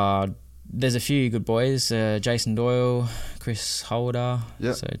 There's a few good boys. Jason Doyle, Chris Holder.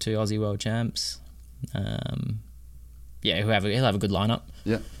 Yeah. So 2 Aussie world champs. He'll have a good lineup.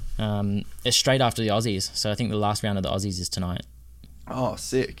 Yeah. It's straight after the Aussies. So I think the last round of the Aussies is tonight. Oh,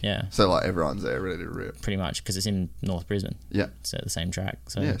 sick. Yeah. So like everyone's there ready to rip. Pretty much, because it's in North Brisbane. Yeah. It's at the same track.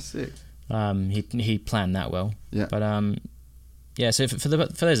 So yeah, sick. He planned that well. Yeah. But so for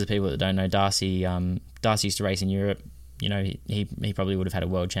those of the people that don't know, Darcy used to race in Europe. You know, he probably would have had a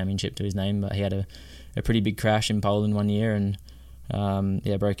world championship to his name, but he had a pretty big crash in Poland one year and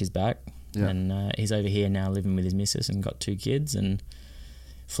broke his back. Yeah. And he's over here now living with his missus and got 2 kids and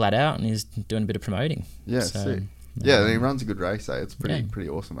flat out, and he's doing a bit of promoting. Yeah, so, sick. Yeah, he runs a good race, eh? It's pretty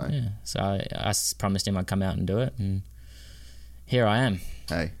awesome, mate. Yeah, so I promised him I'd come out and do it, and here I am.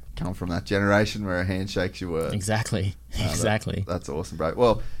 Hey, come from that generation where a handshakes your word. Exactly. That's awesome, bro.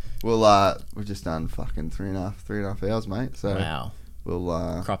 Well, we've just done fucking three and a half hours, mate. So wow.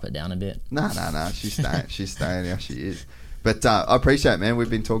 We'll crop it down a bit. No. She's staying. She's staying how she is. But I appreciate it, man. We've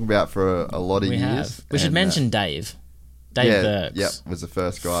been talking about for a lot of years. We should mention Dave. Dave Burks. Yep, was the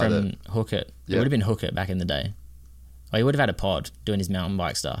first guy from Hook It. It would have been Hook It back in the day. Oh, he would have had a pod doing his mountain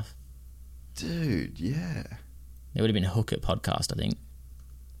bike stuff. Dude, yeah. It would have been a Hook It podcast, I think.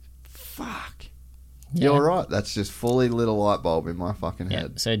 Fuck. Yeah. You're right. That's just fully lit a light bulb in my fucking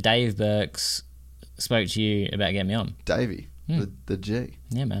head. So Dave Burks spoke to you about getting me on. Davey, the G.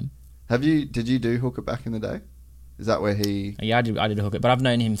 Yeah, man. Did you do Hook It back in the day? Is that where he... Yeah, I did Hook It, but I've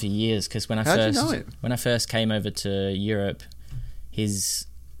known him for years because when I first came over to Europe, his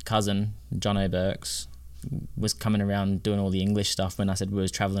cousin, Jono Burks, was coming around doing all the English stuff when I said we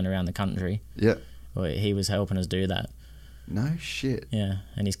was travelling around the country. Yeah. Well, he was helping us do that. No shit. Yeah,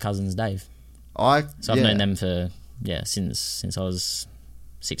 and his cousin's Dave. I've known them for since I was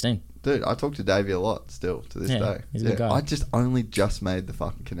 16. Dude, I talk to Davey a lot still to this day. He's a good guy. I only just made the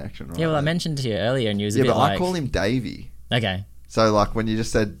fucking connection, right? Yeah, well, I mentioned to you earlier, and you was a bit I call him Davey. Okay. So like when you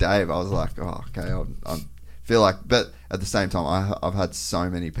just said Dave, I was like, oh, okay. I feel like, but at the same time, I've had so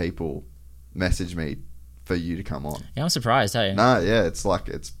many people message me for you to come on. Yeah, I'm surprised, hey? No, yeah, it's like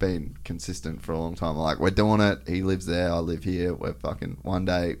it's been consistent for a long time. Like, we're doing it. He lives there. I live here. We're fucking one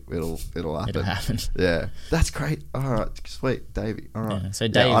day it'll happen. It'll happen. Yeah, that's great. All right, sweet, Davey. All right. Yeah, so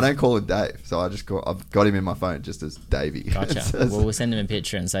Dave, I don't call him Dave, so I've got him in my phone just as Davey. Gotcha. Well, we'll send him a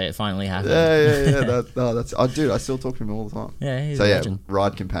picture and say it finally happened. Yeah. I still talk to him all the time. Yeah, he's so a yeah, legend.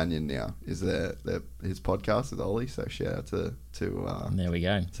 Ride Companion now is his podcast with Ollie. So shout out to there we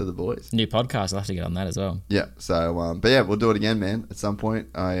go, to the boys. New podcast. I'll have to get on that as well. Yeah. So but yeah, we'll do it again, man. At some point.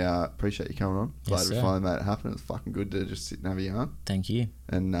 I appreciate you coming on. Glad we finally made it happen. It's fucking good to just sit and have a yarn. Thank you.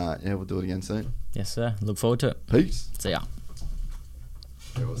 And yeah, we'll do it again soon. Yes, sir. Look forward to it. Peace. See ya.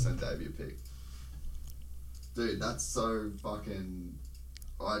 Yeah, we'll send Davey a pic. Dude, that's so fucking...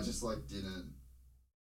 I just, like, didn't...